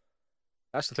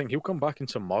 That's the thing. He'll come back in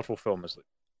some Marvel film as like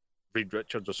Reed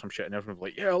Richards or some shit, and everyone's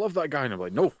like, yeah, I love that guy. And I'm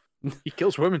like, no, he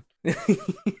kills women.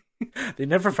 They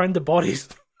never found the bodies.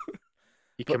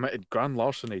 He committed grand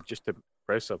larceny just to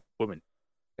impress a woman.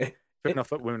 Fair enough,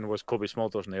 that woman was Kobe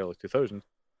Smulders in the early 2000s.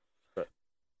 But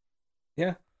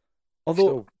yeah. Although,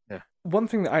 still, yeah. One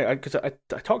thing that because I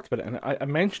talked about it, and I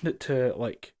mentioned it to,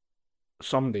 like,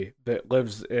 somebody that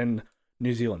lives in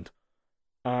New Zealand.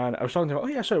 And I was talking to her, oh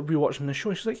yeah, I started rewatching the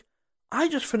show. She's like, I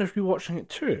just finished rewatching it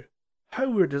too. How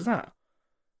weird is that?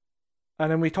 And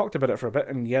then we talked about it for a bit,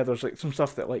 and yeah, there's like some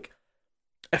stuff that, like,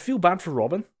 I feel bad for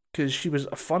Robin, because she was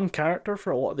a fun character for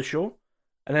a lot of the show,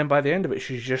 and then by the end of it,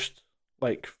 she's just,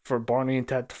 like, for Barney and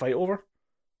Ted to fight over.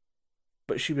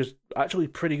 But she was actually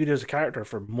pretty good as a character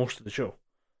for most of the show.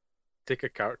 Take a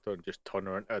character and just turn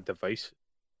her into a device.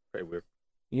 Pretty weird.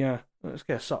 Yeah, this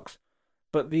guy sucks.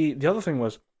 But the other thing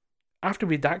was, after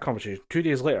we had that conversation, 2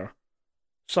 days later,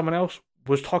 someone else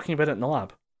was talking about it in the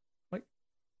lab. Like,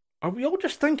 are we all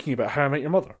just thinking about How I Met Your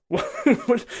Mother?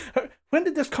 When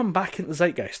did this come back into the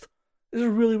zeitgeist? This is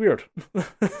really weird.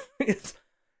 It's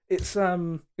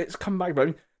come back, but I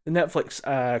mean, the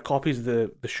Netflix copies of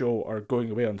the show are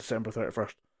going away on December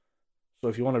 31st. So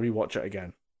if you want to rewatch it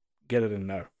again, get it in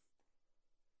now.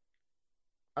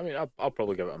 I mean, I'll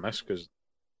probably give it a miss because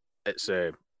it's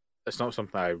not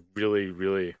something I really,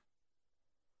 really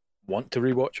want to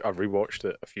rewatch. I've rewatched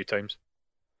it a few times.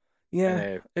 Yeah,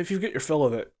 and, if you've got your fill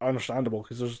of it, understandable,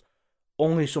 because there's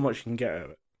only so much you can get out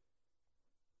of it.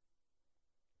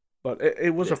 But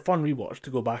it was a fun rewatch to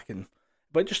go back and.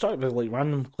 But I just started with like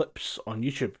random clips on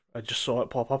YouTube. I just saw it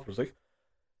pop up. I was like,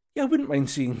 yeah, I wouldn't mind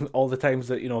seeing all the times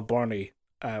that, you know, Barney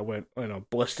went, you know,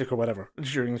 ballistic or whatever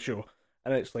during the show.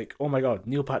 And it's like, oh my god,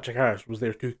 Neil Patrick Harris was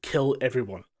there to kill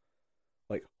everyone.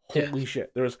 Like, holy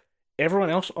shit. There was everyone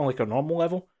else on like a normal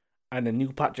level, and then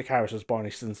Neil Patrick Harris as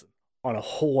Barney Stinson on a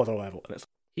whole other level. And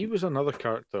he was another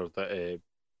character that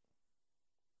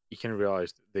you can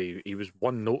realise he was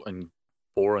one note and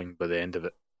boring by the end of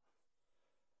it.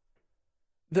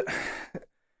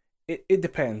 It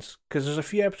depends, because there's a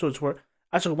few episodes where,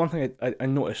 actually, one thing I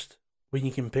noticed when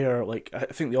you compare, like, I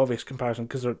think the obvious comparison,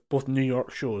 because they're both New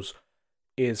York shows,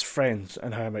 is Friends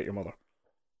and How I Met Your Mother.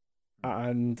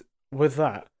 And with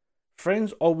that,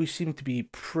 Friends always seemed to be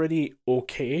pretty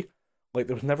okay. Like,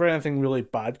 there was never anything really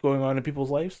bad going on in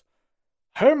people's lives.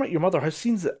 How I Met Your Mother has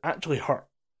scenes that actually hurt.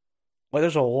 Like,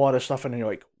 there's a lot of stuff in there, you're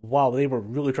like, wow, they were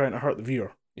really trying to hurt the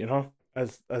viewer, you know?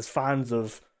 As fans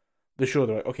of the show,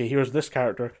 they're like, okay, here's this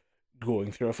character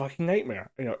going through a fucking nightmare.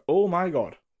 And you're like, oh my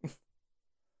god.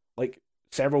 Like,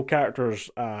 several characters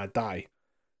die.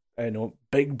 You know,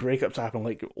 big breakups happen,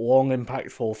 like, long,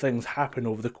 impactful things happen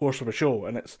over the course of a show,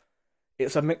 and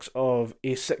it's a mix of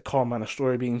a sitcom and a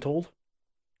story being told,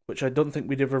 which I don't think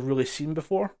we'd ever really seen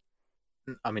before.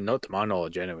 I mean, not to my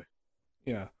knowledge, anyway.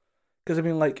 Yeah. Because, I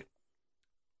mean, like,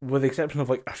 with the exception of,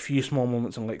 like, a few small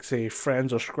moments in, like, say,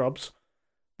 Friends or Scrubs,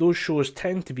 those shows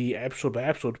tend to be, episode by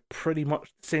episode, pretty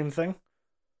much the same thing,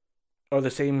 or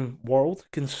the same world,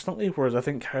 consistently, whereas I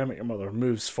think How I Met Your Mother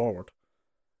moves forward,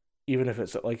 even if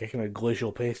it's at, like, a kind of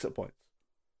glacial pace at points.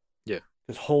 Yeah.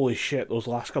 Because holy shit, those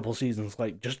last couple seasons,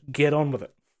 like, just get on with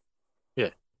it.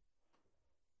 Yeah.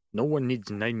 No one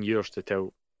needs 9 years to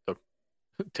tell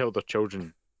their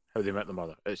children how they met their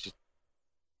mother. It's just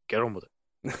get on with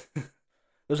it.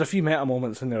 There's a few meta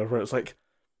moments in there where it's like,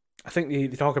 I think they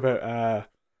talk about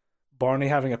Barney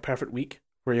having a perfect week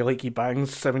where he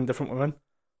bangs 7 different women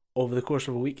over the course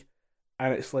of a week,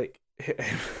 and it's like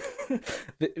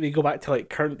they go back to like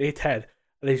current day Ted,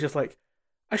 and he's just like,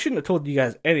 I shouldn't have told you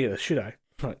guys any of this, should I?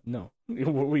 I'm like, no.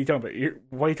 What are you talking about?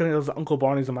 Why are you telling us that Uncle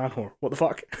Barney's a man whore? What the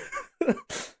fuck?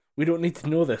 We don't need to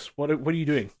know this. What are you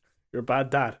doing? You're a bad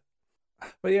dad.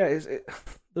 But yeah,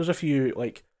 there's a few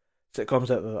like sitcoms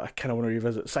that I kind of want to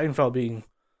revisit. Seinfeld being,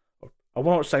 I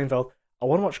want to watch Seinfeld. I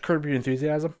want to watch Curb Your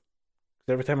Enthusiasm.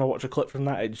 Because every time I watch a clip from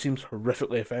that, it seems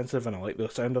horrifically offensive, and I like the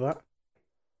sound of that.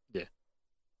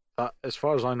 Yeah. As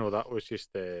far as I know, that was just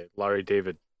Larry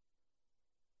David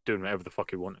doing whatever the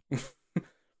fuck he wanted.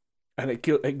 And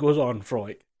it goes on for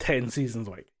like 10 seasons.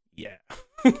 Like, yeah.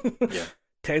 Yeah.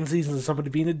 10 seasons of somebody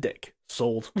being a dick.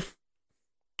 Sold.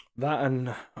 That,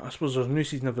 and I suppose there's a new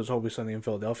season of It's Always Sunny in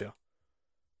Philadelphia.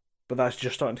 But that's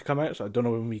just starting to come out, so I don't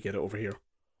know when we get it over here.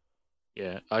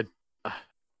 Yeah,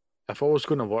 if I was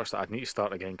going to watch that, I'd need to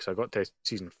start again because I got to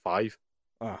season 5.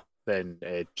 Then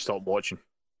stop watching.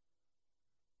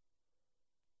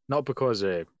 Not because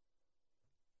it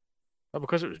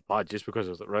was bad, just because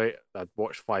I was like, right, I'd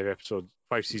watched 5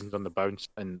 seasons on the bounce,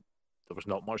 and there was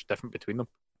not much different between them.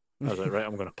 I was like, right,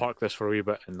 I'm going to park this for a wee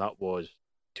bit, and that was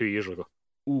 2 years ago.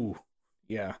 Ooh,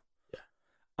 yeah.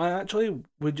 I actually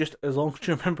would just, as long as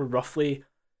you remember roughly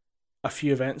a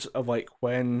few events of like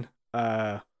when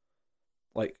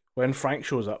Frank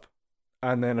shows up,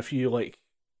 and then a few like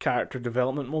character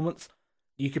development moments,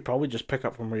 you could probably just pick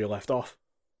up from where you left off.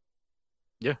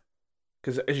 Yeah.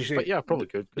 Because as you say, but yeah, probably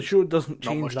could. The show doesn't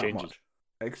change that changes. much.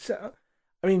 Except,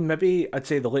 I mean, maybe I'd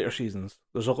say the later seasons,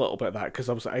 there's a little bit of that,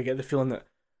 because I get the feeling that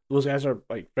those guys are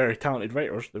like very talented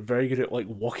writers. They're very good at like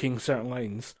walking certain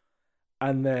lines,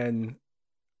 and then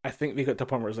I think they got to a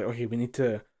point where it's like, okay, we need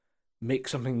to make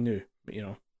something new,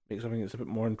 make something that's a bit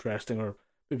more interesting, or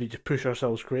maybe just push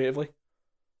ourselves creatively.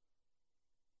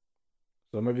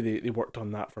 So maybe they worked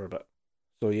on that for a bit.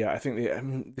 So yeah, I think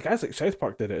the guys like South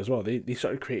Park did it as well. They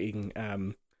started creating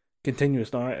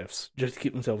continuous narratives just to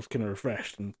keep themselves kind of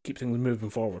refreshed and keep things moving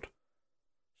forward,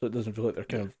 so it doesn't feel like they're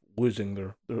kind of losing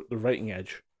their writing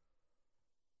edge.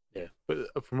 Yeah,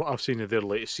 but from what I've seen of their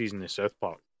latest season of South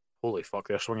Park, holy fuck,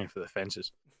 they're swinging for the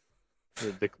fences.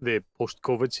 The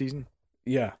post-COVID season.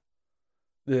 Yeah,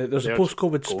 there's a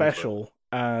post-COVID special,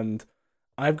 and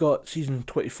I've got season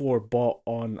 24 bought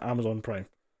on Amazon Prime.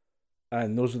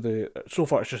 And those are so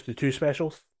far it's just the 2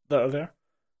 specials that are there.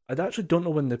 I actually don't know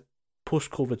when the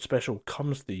post-COVID special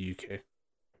comes to the UK.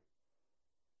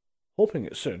 Hoping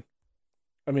it's soon.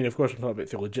 I mean, of course, I'm talking about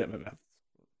the legitimate methods.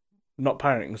 Not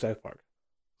pirating South Park.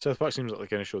 South Park seems like the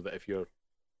kind of show that if you're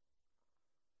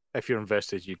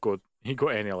invested, you go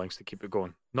any lengths to keep it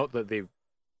going. Not that they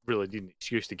really need an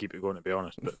excuse to keep it going, to be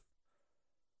honest, but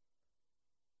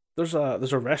there's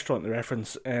a restaurant they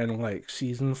reference in like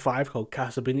season 5 called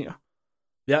Casa Bonita.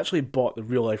 They actually bought the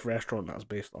real life restaurant that's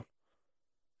based on.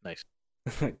 Nice.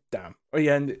 Damn. Oh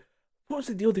yeah, and what was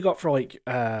the deal they got for like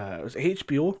was it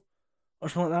HBO or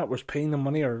something like that? Was paying them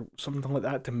money or something like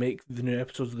that to make the new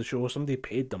episodes of the show? Somebody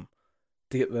paid them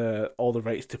to get all the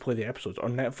rights to play the episodes, or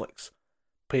Netflix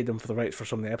paid them for the rights for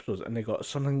some of the episodes, and they got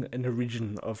something in the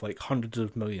region of like hundreds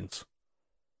of millions.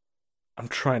 I'm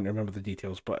trying to remember the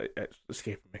details, but it's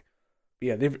escaping me. But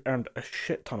yeah, they've earned a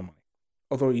shit ton of money.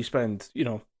 Although you spend,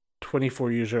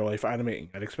 24 years of your life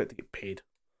animating, I'd expect to get paid.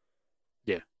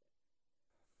 Yeah.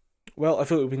 Well, I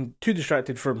feel we've been too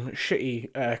distracted from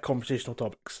shitty conversational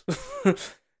topics.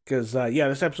 Because,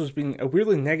 this episode's been a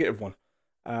weirdly negative one.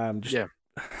 I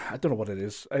don't know what it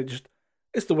is.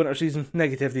 It's the winter season.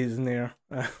 Negativity is in the air.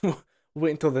 We'll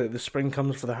wait until the spring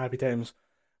comes for the happy times.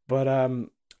 But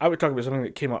I would talk about something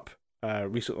that came up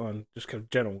recently on just kind of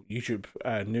general YouTube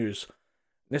news.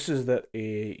 This is that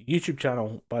a YouTube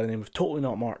channel by the name of Totally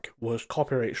Not Mark was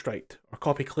copyright striked, or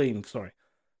copy claimed, sorry.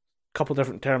 A couple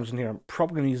different terms in here. I'm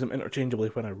probably going to use them interchangeably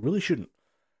when I really shouldn't.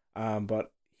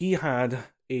 But he had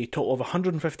a total of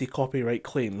 150 copyright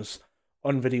claims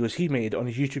on videos he made on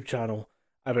his YouTube channel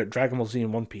about Dragon Ball Z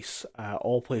and One Piece,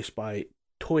 all placed by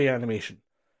Toei Animation.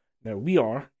 Now, we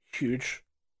are huge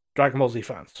Dragon Ball Z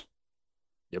fans.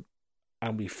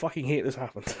 and we fucking hate this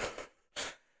happened.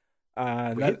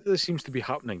 And We hate that this seems to be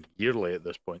happening yearly at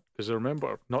this point, because I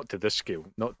remember, not to this scale,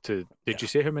 not to. Did you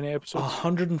say how many episodes?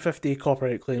 150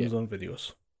 copyright claims on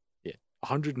videos. Yeah,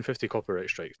 150 copyright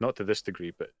strikes. Not to this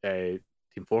degree, but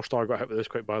Team 4-Star got hit with this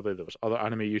quite badly. There was other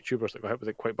anime YouTubers that got hit with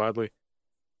it quite badly.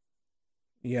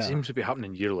 Yeah, It seems to be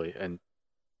happening yearly, and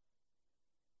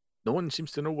no one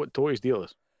seems to know what Toei's deal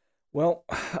is. well,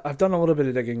 I've done a little bit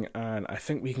of digging, and I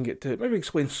think we can get to maybe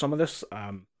explain some of this.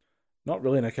 Not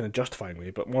really in a kind of justifying way,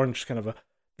 but more in just kind of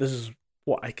this is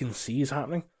what I can see is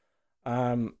happening.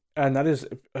 And that is,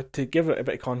 to give it a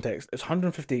bit of context, it's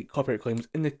 150 copyright claims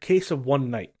in the case of one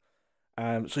night.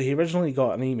 So he originally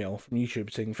got an email from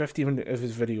YouTube saying 50 of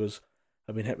his videos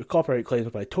have been hit with copyright claims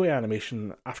by Toei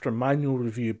Animation after manual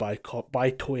review by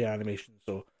Toei Animation.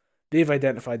 So they've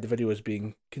identified the video as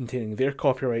being containing their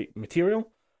copyright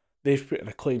material. They've put in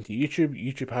a claim to YouTube.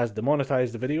 YouTube has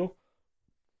demonetized the video,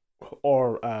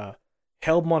 or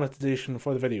held monetization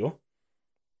for the video.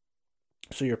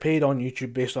 So you're paid on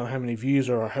YouTube based on how many views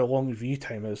or how long the view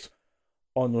time is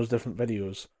on those different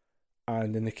videos.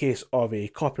 And in the case of a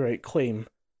copyright claim,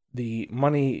 the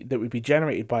money that would be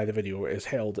generated by the video is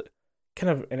held kind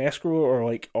of in escrow or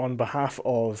like on behalf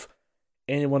of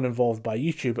anyone involved by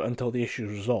YouTube until the issue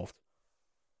is resolved.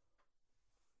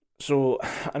 So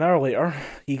an hour later,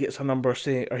 he gets another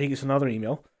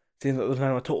email saying that there's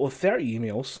now a total of 30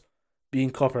 emails being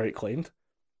copyright claimed.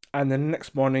 And then the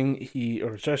next morning, he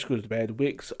just goes to bed,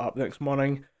 wakes up the next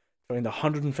morning, find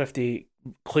 150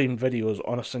 claimed videos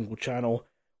on a single channel,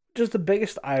 which is the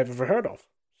biggest I've ever heard of.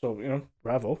 So,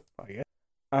 bravo, I guess.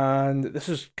 And this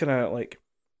is kind of like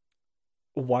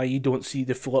why you don't see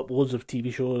the full uploads of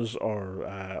TV shows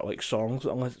or like songs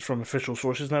unless it's from official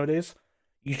sources nowadays.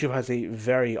 YouTube has a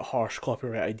very harsh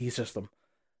copyright ID system.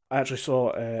 I actually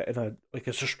saw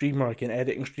it's a stream or like an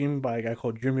editing stream by a guy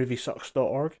called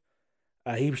YourMovieSucks.org.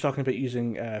 He was talking about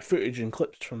using footage and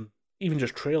clips from even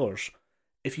just trailers.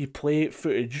 If you play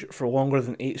footage for longer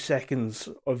than 8 seconds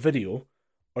of video,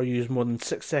 or use more than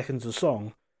 6 seconds of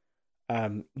song,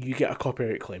 you get a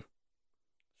copyright claim.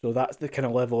 So that's the kind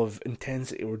of level of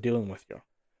intensity we're dealing with here.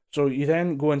 So you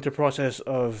then go into a process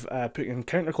of putting in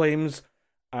counterclaims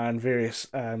and various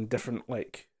different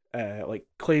like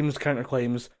claims,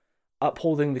 counterclaims,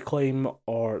 upholding the claim,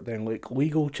 or then like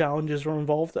legal challenges are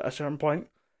involved at a certain point.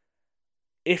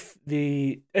 If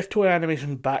Toei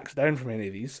Animation backs down from any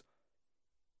of these,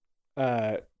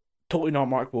 Totally Not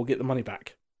Mark will get the money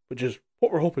back, which is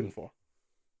what we're hoping for.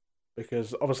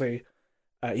 Because obviously,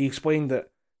 he explained that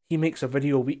he makes a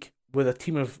video a week with a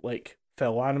team of like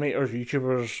fellow animators,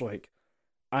 YouTubers, like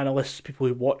analysts, people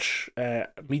who watch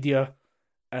media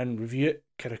and review it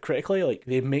kind of critically. Like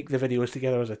they make the videos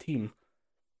together as a team.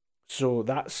 So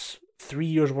that's 3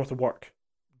 years worth of work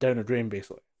down a drain,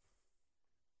 basically.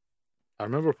 I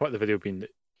remember part of the video being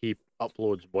that he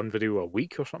uploads one video a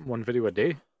week or something, one video a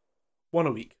day. One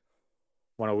a week.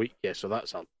 One a week, yeah, so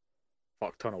that's a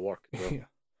fuck ton of work. Yeah.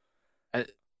 And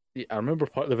I remember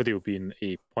part of the video being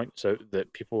he points out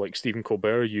that people like Stephen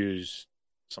Colbert use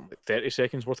something like 30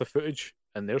 seconds worth of footage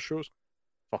in their shows.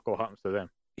 Fuck all happens to them.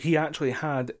 He actually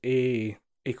had a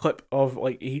clip of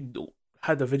he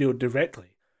had a video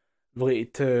directly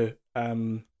related to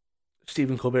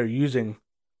Stephen Colbert using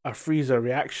a Frieza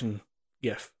reaction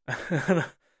GIF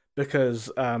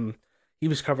because he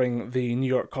was covering the New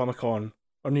York Comic Con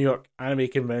or New York Anime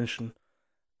Convention,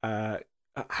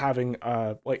 having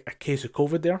a case of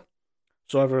COVID there.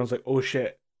 So everyone's like, "Oh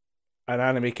shit, an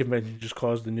anime convention just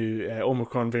caused the new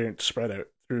Omicron variant to spread out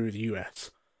through the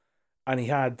US." And he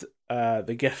had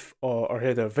the GIF or he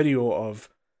had a video of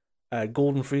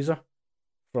Golden Frieza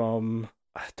from,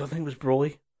 I don't think it was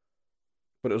Broly,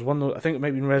 but it was one. I think it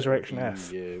might be in Resurrection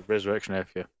F. Yeah, Resurrection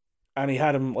F. Yeah. And he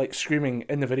had him screaming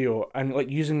in the video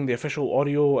and using the official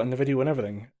audio and the video and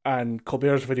everything. And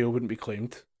Colbert's video wouldn't be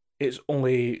claimed. It's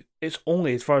only as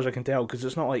far as I can tell, because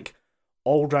it's not like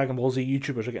all Dragon Ball Z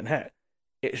YouTubers are getting hit.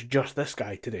 It's just this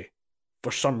guy today,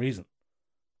 for some reason,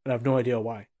 and I have no idea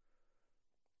why.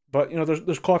 But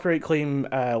there's copyright claim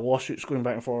lawsuits going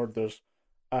back and forward. There's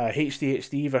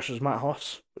HDHD versus Matt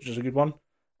Hoss, which is a good one,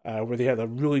 where they had a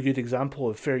really good example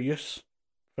of fair use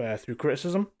through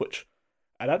criticism, which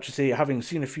I'd actually say, having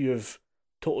seen a few of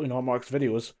Totally Not Mark's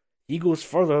videos, he goes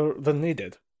further than they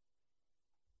did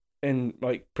in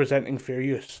presenting fair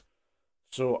use.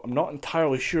 So I'm not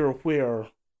entirely sure where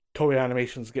Toei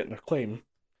Animation's getting their claim,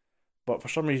 but for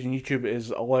some reason YouTube is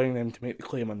allowing them to make the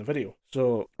claim on the video.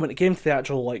 So when it came to the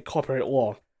actual copyright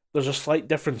law, there's a slight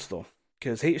difference though,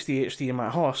 because HDHD and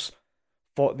Matt Hoss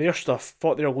fought their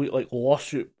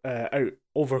lawsuit out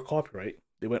over copyright.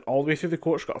 They went all the way through the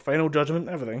courts, got a final judgment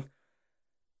and everything,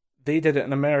 they did it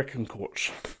in American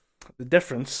courts. The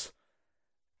difference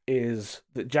is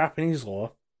that Japanese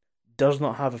law does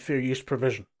not have a fair use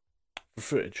provision for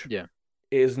footage. Yeah.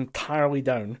 It is entirely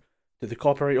down to the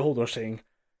copyright holder saying,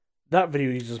 that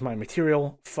video uses my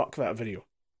material, fuck that video.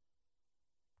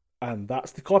 And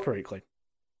that's the copyright claim.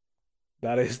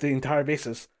 That is the entire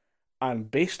basis.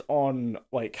 And based on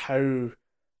like how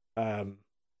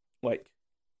like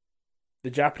the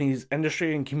Japanese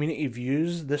industry and community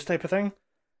views this type of thing,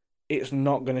 it's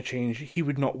not going to change. He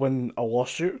would not win a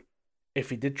lawsuit if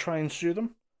he did try and sue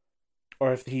them,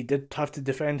 or if he did have to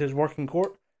defend his work in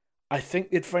court. I think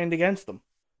they'd find against them,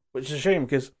 which is a shame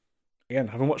because, again,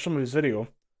 having watched some of his video,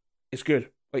 it's good.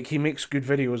 Like, he makes good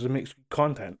videos and makes good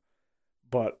content,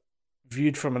 but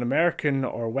viewed from an American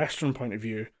or Western point of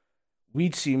view,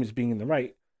 we'd see him as being in the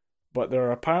right. But there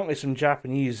are apparently some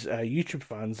Japanese YouTube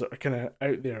fans that are kind of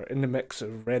out there in the mix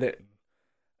of Reddit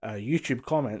and YouTube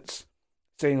comments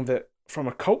saying that from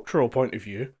a cultural point of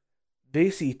view, they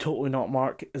see Totally Not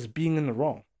Mark as being in the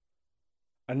wrong.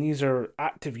 And these are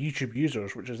active YouTube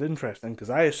users, which is interesting because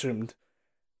I assumed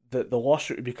that the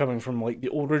lawsuit would be coming from like the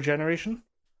older generation.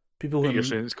 People who You're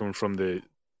saying it's coming from the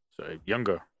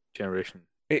younger generation.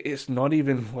 It's not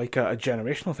even like a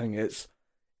generational thing. It's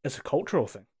a cultural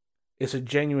thing. It's a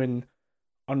genuine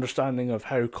understanding of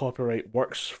how copyright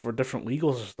works for different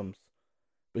legal systems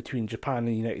between Japan and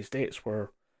the United States, where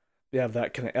they have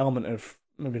that kind of element of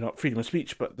maybe not freedom of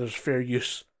speech, but there's fair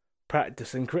use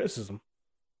practice and criticism.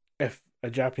 If a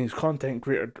Japanese content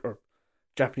creator or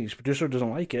Japanese producer doesn't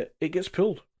like it, it gets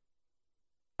pulled.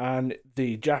 And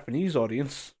the Japanese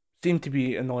audience seem to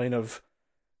be in the line of,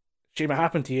 shame it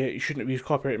happened to you, you shouldn't have used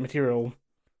copyright material,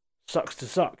 sucks to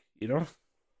suck, you know?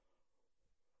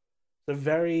 It's a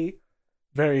very,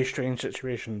 very strange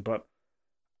situation, but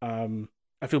I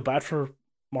feel bad for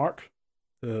Mark,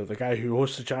 the guy who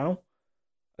hosts the channel.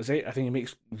 I think he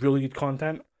makes really good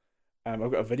content. I've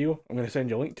got a video I'm going to send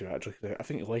you a link to, actually, because I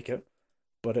think you'll like it.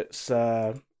 But it's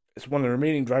one of the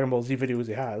remaining Dragon Ball Z videos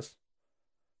he has.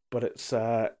 But it's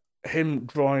him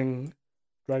drawing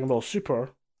Dragon Ball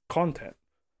Super content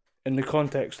in the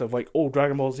context of like old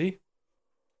Dragon Ball Z.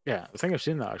 Yeah, I think I've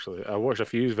seen that actually. I watched a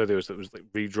few videos that was like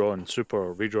redrawn Super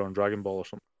or redrawn Dragon Ball or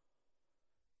something.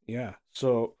 Yeah,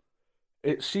 so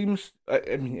it seems,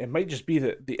 I mean, it might just be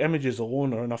that the images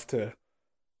alone are enough to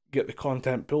get the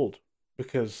content pulled,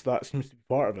 because that seems to be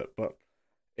part of it. But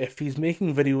if he's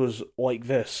making videos like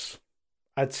this,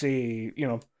 I'd say, you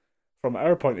know, from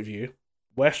our point of view,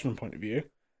 Western point of view,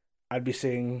 I'd be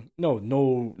saying,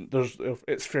 no,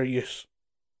 it's fair use.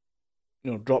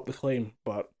 You know, drop the claim,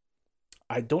 but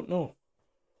I don't know.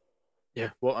 Yeah,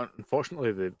 well,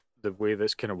 unfortunately, the way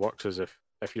this kind of works is if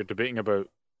you're debating about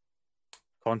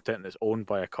content that's owned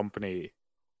by a company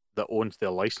that owns the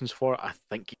license for it, I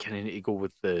think you kind of need to go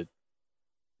with the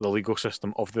legal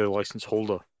system of the license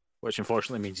holder, which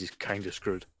unfortunately means he's kind of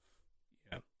screwed.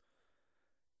 Yeah,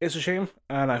 it's a shame,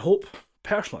 and I hope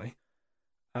personally.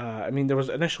 I mean, there was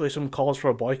initially some calls for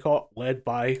a boycott led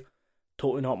by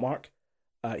Totally Not Mark.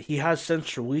 He has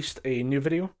since released a new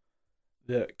video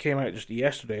that came out just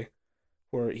yesterday,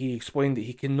 where he explained that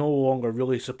he can no longer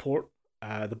really support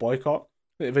the boycott.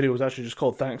 The video was actually just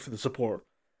called "Thanks for the Support,"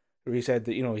 where he said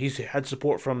that, you know, he's had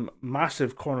support from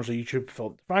massive corners of YouTube.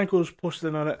 Phil Franco's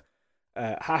posted on it.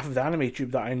 Half of the anime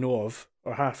YouTube that I know of,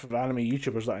 or half of anime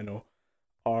YouTubers that I know,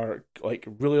 are like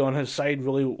really on his side,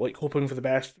 really like hoping for the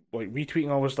best, like retweeting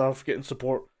all his stuff, getting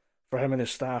support for him and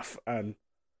his staff, and,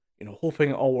 you know,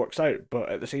 hoping it all works out. But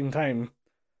at the same time,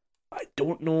 I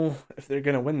don't know if they're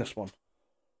going to win this one.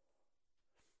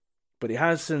 But he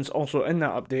has since also in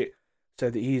that update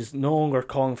said that he's no longer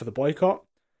calling for the boycott,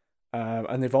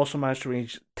 and they've also managed to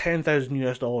raise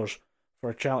 $10,000 for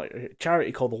a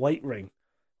charity called the Light Ring,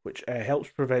 which helps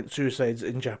prevent suicides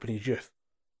in Japanese youth,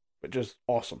 which is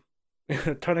awesome.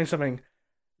 Turning something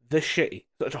this shitty,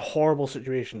 such a horrible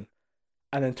situation,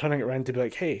 and then turning it around to be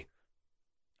like, hey,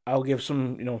 I'll give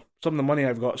some of the money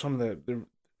I've got, some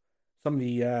of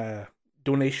the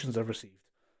donations I've received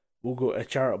will go to a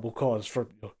charitable cause for,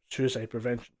 you know, suicide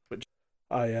prevention. Which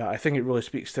I think it really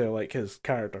speaks to like his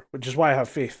character, which is why I have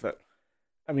faith that,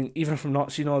 I mean, even from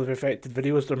not seeing all the affected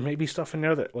videos, there may be stuff in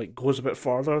there that like goes a bit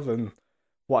farther than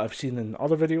what I've seen in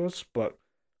other videos. But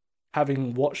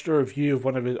having watched a review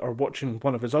of watching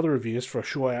one of his other reviews for a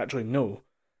show I actually know,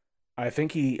 I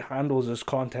think he handles his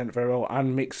content very well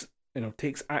and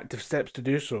takes active steps to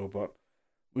do so. But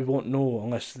we won't know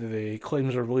unless the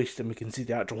claims are released and we can see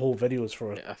the actual whole videos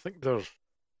for it. Yeah, I think there's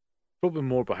probably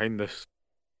more behind this.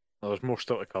 There's more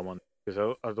still to come on,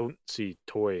 because I don't see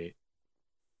Toei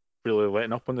really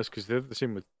letting up on this, because they're the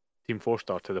same with Team 4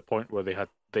 Star, to the point where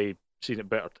they seen it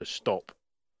better to stop,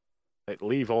 like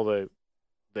leave all the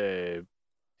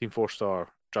Team 4-star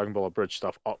Dragon Ball Abridged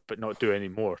stuff up, but not do any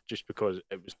more, just because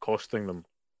it was costing them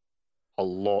a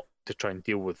lot to try and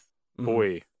deal with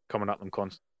Toei coming at them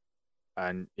constantly.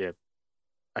 And yeah,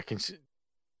 I can see.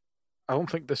 I don't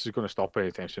think this is going to stop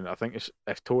anytime soon. I think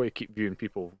if Toei keep viewing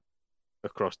people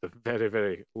across the very,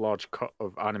 very large cut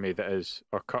of anime that is,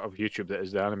 or cut of YouTube that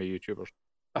is the anime YouTubers,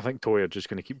 I think Toei are just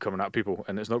going to keep coming at people,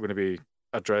 and it's not going to be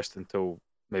addressed until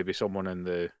maybe someone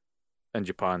in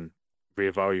Japan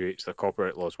reevaluates their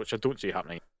copyright laws, which I don't see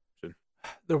happening soon.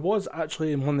 There was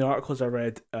actually in one of the articles I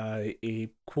read a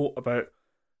quote about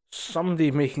somebody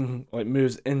making like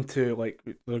moves into like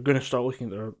they're going to start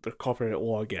looking at their copyright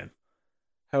law again.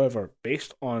 However,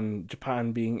 based on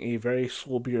Japan being a very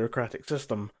slow bureaucratic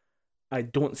system, I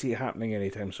don't see it happening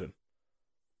anytime soon.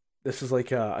 This is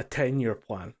like a 10-year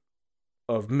plan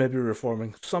of maybe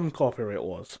reforming some copyright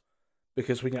laws,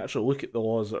 because when you actually look at the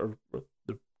laws that are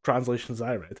the translations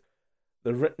I read,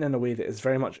 they're written in a way that is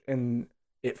very much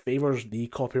it favours the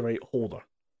copyright holder.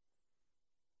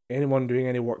 Anyone doing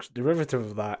any works derivative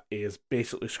of that is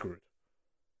basically screwed.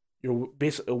 You're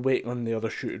basically waiting on the other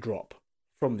shoe to drop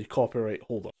from the copyright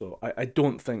holder. So I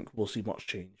don't think we'll see much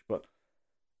change. But,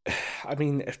 I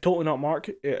mean, if Totally Not Mark,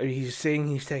 he's saying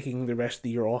he's taking the rest of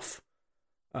the year off,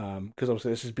 because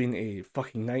obviously this has been a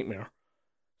fucking nightmare.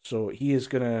 So he is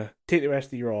going to take the rest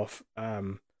of the year off,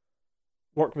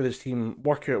 work with his team,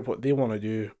 work out what they want to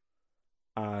do,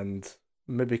 and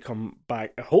maybe come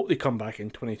back. I hope they come back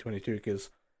in 2022, because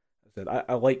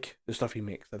I like the stuff he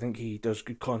makes. I think he does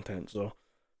good content. So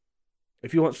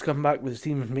if he wants to come back with his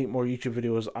team and make more YouTube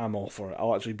videos, I'm all for it.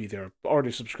 I'll actually be there.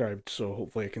 Already subscribed, so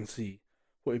hopefully I can see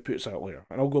what he puts out later.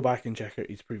 And I'll go back and check out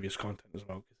his previous content as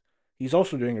well. He's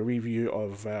also doing a review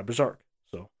of Berserk,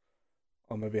 so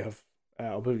I'll maybe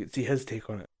see his take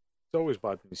on it. It's always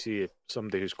bad when you see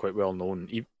somebody who's quite well known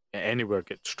anywhere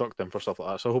get struck down for stuff like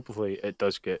that. So hopefully it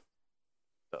does get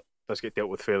dealt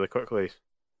with fairly quickly.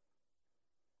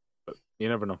 But you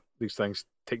never know. These things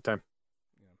take time.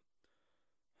 Yeah.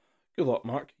 Good luck,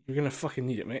 Mark. You're gonna fucking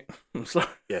need it, mate. I'm sorry.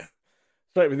 Yeah.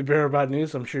 Sorry with the bearer of bad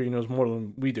news. I'm sure he knows more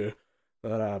than we do.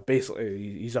 But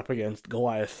basically, he's up against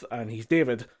Goliath, and he's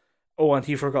David. Oh, and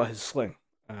he forgot his sling.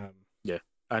 Yeah,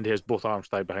 and he has both arms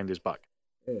tied behind his back.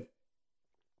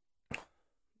 Yeah.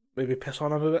 Maybe piss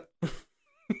on him a bit.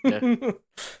 Yeah.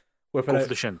 Whip it Go out. for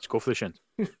the shins. Go for the shins.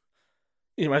 Can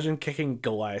you imagine kicking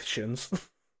Goliath shins?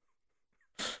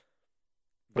 It'd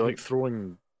be like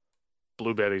throwing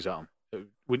blueberries at him. It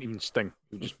wouldn't even sting.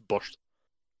 It would just burst.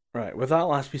 Right, with that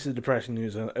last piece of depressing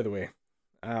news out of the way,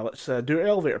 let's do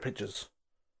elevator pitches.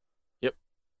 Yep.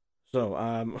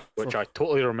 So, which I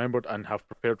totally remembered and have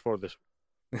prepared for this.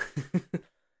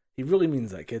 He really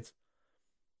means that, kids.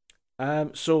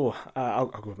 So I'll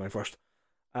go with mine first.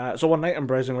 So one night I'm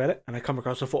browsing Reddit and I come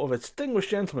across a photo of a distinguished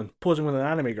gentleman posing with an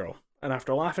anime girl. And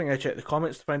after laughing, I check the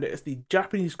comments to find out it's the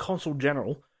Japanese Consul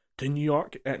General to New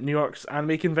York at New York's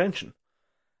anime convention.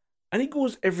 And he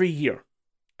goes every year.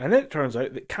 And then it turns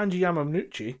out that Kanji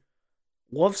Yamanuchi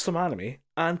loves some anime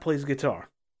and plays guitar,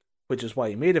 which is why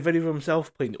he made a video of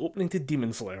himself playing the opening to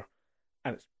Demon Slayer.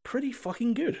 And it's pretty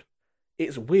fucking good.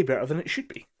 It's way better than it should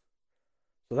be.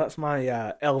 So that's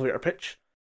my elevator pitch,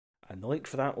 and the link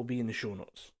for that will be in the show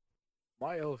notes.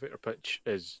 My elevator pitch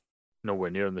is nowhere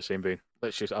near in the same vein.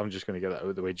 I'm just going to get that out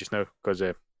of the way just now, because,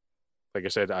 like I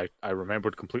said, I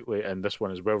remembered completely, and this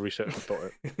one is well researched and thought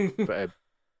out. But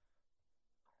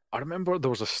I remember there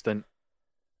was a stint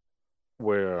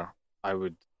where I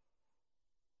would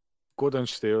go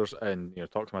downstairs and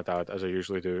talk to my dad, as I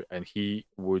usually do, and he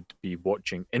would be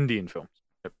watching Indian films,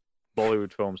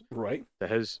 Bollywood films. Right.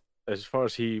 As far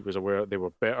as he was aware, they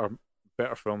were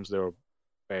better films. They were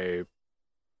they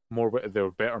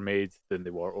were better made than they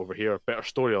were over here. Better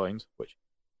storylines, which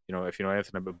if you know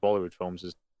anything about Bollywood films,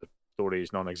 is the story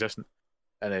is non-existent,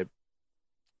 and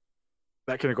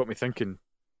that kind of got me thinking.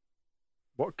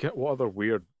 What other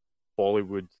weird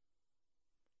Bollywood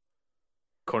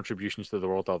contributions to the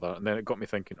world are there? And then it got me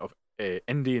thinking of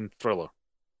Indian Thriller,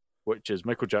 which is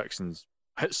Michael Jackson's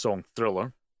hit song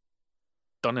Thriller,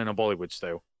 done in a Bollywood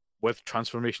style, with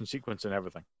transformation sequence and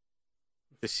everything.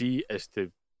 To see is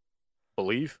to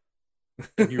believe,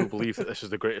 and you will believe that this is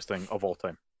the greatest thing of all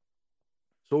time.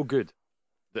 So good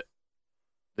that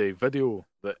the video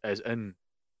that is in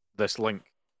this link,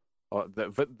 or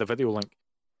the video link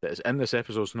that is in this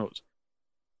episode's notes,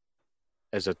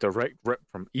 is a direct rip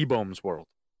from E-Bomb's world.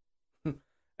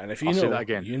 And if you I'll know, say that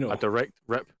again, you know. a direct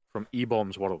rip from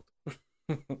E-Bomb's world.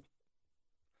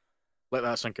 Let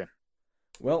that sink in.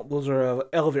 Well, those are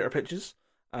elevator pitches.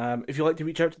 If you'd like to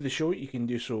reach out to the show, you can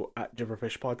do so at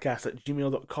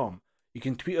gibberfishpodcast@gmail.com. You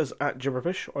can tweet us at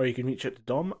gibberfish, or you can reach out to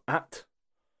Dom at...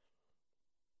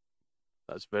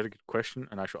 That's a very good question,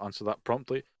 and I shall answer that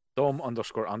promptly.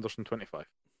 Dom_Anderson25.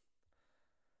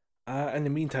 In the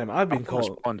meantime, I've been I'll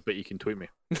calling... respond, but you can tweet me.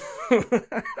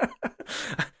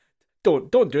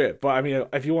 Don't do it, but I mean,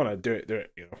 if you want to do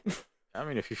it, you know. I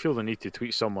mean, if you feel the need to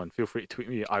tweet someone, feel free to tweet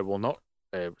me. I will not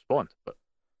respond, but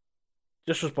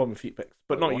Just respond with feet pics,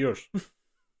 but not yours.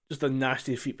 Just a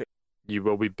nasty feet pic. you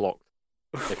will be blocked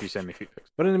if you send me feet pics.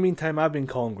 But in the meantime, I've been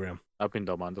Colin Graham. I've been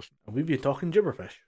Dom Anderson. And we've been talking gibberfish.